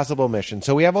an impossible mission.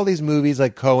 So we have all these movies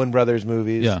like Coen Brothers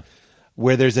movies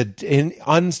where there's an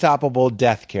unstoppable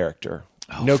death character.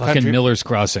 Oh, no fucking Country. Miller's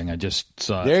Crossing. I just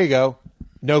saw it. There you go.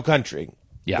 No Country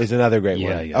is another great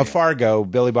one. Yeah, Fargo,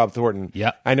 Billy Bob Thornton.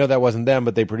 Yeah. I know that wasn't them,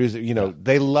 but they produced it. You know,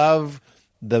 they love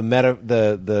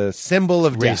the symbol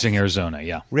of Raising death.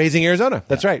 Arizona, Raising Arizona.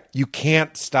 That's right. You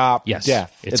can't stop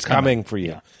death. It's coming for you.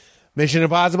 Yeah. Mission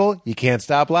Impossible, you can't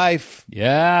stop life.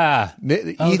 Yeah.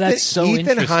 That's so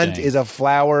Ethan Hunt is a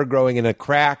flower growing in a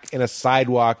crack in a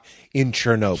sidewalk in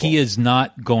Chernobyl. He is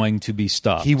not going to be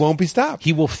stopped. He won't be stopped.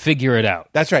 He will figure it out.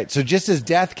 That's right. So just as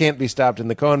death can't be stopped in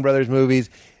the Coen Brothers movies,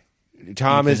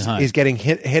 Tom is getting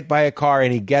hit by a car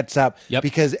and he gets up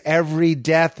because every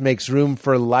death makes room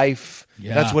for life.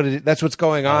 Yeah. That's what's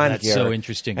going on that's here. That's so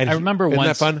interesting. And I remember isn't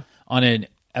once that fun? On an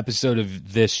episode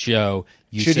of this show,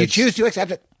 you choose to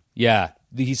accept it? Yeah,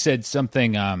 he said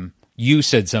something. You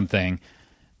said something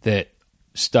that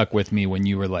stuck with me when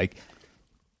you were like,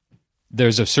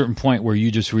 "There's a certain point where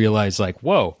you just realize, like,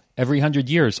 whoa, every 100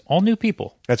 years, all new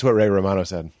people." That's what Ray Romano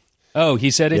said. Oh,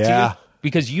 he said it to you?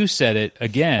 Because you said it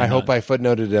again. I hope I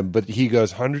footnoted him, but he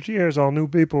goes, 100 years, all new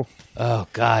people. Oh,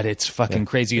 God, it's fucking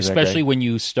crazy, especially when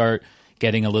you start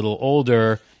getting a little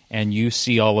older and you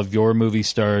see all of your movie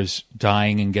stars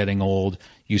dying and getting old.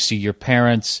 You see your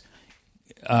parents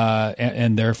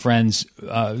and their friends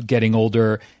getting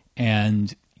older,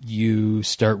 and you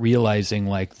start realizing,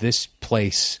 like, this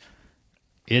place,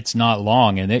 it's not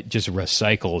long, and it just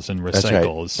recycles and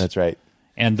recycles. That's right.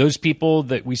 And those people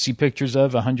that we see pictures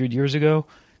of 100 years ago,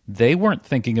 they weren't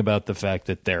thinking about the fact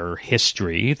that their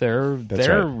history, they're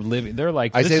living, they're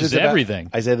like, this is everything.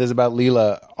 I say this about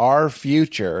Leela. Our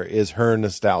future is her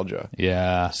nostalgia.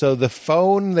 Yeah. So the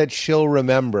phone that she'll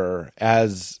remember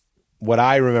as what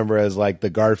I remember as like the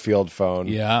Garfield phone.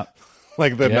 Yeah.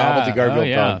 Like the novelty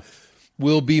Garfield phone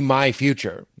will be my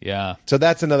future. Yeah. So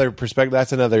that's another perspective.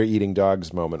 That's another eating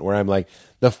dogs moment where I'm like,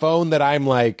 the phone that I'm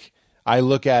like, I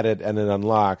look at it and it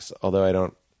unlocks, although I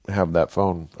don't have that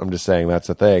phone. I'm just saying that's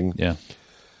a thing. Yeah.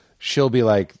 She'll be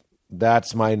like,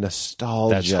 that's my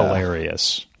nostalgia. That's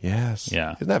hilarious. Yes.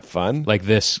 Yeah. Isn't that fun? Like,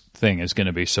 this thing is going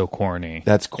to be so corny.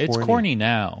 That's corny. It's corny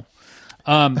now.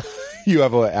 You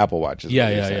have an Apple Watch.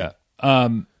 Yeah.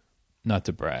 Not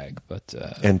to brag, but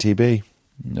NTB.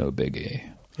 No biggie.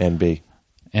 NB.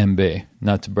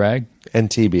 Not to brag.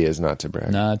 NTB is not to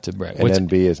brag. Not to brag. And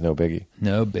NB is no biggie.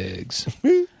 No bigs.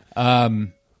 What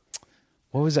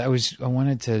was that? I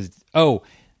wanted to. Oh,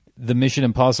 the Mission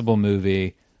Impossible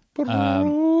movie. 3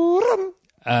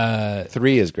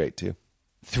 is great too.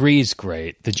 3 is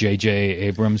great. The J.J.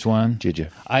 Abrams one. JJ.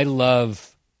 I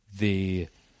love the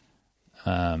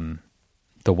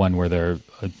one where they're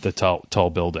the tall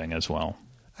building as well.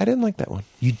 I didn't like that one.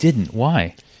 You didn't?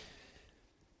 Why?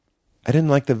 I didn't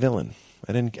like the villain.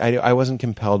 I wasn't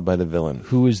compelled by the villain.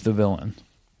 Who is the villain?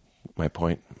 My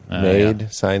point.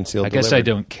 Made, signed, sealed, delivered. guess I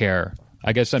don't care.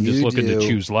 I guess I'm just looking to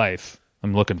choose life.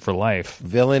 I'm looking for life.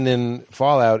 Villain in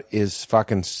Fallout is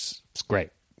fucking... It's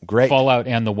great. Great. Fallout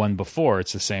and the one before,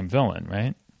 it's the same villain,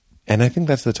 right? And I think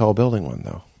that's the tall building one,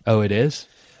 though. Oh, it is?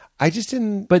 I just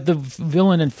didn't... But the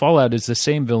villain in Fallout is the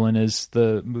same villain as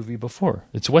the movie before.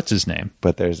 It's what's his name?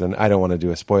 But there's I don't want to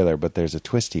do a spoiler, but there's a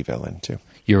twisty villain, too.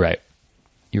 You're right.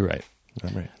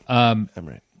 I'm right. I'm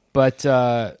right. But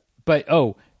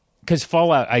because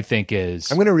Fallout, I think,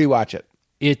 is... I'm going to rewatch it.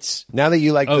 It's... Now that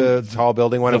you like the tall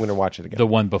building one, I'm going to watch it again. The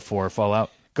one before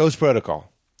Fallout? Ghost Protocol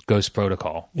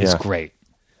is great.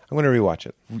 I'm going to rewatch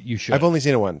it. You should. I've only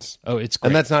seen it once. Oh, it's great.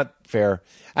 And that's not fair.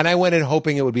 And I went in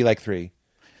hoping it would be like 3.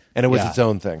 And it was its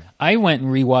own thing. I went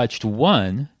and rewatched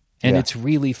 1, and it's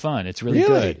really fun. It's really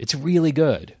good. It's really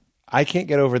good. I can't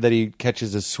get over that he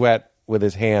catches his sweat with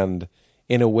his hand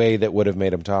in a way that would have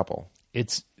made him topple.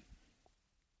 It's...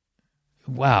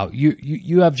 Wow.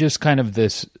 You have just kind of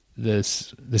this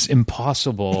this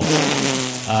impossible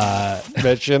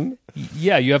mission.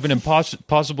 Yeah, you have an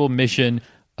impossible mission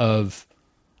of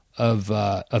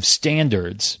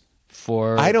standards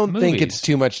for. I don't movies. think it's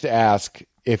too much to ask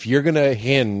if you're going to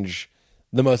hinge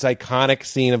the most iconic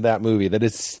scene of that movie that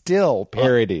is still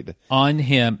parodied on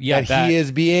him. Yeah, that he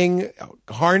is being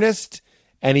harnessed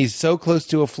and he's so close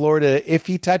to a floor that if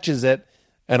he touches it,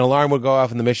 an alarm would go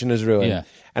off and the mission is ruined. Yeah.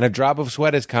 And a drop of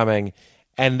sweat is coming,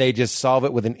 and they just solve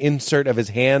it with an insert of his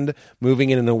hand moving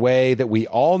in a way that we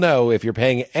all know, if you're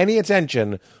paying any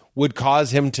attention, would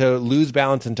cause him to lose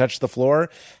balance and touch the floor.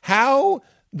 How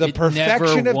the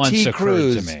perfection of T.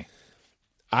 Cruz. To me.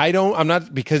 I'm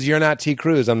not, because you're not T.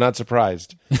 Cruz, I'm not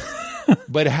surprised.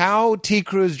 But how T.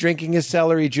 Cruz drinking his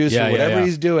celery juice or whatever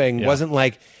he's doing wasn't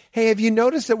like, hey, have you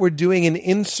noticed that we're doing an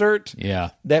insert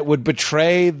that would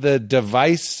betray the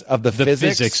device of the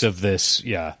physics of this?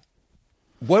 Yeah.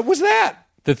 What was that?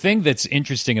 The thing that's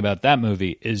interesting about that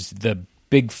movie is the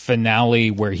big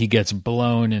finale where he gets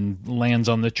blown and lands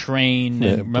on the train.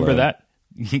 And remember that?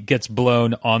 He gets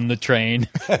blown on the train.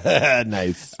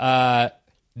 Nice.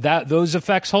 Those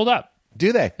effects hold up.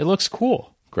 Do they? It looks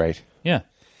cool. Great. Yeah.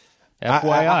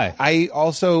 FYI. I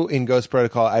also, in Ghost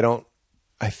Protocol,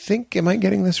 am I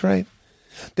getting this right?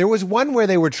 There was one where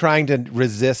they were trying to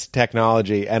resist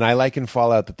technology, and I like in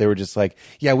Fallout that they were just like,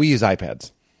 yeah, we use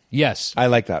iPads. Yes. I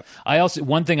like that.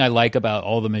 One thing I like about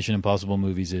all the Mission Impossible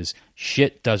movies is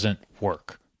shit doesn't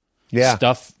work. Yeah.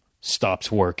 Stuff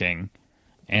stops working.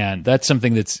 And that's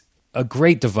something that's a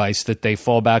great device that they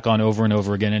fall back on over and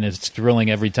over again, and it's thrilling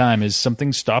every time, is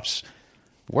something stops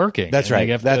working. That's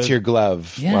right. That's your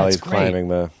glove while he's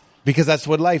climbing because that's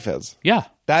what life is. Yeah.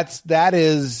 That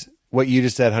is what you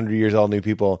just said, 100 years old, new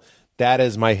people. That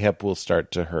is my hip will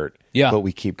start to hurt. Yeah. But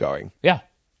we keep going. Yeah.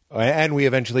 And we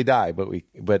eventually die, but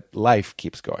life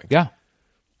keeps going. Yeah.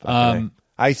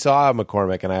 I saw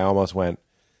McCormick and I almost went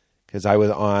because I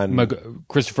was on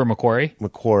Christopher McQuarrie.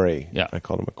 McQuarrie. Yeah. I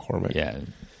called him McCormick. Yeah.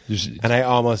 And I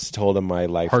almost told him my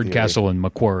life Hardcastle and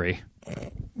McQuarrie.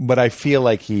 But I feel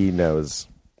like he knows.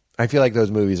 I feel like those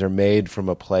movies are made from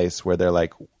a place where they're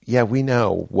like, yeah, we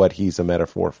know what he's a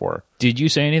metaphor for. Did you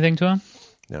say anything to him?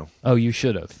 No. Oh, you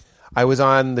should have. I was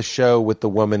on the show with the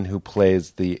woman who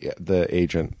plays the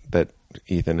agent that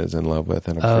Ethan is in love with,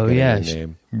 and I'm forgetting her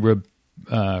name.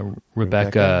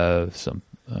 Rebecca. Something.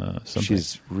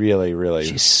 She's really, really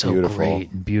she's so beautiful.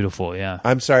 Great and beautiful. Yeah.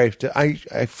 I'm sorry.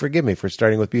 I forgive me for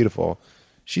starting with beautiful.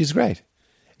 She's great.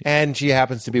 And she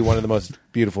happens to be one of the most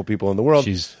beautiful people in the world.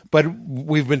 But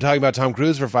we've been talking about Tom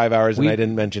Cruise for 5 hours, and I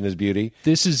didn't mention his beauty.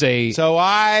 So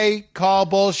I call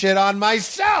bullshit on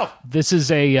myself. I put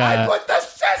the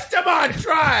system on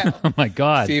trial. Oh, my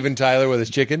God. Steven Tyler with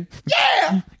his chicken.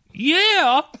 Yeah.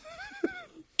 Yeah.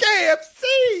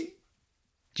 KFC.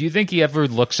 Do you think he ever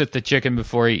looks at the chicken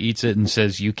before he eats it and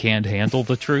says, you can't handle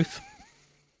the truth?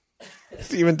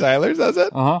 Steven Tyler says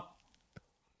it? Uh-huh.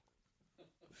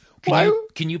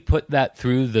 Can you put that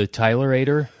through the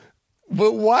Tylerator?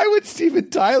 But why would Steven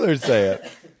Tyler say it?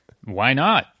 Why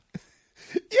not?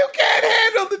 You can't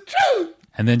handle the truth.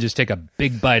 And then just take a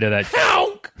big bite of that.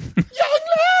 Honk! Young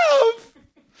Love!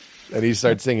 And he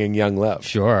starts singing Young Love.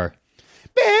 Sure.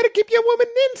 Better keep your woman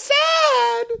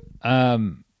inside.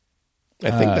 I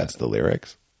think that's the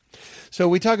lyrics. So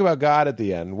we talk about God at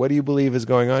the end. What do you believe is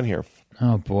going on here?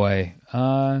 Oh, boy.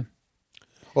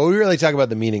 Well, we really talk about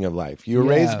the meaning of life. You were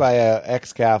raised by an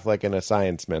ex-Catholic and a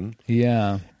science-man.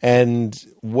 Yeah. And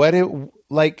what is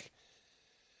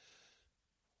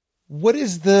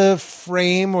the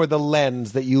frame or the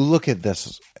lens that you look at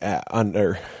this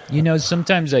under?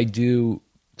 Sometimes I do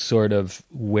sort of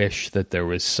wish that there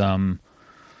was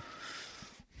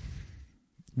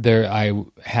I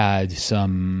had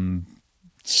some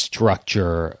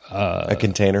structure. A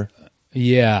container?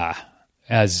 Yeah.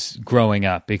 As growing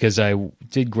up, because I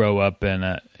did grow up in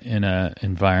a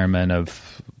environment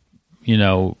of,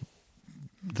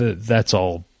 that's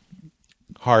all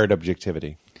hard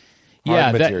objectivity,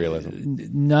 hard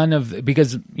materialism.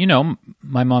 Because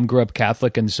my mom grew up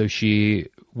Catholic, and so she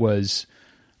was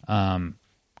kind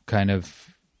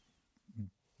of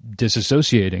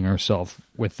disassociating herself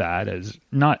with that as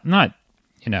not in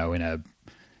a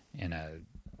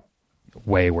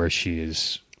way where she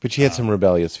is. But she had some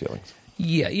rebellious feelings.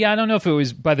 Yeah. I don't know if it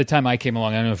was, by the time I came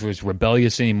along, I don't know if it was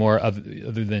rebellious anymore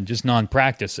other than just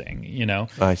non-practicing,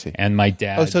 I see. And my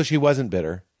dad... Oh, so she wasn't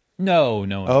bitter? No.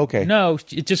 Oh, okay. No,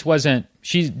 it just wasn't...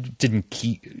 She didn't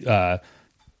keep it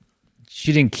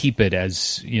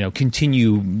as,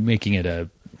 continue making it a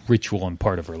ritual and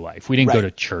part of her life. We didn't go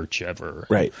to church ever.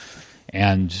 Right.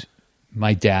 And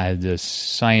my dad, the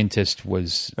scientist,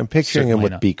 was. I'm picturing him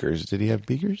with not. beakers. Did he have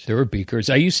beakers? There were beakers.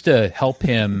 I used to help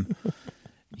him.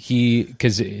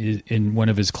 Because in one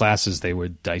of his classes they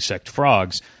would dissect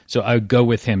frogs, so I would go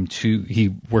with him to.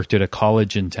 He worked at a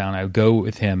college in town. I would go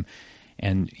with him,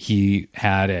 and he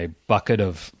had a bucket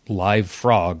of live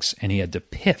frogs, and he had to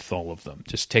pith all of them.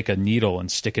 Just take a needle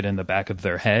and stick it in the back of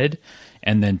their head,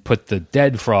 and then put the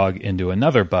dead frog into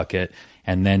another bucket,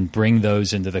 and then bring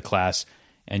those into the class.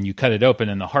 And you cut it open,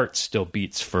 and the heart still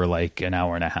beats for like an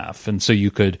hour and a half, and so you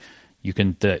can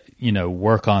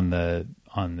work on the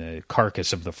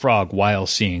carcass of the frog while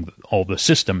seeing all the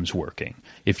systems working.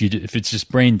 If it's just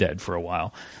brain dead for a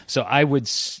while, so I would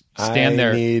stand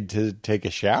there. I need to take a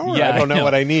shower. Yeah, I don't know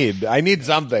what I need. I need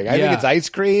something. I think it's ice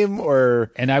cream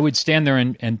or. And I would stand there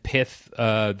and pith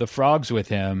the frogs with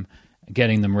him,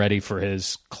 getting them ready for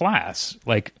his class.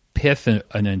 Like pith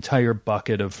an entire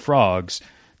bucket of frogs,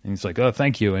 and he's like, "Oh,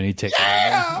 thank you," and he'd take it.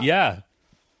 Yeah.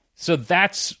 So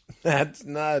that's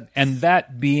nuts. And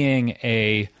that being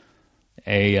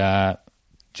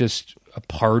just a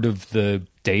part of the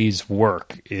day's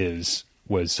work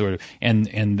was sort of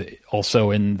and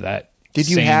also in that. Did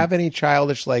you have any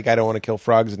childish I don't want to kill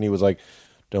frogs, and he was like,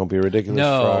 don't be ridiculous.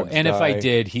 No, frogs and die. if I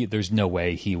did, there's no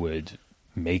way he would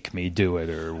make me do it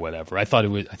or whatever. I thought it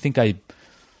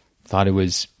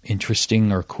was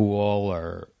interesting or cool,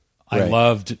 or I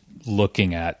loved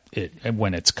looking at it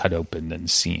when it's cut open and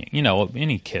seeing.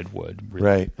 Any kid would.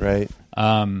 Really. Right.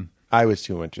 I was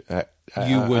too much.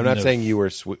 I'm not saying you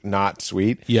were not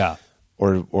sweet. Yeah.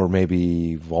 Or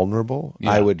maybe vulnerable.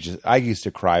 Yeah. I used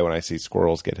to cry when I see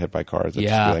squirrels get hit by cars. I'd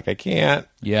just be like, I can't.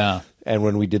 Yeah. And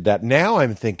when we did that, now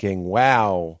I'm thinking,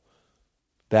 wow,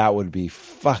 that would be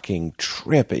fucking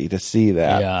trippy to see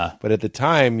that. Yeah. But at the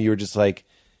time, you were just like,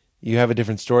 you have a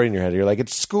different story in your head. You're like,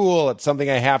 it's school. It's something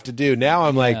I have to do. Now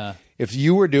I'm like, if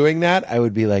you were doing that, I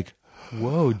would be like,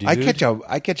 whoa, dude.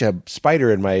 I catch a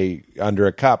spider under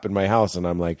a cup in my house, and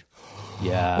I'm like,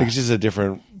 yeah. It's just a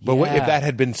different. But if that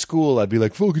had been school, I'd be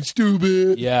like, fucking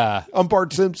stupid. Yeah. I'm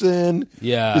Bart Simpson.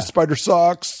 Yeah. This spider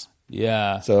sucks.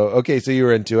 Yeah. So you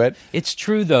were into it. It's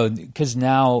true though, because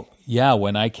now,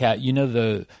 when I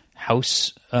the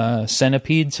house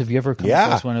centipedes. Have you ever come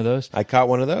across one of those? I caught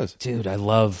one of those. Dude, I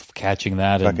love catching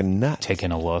that fucking and nuts.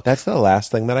 Taking a look. That's the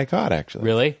last thing that I caught, actually.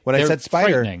 Really? When I said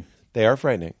spider, frightening. They are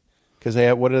frightening. Because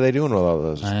what are they doing with all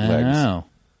those legs? I know.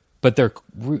 But they're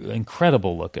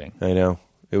incredible looking. I know.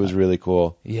 It was really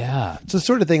cool. Yeah. It's the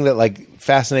sort of thing that,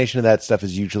 fascination of that stuff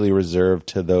is usually reserved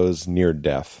to those near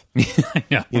death.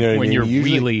 Yeah. You know what I mean? You're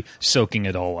Usually, really soaking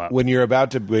it all up. When you're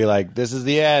about to be like, this is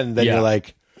the end, then you're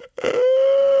like,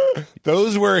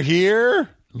 those were here?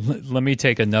 Let me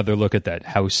take another look at that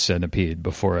house centipede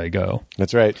before I go.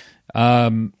 That's right.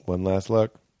 One last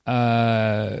look. You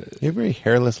have very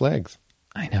hairless legs.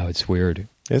 I know, it's weird.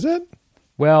 Is it?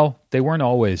 Well, they weren't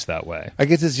always that way. I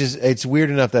guess it's weird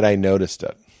enough that I noticed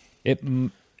it.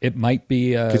 It might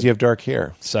be because you have dark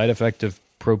hair. Side effect of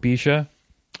Propecia.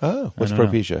 Oh, what's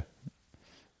Propecia?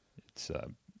 It's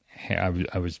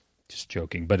I was just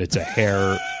joking, but it's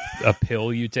a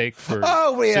pill you take for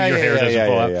so your hair doesn't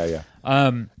fall out. Yeah.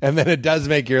 And then it does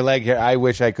make your leg hair. I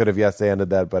wish I could have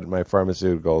ended that, but my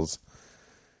pharmaceuticals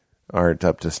aren't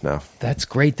up to snuff. That's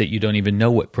great that you don't even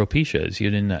know what Propecia is. You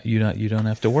don't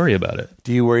have to worry about it.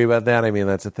 Do you worry about that? I mean,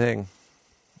 that's a thing.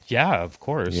 Yeah, of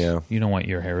course. Yeah. You don't want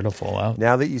your hair to fall out.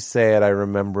 Now that you say it, I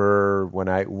remember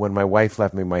when my wife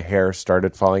left me, my hair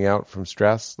started falling out from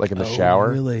stress, like in the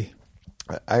shower. Really?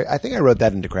 I think I wrote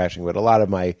that into Crashing, but a lot of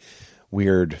my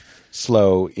weird,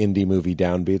 slow indie movie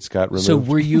downbeats got removed. So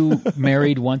were you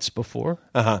married once before?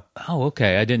 Uh-huh. Oh,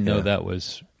 okay. I didn't know that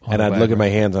was... And I'd look at my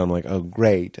hands and I'm like, oh,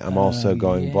 great. I'm also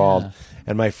going bald.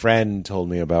 And my friend told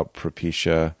me about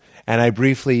Propecia. And I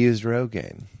briefly used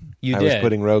Rogaine. I was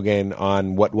putting Rogaine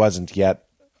on what wasn't yet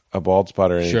a bald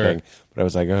spot or anything. Sure. But I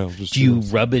was like, oh. Do you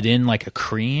rub it in like a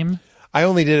cream? I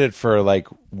only did it for like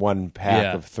one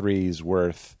pack of threes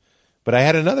worth. But I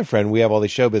had another friend. We have all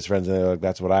these showbiz friends. And they're like,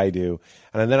 that's what I do.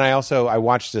 And then I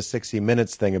watched a 60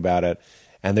 Minutes thing about it.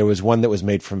 And there was one that was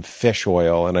made from fish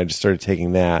oil, and I just started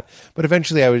taking that. But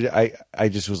eventually, I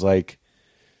just was like,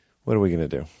 "What are we going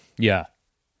to do?" Yeah.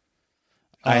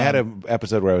 I had an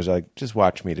episode where I was like, "Just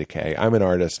watch me decay. I'm an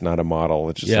artist, not a model.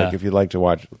 It's just like if you'd like to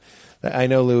watch." I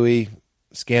know, Louis.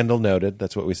 Scandal noted.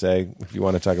 That's what we say if you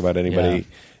want to talk about anybody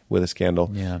with a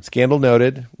scandal. Yeah. Scandal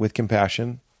noted with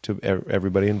compassion to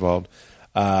everybody involved.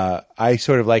 I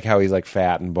sort of like how he's like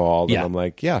fat and bald, and I'm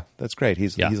like, yeah, that's great.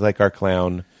 He's like our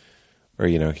clown. Or,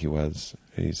 he was.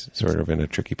 He's sort of in a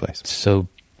tricky place. So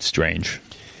strange.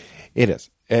 It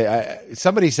is.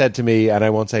 somebody said to me, and I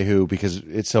won't say who because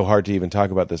it's so hard to even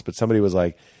talk about this, but somebody was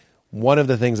like, one of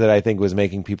the things that I think was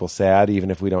making people sad,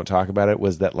 even if we don't talk about it,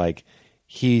 was that like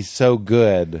he's so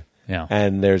good,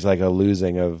 and there's like a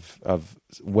losing of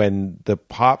when the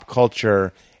pop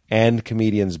culture and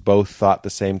comedians both thought the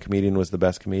same comedian was the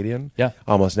best comedian.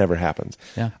 Almost never happens.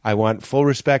 I want full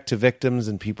respect to victims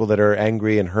and people that are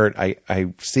angry and hurt.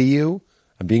 I see you.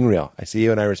 I'm being real. I see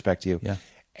you and I respect you.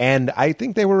 And I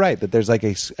think they were right that there's like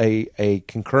a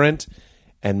concurrent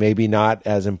and maybe not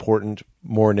as important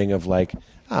mourning of like,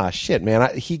 shit,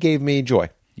 man, he gave me joy.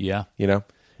 You know,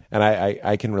 and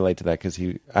I can relate to that because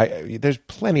there's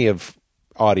plenty of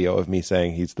audio of me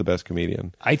saying he's the best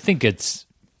comedian. I think it's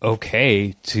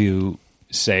okay to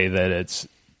say that it's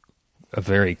a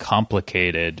very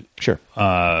complicated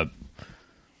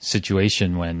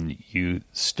situation when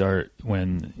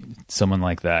someone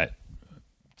like that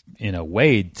in a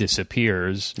way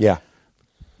disappears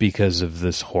because of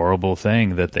this horrible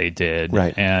thing that they did,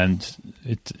 and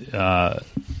it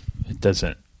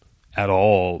doesn't at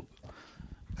all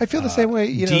I feel the same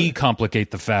way, decomplicate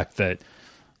the fact that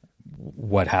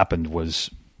what happened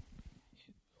was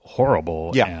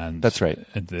horrible. And that's right.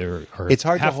 It's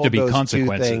hard to hold those two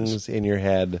things in your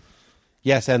head.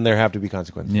 Yes, and there have to be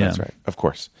consequences. That's right, of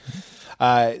course.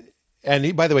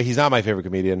 And by the way, he's not my favorite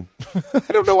comedian.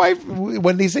 I don't know why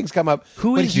when these things come up.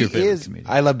 Who is your favorite comedian?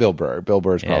 I love Bill Burr. Bill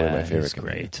Burr is probably my favorite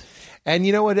comedian. Great. And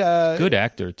you know what? Good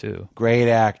actor too. Great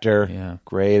actor. Yeah.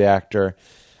 Great actor.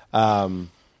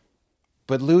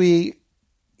 But Louis,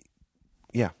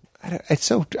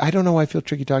 I don't know why I feel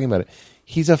tricky talking about it.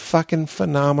 He's a fucking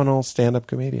phenomenal stand-up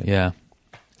comedian. Yeah.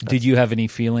 Did you have any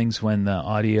feelings when the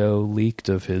audio leaked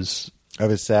of his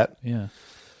set? Yeah.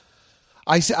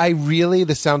 I really,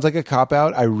 this sounds like a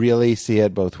cop-out. I really see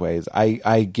it both ways.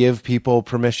 I give people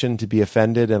permission to be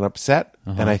offended and upset.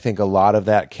 And I think a lot of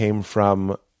that came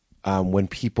from when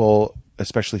people,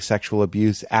 especially sexual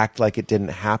abuse, act like it didn't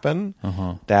happen.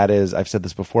 That is, I've said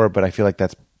this before, but I feel like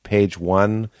that's page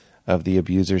 1 of the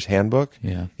abuser's handbook.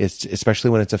 It's especially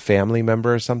when it's a family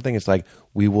member or something. It's like,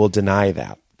 we will deny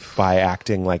that by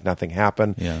acting like nothing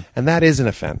happened. And that is an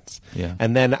offense.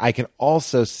 And then I can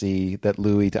also see that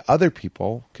Louis, to other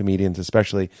people, comedians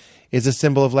especially, is a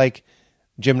symbol of like,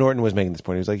 Jim Norton was making this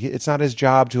point. He was like, it's not his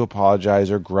job to apologize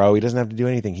or grow. He doesn't have to do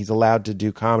anything. He's allowed to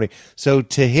do comedy. So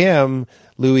to him,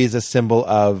 Louis is a symbol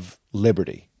of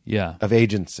liberty, of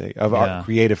agency, of our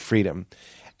creative freedom.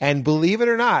 And believe it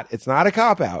or not, it's not a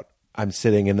cop-out. I'm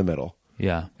sitting in the middle.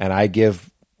 And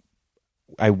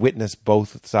I witness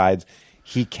both sides.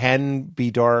 He can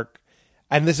be dark.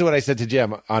 And this is what I said to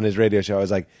Jim on his radio show. I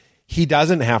was like, he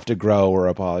doesn't have to grow or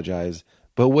apologize,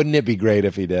 but wouldn't it be great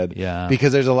if he did?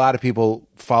 Because there's a lot of people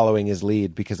following his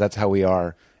lead because that's how we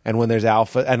are. And when there's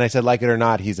alpha, and I said, like it or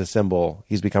not, he's a symbol.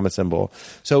 He's become a symbol.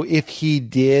 So if he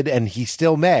did, and he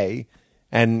still may,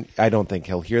 and I don't think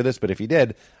he'll hear this, but if he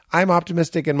did, I'm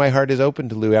optimistic and my heart is open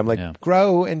to Louis. I'm like,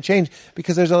 grow and change,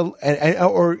 because there's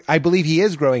or I believe he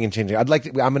is growing and changing.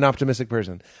 I'm an optimistic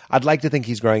person. I'd like to think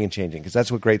he's growing and changing because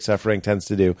that's what great suffering tends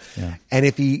to do. And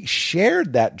if he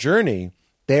shared that journey,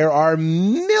 there are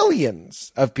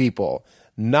millions of people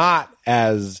not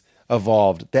as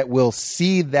evolved that will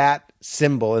see that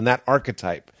symbol and that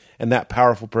archetype and that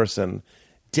powerful person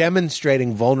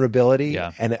demonstrating vulnerability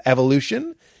and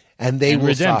evolution, and they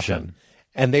will soften.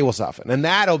 And they will soften, and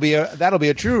that'll be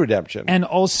a true redemption, and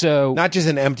also not just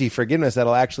an empty forgiveness.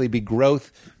 That'll actually be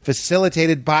growth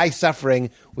facilitated by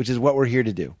suffering, which is what we're here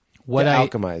to do.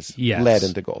 Alchemize lead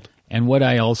into gold. And what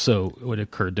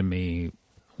occurred to me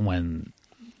when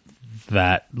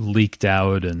that leaked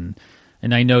out, and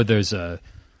I know there's a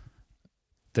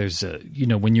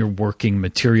when you're working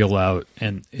material out,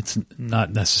 and it's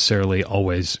not necessarily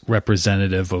always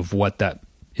representative of what that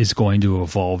is going to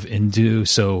evolve into.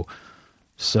 So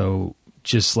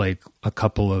just like a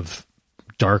couple of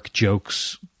dark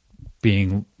jokes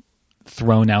being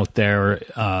thrown out there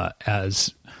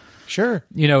as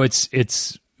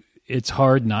it's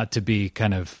hard not to be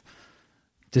kind of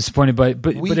disappointed, but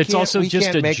it's also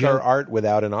just can't make our art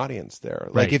without an audience there.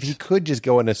 Like if he could just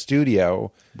go in a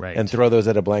studio and throw those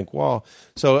at a blank wall.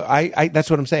 So I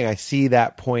that's what I'm saying. I see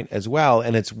that point as well,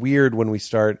 and it's weird when we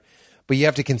start, but you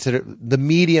have to consider the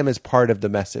medium is part of the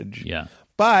message.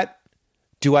 But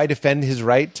do I defend his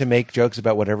right to make jokes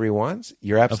about whatever he wants?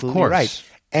 You're absolutely right.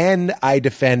 And I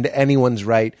defend anyone's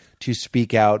right to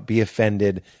speak out, be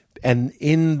offended. And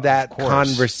in that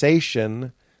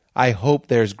conversation, I hope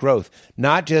there's growth.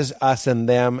 Not just us and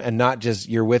them, and not just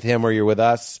you're with him or you're with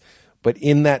us, but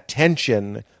in that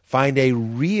tension, find a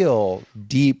real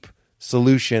deep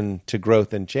solution to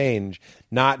growth and change,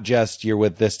 not just you're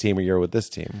with this team or you're with this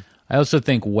team. I also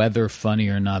think whether funny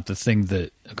or not, the thing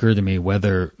that occurred to me,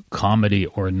 whether comedy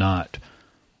or not,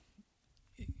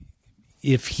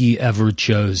 if he ever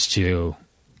chose to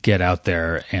get out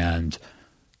there and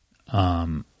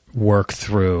work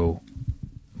through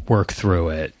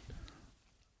it,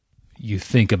 you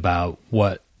think about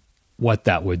what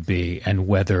that would be, and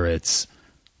whether it's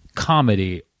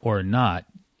comedy or not,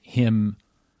 him.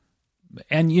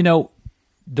 And,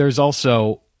 there's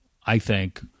also, I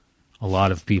think, a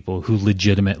lot of people who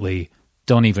legitimately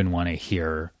don't even want to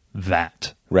hear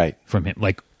that right from him.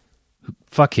 Like,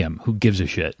 fuck him. Who gives a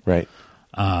shit? Right.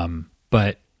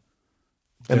 But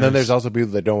and then there's also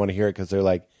people that don't want to hear it because they're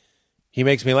like, he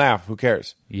makes me laugh. Who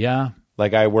cares? Yeah.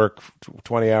 Like, I work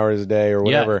 20 hours a day or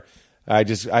whatever. Yeah. I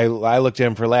look to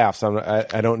him for laughs.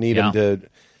 I don't need him to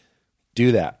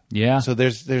do that. Yeah. So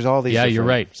there's all these you're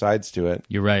right. sides to it.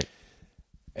 You're right.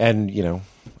 And,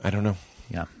 I don't know.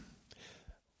 Yeah.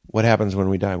 What happens when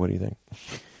we die? What do you think?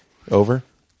 Over?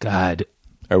 God.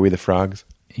 Are we the frogs?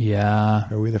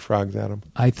 Yeah. Are we the frogs, Adam?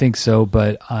 I think so,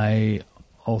 but I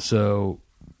also,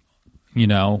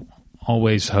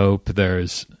 always hope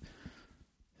there's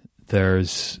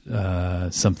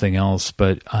something else,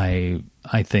 but I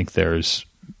think there's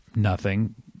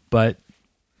nothing. But,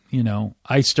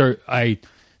 I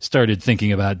started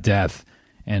thinking about death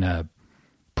in a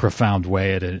profound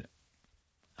way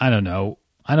I don't know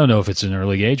if it's an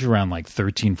early age, around like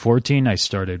 13, 14, I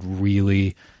started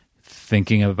really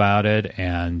thinking about it.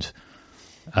 And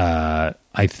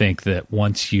I think that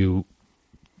once you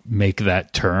make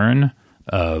that turn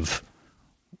of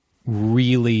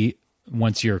really,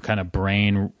 once your kind of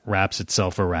brain wraps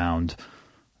itself around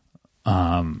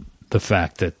the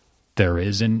fact that there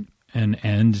is an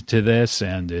end to this,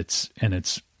 and it's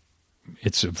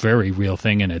a very real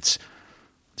thing, and it's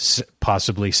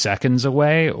possibly seconds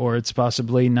away, or it's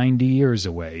possibly 90 years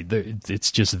away.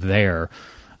 It's just there.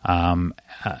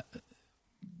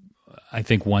 I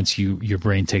think once your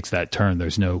brain takes that turn,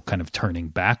 there's no kind of turning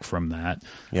back from that.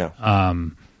 Yeah.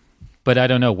 But I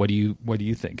don't know. What do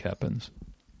you think happens?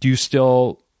 Do you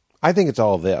still? I think it's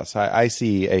all this. I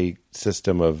see a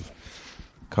system of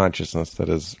consciousness that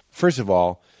is, first of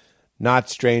all, not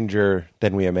stranger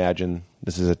than we imagine.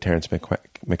 This is a Terence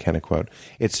McKenna quote.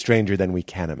 It's stranger than we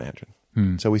can imagine.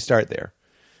 So we start there.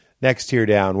 Next tier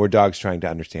down, we're dogs trying to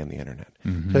understand the internet.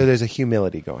 Mm-hmm. So there's a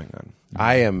humility going on. Mm-hmm.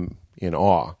 I am in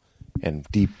awe and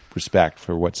deep respect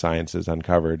for what science has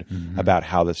uncovered about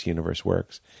how this universe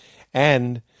works.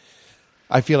 And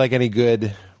I feel like any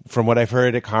good, from what I've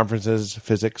heard at conferences,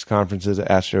 physics conferences,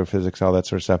 astrophysics, all that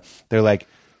sort of stuff, they're like,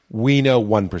 we know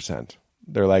 1%.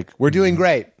 They're like, we're doing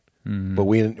great. Mm-hmm. But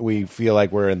we feel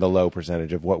like we're in the low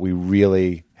percentage of what we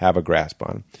really have a grasp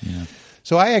on. Yeah.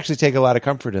 So I actually take a lot of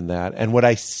comfort in that. And what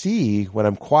I see when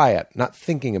I'm quiet, not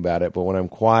thinking about it, but when I'm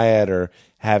quiet or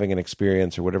having an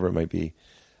experience or whatever it might be,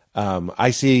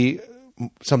 I see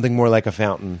something more like a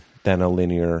fountain than a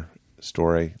linear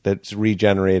story that's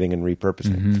regenerating and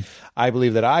repurposing. Mm-hmm. I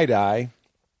believe that I die,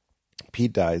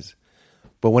 Pete dies,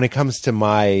 but when it comes to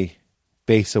my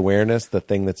base awareness, the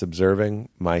thing that's observing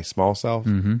my small self,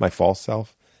 my false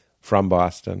self from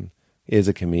Boston, is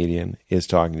a comedian, is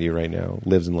talking to you right now,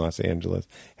 lives in Los Angeles,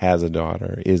 has a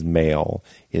daughter, is male,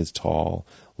 is tall,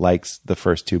 likes the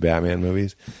first 2 Batman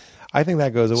movies. I think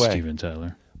that goes away. Steven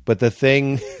Tyler. But the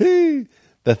thing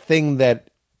that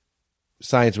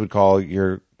science would call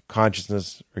your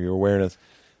consciousness or your awareness,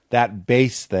 that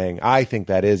base thing, I think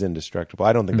that is indestructible.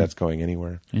 I don't think that's going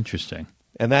anywhere. Interesting.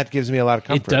 And that gives me a lot of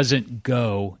comfort. It doesn't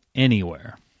go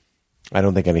anywhere. I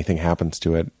don't think anything happens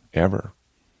to it ever.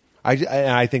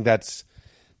 I think that's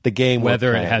the game.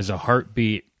 Whether it has a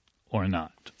heartbeat or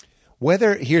not.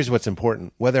 Here's what's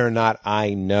important. Whether or not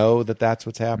I know that that's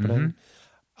what's happening,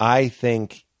 I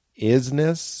think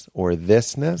isness or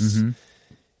thisness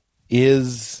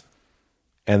is,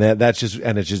 and it's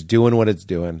just doing what it's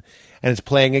doing. And it's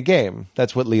playing a game.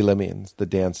 That's what Leela means, the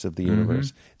dance of the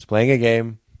universe. It's playing a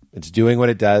game. It's doing what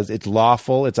it does. It's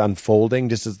lawful. It's unfolding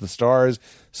just as the stars.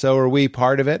 So are we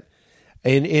part of it.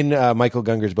 In Michael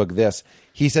Gunger's book,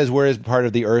 he says we're as part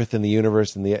of the earth and the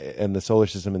universe and the solar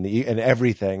system and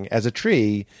everything as a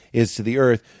tree is to the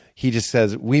earth. He just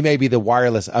says we may be the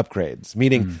wireless upgrades,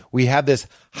 meaning we have this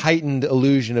heightened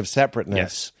illusion of separateness.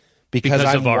 Yes.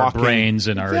 Because of our brains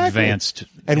and our advanced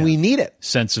and we need it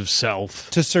sense of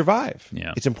self to survive.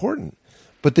 Yeah. It's important.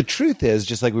 But the truth is,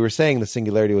 just like we were saying, the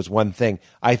singularity was one thing.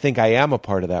 I think I am a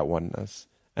part of that oneness.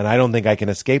 And I don't think I can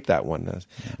escape that oneness.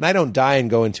 Yeah. And I don't die and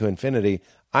go into infinity.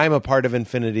 I'm a part of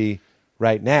infinity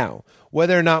right now.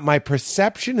 Whether or not my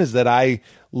perception is that I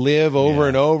live over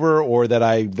and over, or that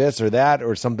I this or that,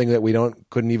 or something that we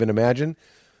couldn't even imagine.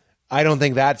 I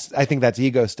think that's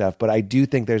ego stuff, but I do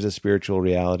think there's a spiritual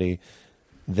reality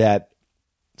that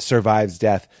survives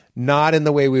death, not in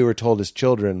the way we were told as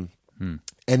children,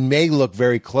 and may look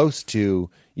very close to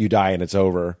you die and it's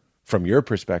over from your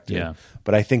perspective. Yeah.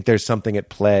 But I think there's something at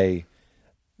play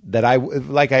that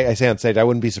I say on stage, I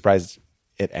wouldn't be surprised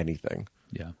at anything.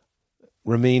 Yeah.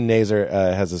 Ramin Nazar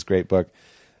has this great book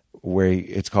where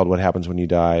it's called What Happens When You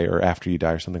Die, or After You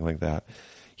Die, or something like that.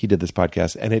 He did this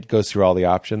podcast, and it goes through all the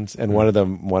options. And one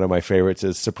of my favorites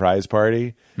is Surprise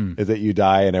Party, is that you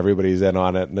die and everybody's in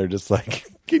on it, and they're just like,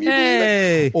 can you believe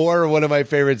it? Or one of my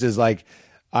favorites is like,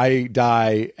 I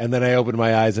die, and then I open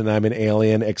my eyes, and I'm an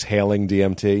alien exhaling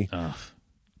DMT.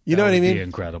 You know what I mean? Be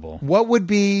incredible.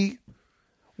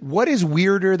 What is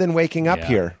weirder than waking up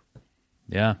here?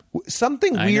 Yeah.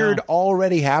 Something weird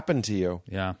already happened to you.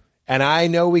 Yeah. And I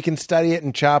know we can study it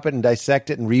and chop it and dissect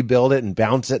it and rebuild it and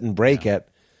bounce it and break it.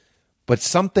 But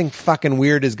something fucking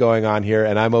weird is going on here,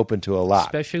 and I'm open to a lot.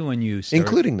 Especially when you start,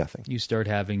 including nothing. You start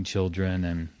having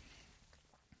children,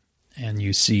 and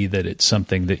you see that it's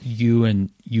something that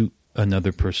you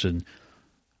another person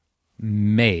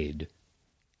made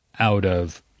out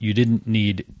of. You didn't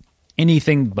need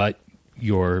anything but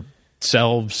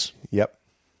yourselves. Yep,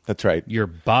 that's right. Your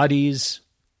bodies.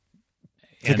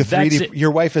 It's like a 3D.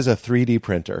 Your wife is a 3D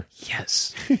printer.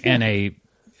 Yes, and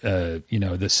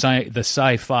the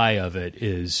sci-fi of it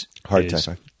is hard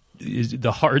sci-fi.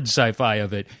 The hard sci-fi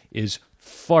of it is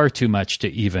far too much to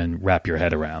even wrap your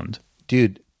head around.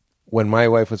 Dude, when my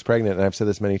wife was pregnant, and I've said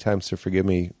this many times, so forgive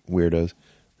me, weirdos,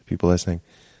 people listening,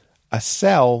 a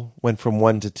cell went from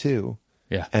 1 to 2.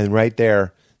 Yeah. And right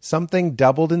there, something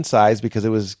doubled in size because it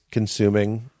was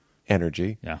consuming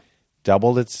energy. Yeah.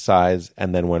 Doubled its size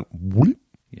and then went whoop,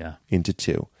 into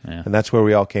 2. Yeah. And that's where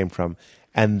we all came from.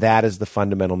 And that is the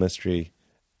fundamental mystery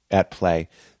at play.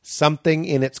 Something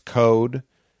in its code,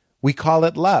 we call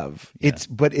it love. Yeah.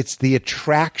 But it's the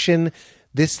attraction.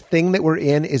 This thing that we're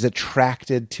in is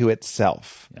attracted to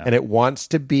itself. Yeah. And it wants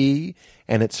to be,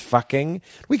 and it's fucking.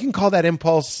 We can call that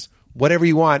impulse whatever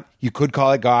you want. You could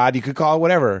call it God. You could call it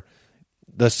whatever.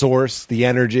 The source, the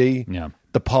energy,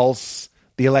 the pulse,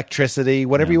 the electricity,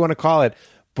 whatever you want to call it.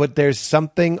 But there's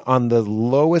something on the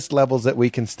lowest levels that we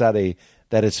can study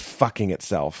that is fucking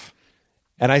itself.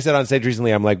 And I said on stage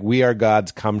recently, I'm like, we are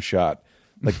God's cum shot.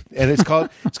 Like, and it's called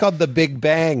the Big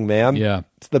Bang, man. Yeah.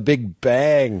 It's the Big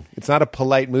Bang. It's not a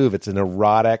polite move. It's an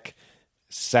erotic,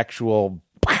 sexual...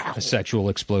 A sexual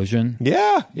explosion.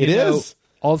 Yeah, it is.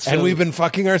 Also, and we've been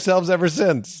fucking ourselves ever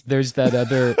since. There's that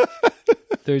other...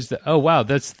 oh, wow,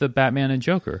 that's the Batman and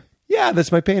Joker. Yeah,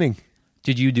 that's my painting.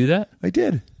 Did you do that? I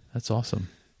did. That's awesome.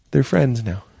 They're friends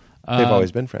now. They've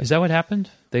always been friends. Is that what happened?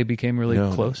 They became really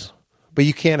close? No. But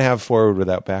you can't have forward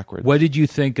without backward. What did you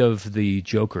think of the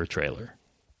Joker trailer?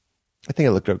 I think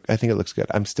it looks good.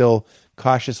 I'm still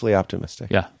cautiously optimistic.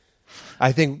 Yeah.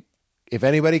 I think if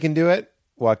anybody can do it,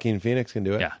 Joaquin Phoenix can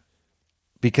do it. Yeah.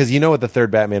 Because you know what the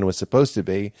third Batman was supposed to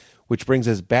be, which brings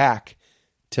us back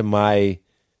to my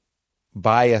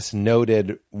bias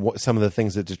noted some of the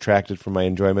things that detracted from my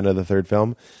enjoyment of the third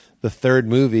film. The third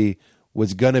movie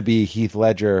was going to be Heath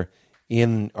Ledger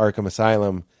in Arkham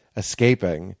Asylum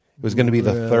escaping. It was going to be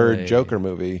the third Joker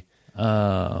movie.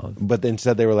 But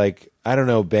instead they were like, I don't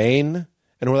know, Bane?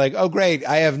 And we're like, oh, great.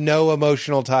 I have no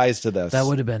emotional ties to this. That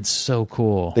would have been so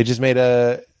cool. They just made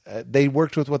they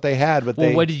worked with what they had. But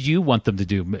what did you want them to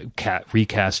do?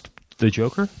 Recast the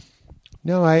Joker?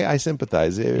 No, I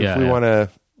sympathize. If we want to,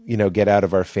 get out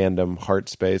of our fandom heart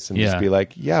space and just be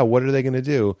like, what are they going to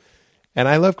do? And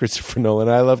I love Christopher Nolan.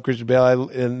 I love Christian Bale.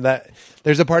 And that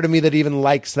there's a part of me that even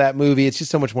likes that movie. It's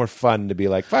just so much more fun to be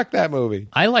like, fuck that movie.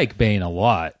 I like Bane a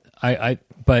lot.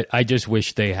 But I just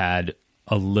wish they had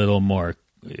a little more.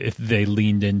 If they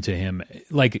leaned into him,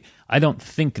 like I don't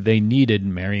think they needed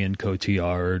Marion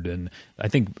Cotillard, and I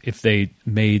think if they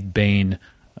made Bane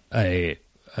a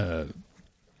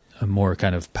more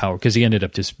kind of power, because he ended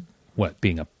up just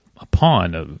being a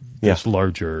pawn of this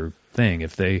larger thing.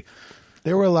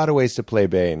 There were a lot of ways to play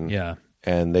Bane. Yeah.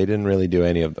 And they didn't really do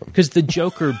any of them. Because the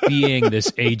Joker being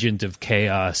this agent of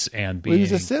chaos and being...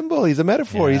 he's a symbol. He's a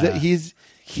metaphor. Yeah. He's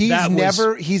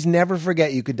never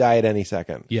forget you could die at any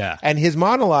second. Yeah. And his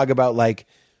monologue about like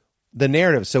the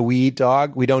narrative. So we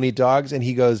don't eat dogs. And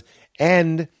he goes,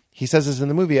 and he says this in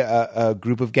the movie, a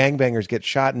group of gangbangers get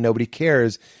shot and nobody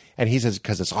cares. And he says,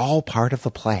 because it's all part of the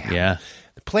plan. Yeah.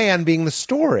 The plan being the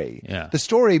story. Yeah. The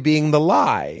story being the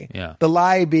lie. Yeah. The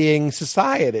lie being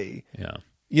society. Yeah.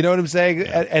 You know what I'm saying?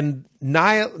 Yeah. And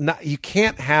you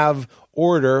can't have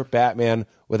order, Batman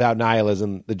without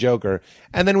nihilism, the Joker.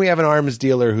 And then we have an arms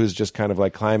dealer who's just kind of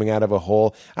like climbing out of a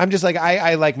hole. I'm just like,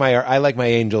 I like my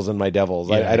angels and my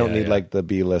devils. I don't need like the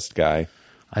B-list guy.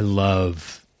 I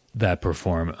love that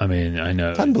performance. I mean, I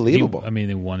know it's unbelievable.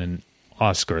 They won an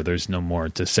Oscar. There's no more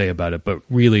to say about it, but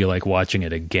really like watching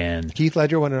it again. Heath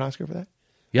Ledger won an Oscar for that?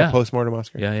 Yeah. A postmortem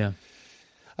Oscar? Yeah.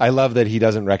 I love that he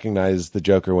doesn't recognize the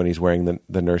Joker when he's wearing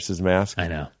the nurse's mask. I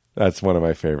know. That's one of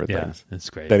my favorite things. That's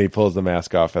great. Then he pulls the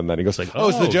mask off, and then he goes, like, "Oh,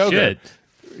 it's the Joker." Shit.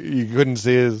 You couldn't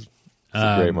see his. It's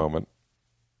a great moment.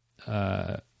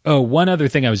 One other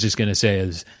thing I was just going to say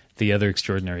is the other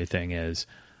extraordinary thing is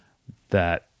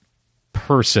that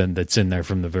person that's in there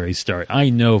from the very start. I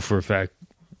know for a fact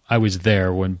I was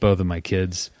there when both of my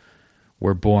kids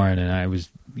were born, and I was,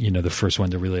 the first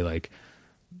one to really like.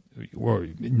 Or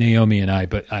Naomi and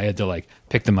but I had to like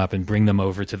pick them up and bring them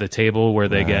over to the table where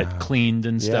they get cleaned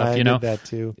and stuff. I did that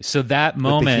too. So that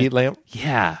moment, with the heat lamp.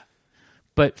 Yeah.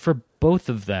 But for both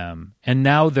of them, and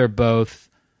now they're both,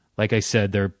 like I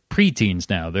said, they're preteens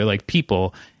now. They're like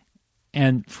people,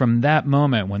 and from that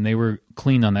moment when they were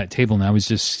clean on that table, and I was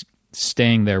just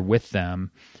staying there with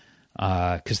them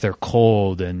because they're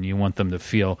cold, and you want them to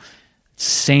feel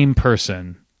same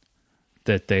person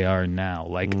that they are now.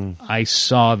 Like I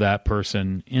saw that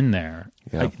person in there.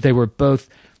 Yeah. They were both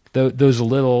those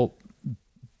little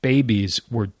babies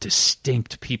were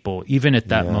distinct people, even at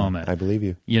that moment. I believe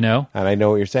you. And I know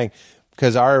what you're saying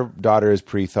because our daughter is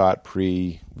pre-thought,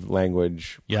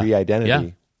 pre-language, pre-identity. Yeah.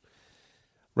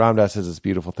 Ram Dass has this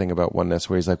beautiful thing about oneness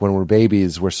where he's like, when we're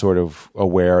babies, we're sort of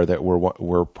aware that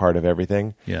we're part of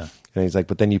everything. Yeah. And he's like,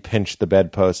 but then you pinch the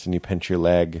bedpost and you pinch your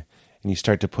leg. And you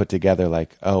start to put together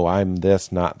like, oh, I'm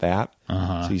this, not that.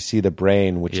 Uh-huh. So you see the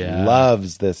brain, which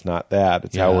loves this, not that.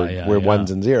 It's how we're ones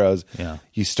and zeros. Yeah.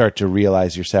 You start to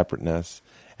realize your separateness.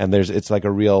 And it's like a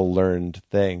real learned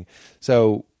thing.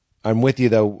 So I'm with you,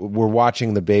 though. We're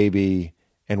watching the baby,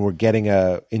 and we're getting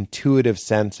a intuitive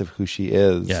sense of who she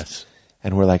is. Yes.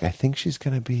 And we're like, I think she's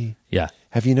going to be... Yeah.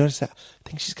 Have you noticed that? I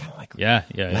think she's kind of like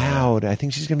loud. I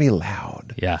think she's going to be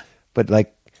loud. Yeah. But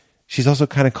like... She's also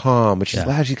kind of calm, but she's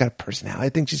loud. She's got a personality. I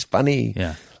think she's funny.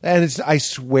 Yeah. And I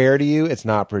swear to you, it's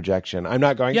not projection. I'm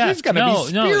not going, she's going to be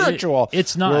spiritual.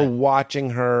 It's not. We're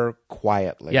watching her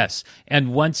quietly. Yes.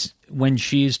 And when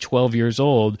she's 12 years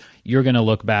old, you're going to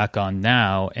look back on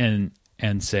now and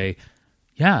say,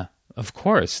 yeah, of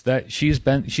course, that she's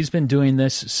been doing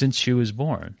this since she was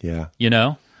born. Yeah.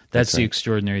 That's the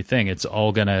extraordinary thing. It's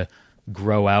all going to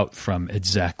grow out from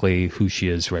exactly who she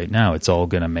is right now. It's all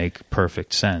going to make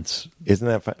perfect sense. Isn't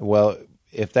that fun? Well,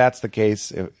 if that's the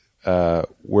case,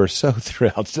 we're so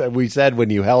thrilled. We said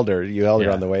when you held her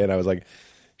on the way, and I was like,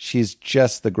 she's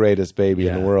just the greatest baby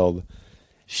in the world.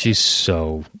 She's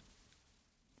so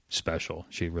special.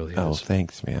 She really is. Oh,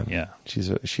 thanks, man. Yeah. She's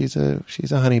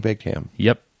a honey baked ham.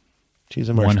 Yep. She's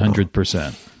a marshmallow.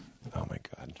 100%. Oh my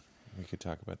God. We could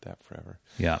talk about that forever.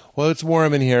 Yeah. Well, it's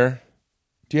warm in here.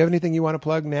 Do you have anything you want to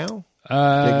plug now? Big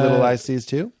Little Lies Seas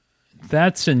 2?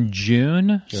 That's in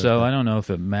June, so I don't know if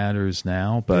it matters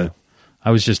now, but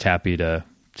I was just happy to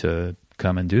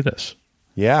come and do this.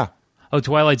 Yeah. Oh,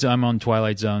 Twilight Zone. I'm on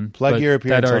Twilight Zone. Plug your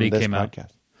appearance that already on this came podcast.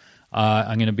 Out.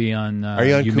 I'm going to be on... Are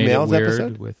you on Kumail's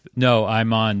episode? No,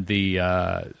 I'm on the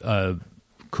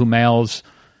Kumail's...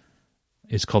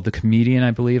 It's called The Comedian,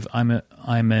 I believe. I'm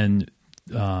in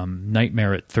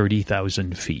Nightmare at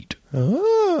 30,000 Feet.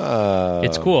 Oh.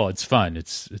 It's cool. It's fun. It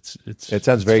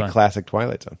sounds very fun. classic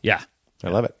Twilight Zone. Yeah. I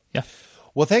love it. Yeah.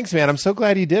 Well, thanks, man. I'm so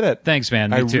glad you did it. Thanks, man.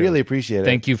 Me I too. really appreciate it.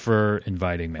 Thank you for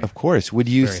inviting me. Of course. Would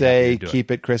you say keep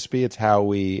keep it crispy? It's how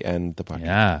we end the podcast.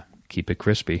 Yeah. Keep it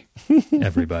crispy,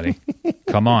 everybody.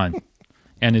 Come on.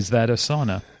 And is that a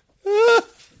sauna?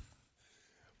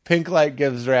 Pink light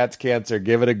gives rats cancer.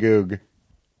 Give it a goog.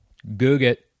 Goog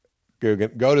it.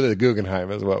 Go to the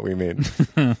Guggenheim is what we mean.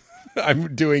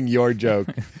 I'm doing your joke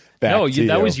back to you.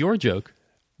 That was your joke.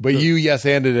 But you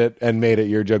yes-anded it and made it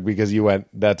your joke because you went,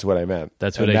 that's what I meant.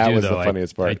 That's what and I do, that was though. the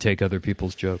funniest part. I take other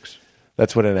people's jokes.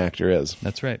 That's what an actor is.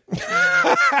 That's right.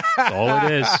 That's all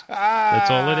it is.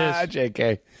 That's all it is.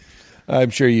 JK.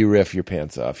 I'm sure you riff your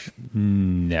pants off.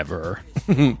 Never.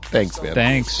 Thanks, man.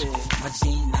 Thanks. My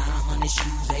G900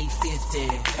 shoes 850.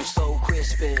 I'm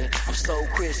so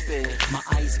crispy. My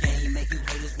ice game make you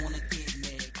haters wanna get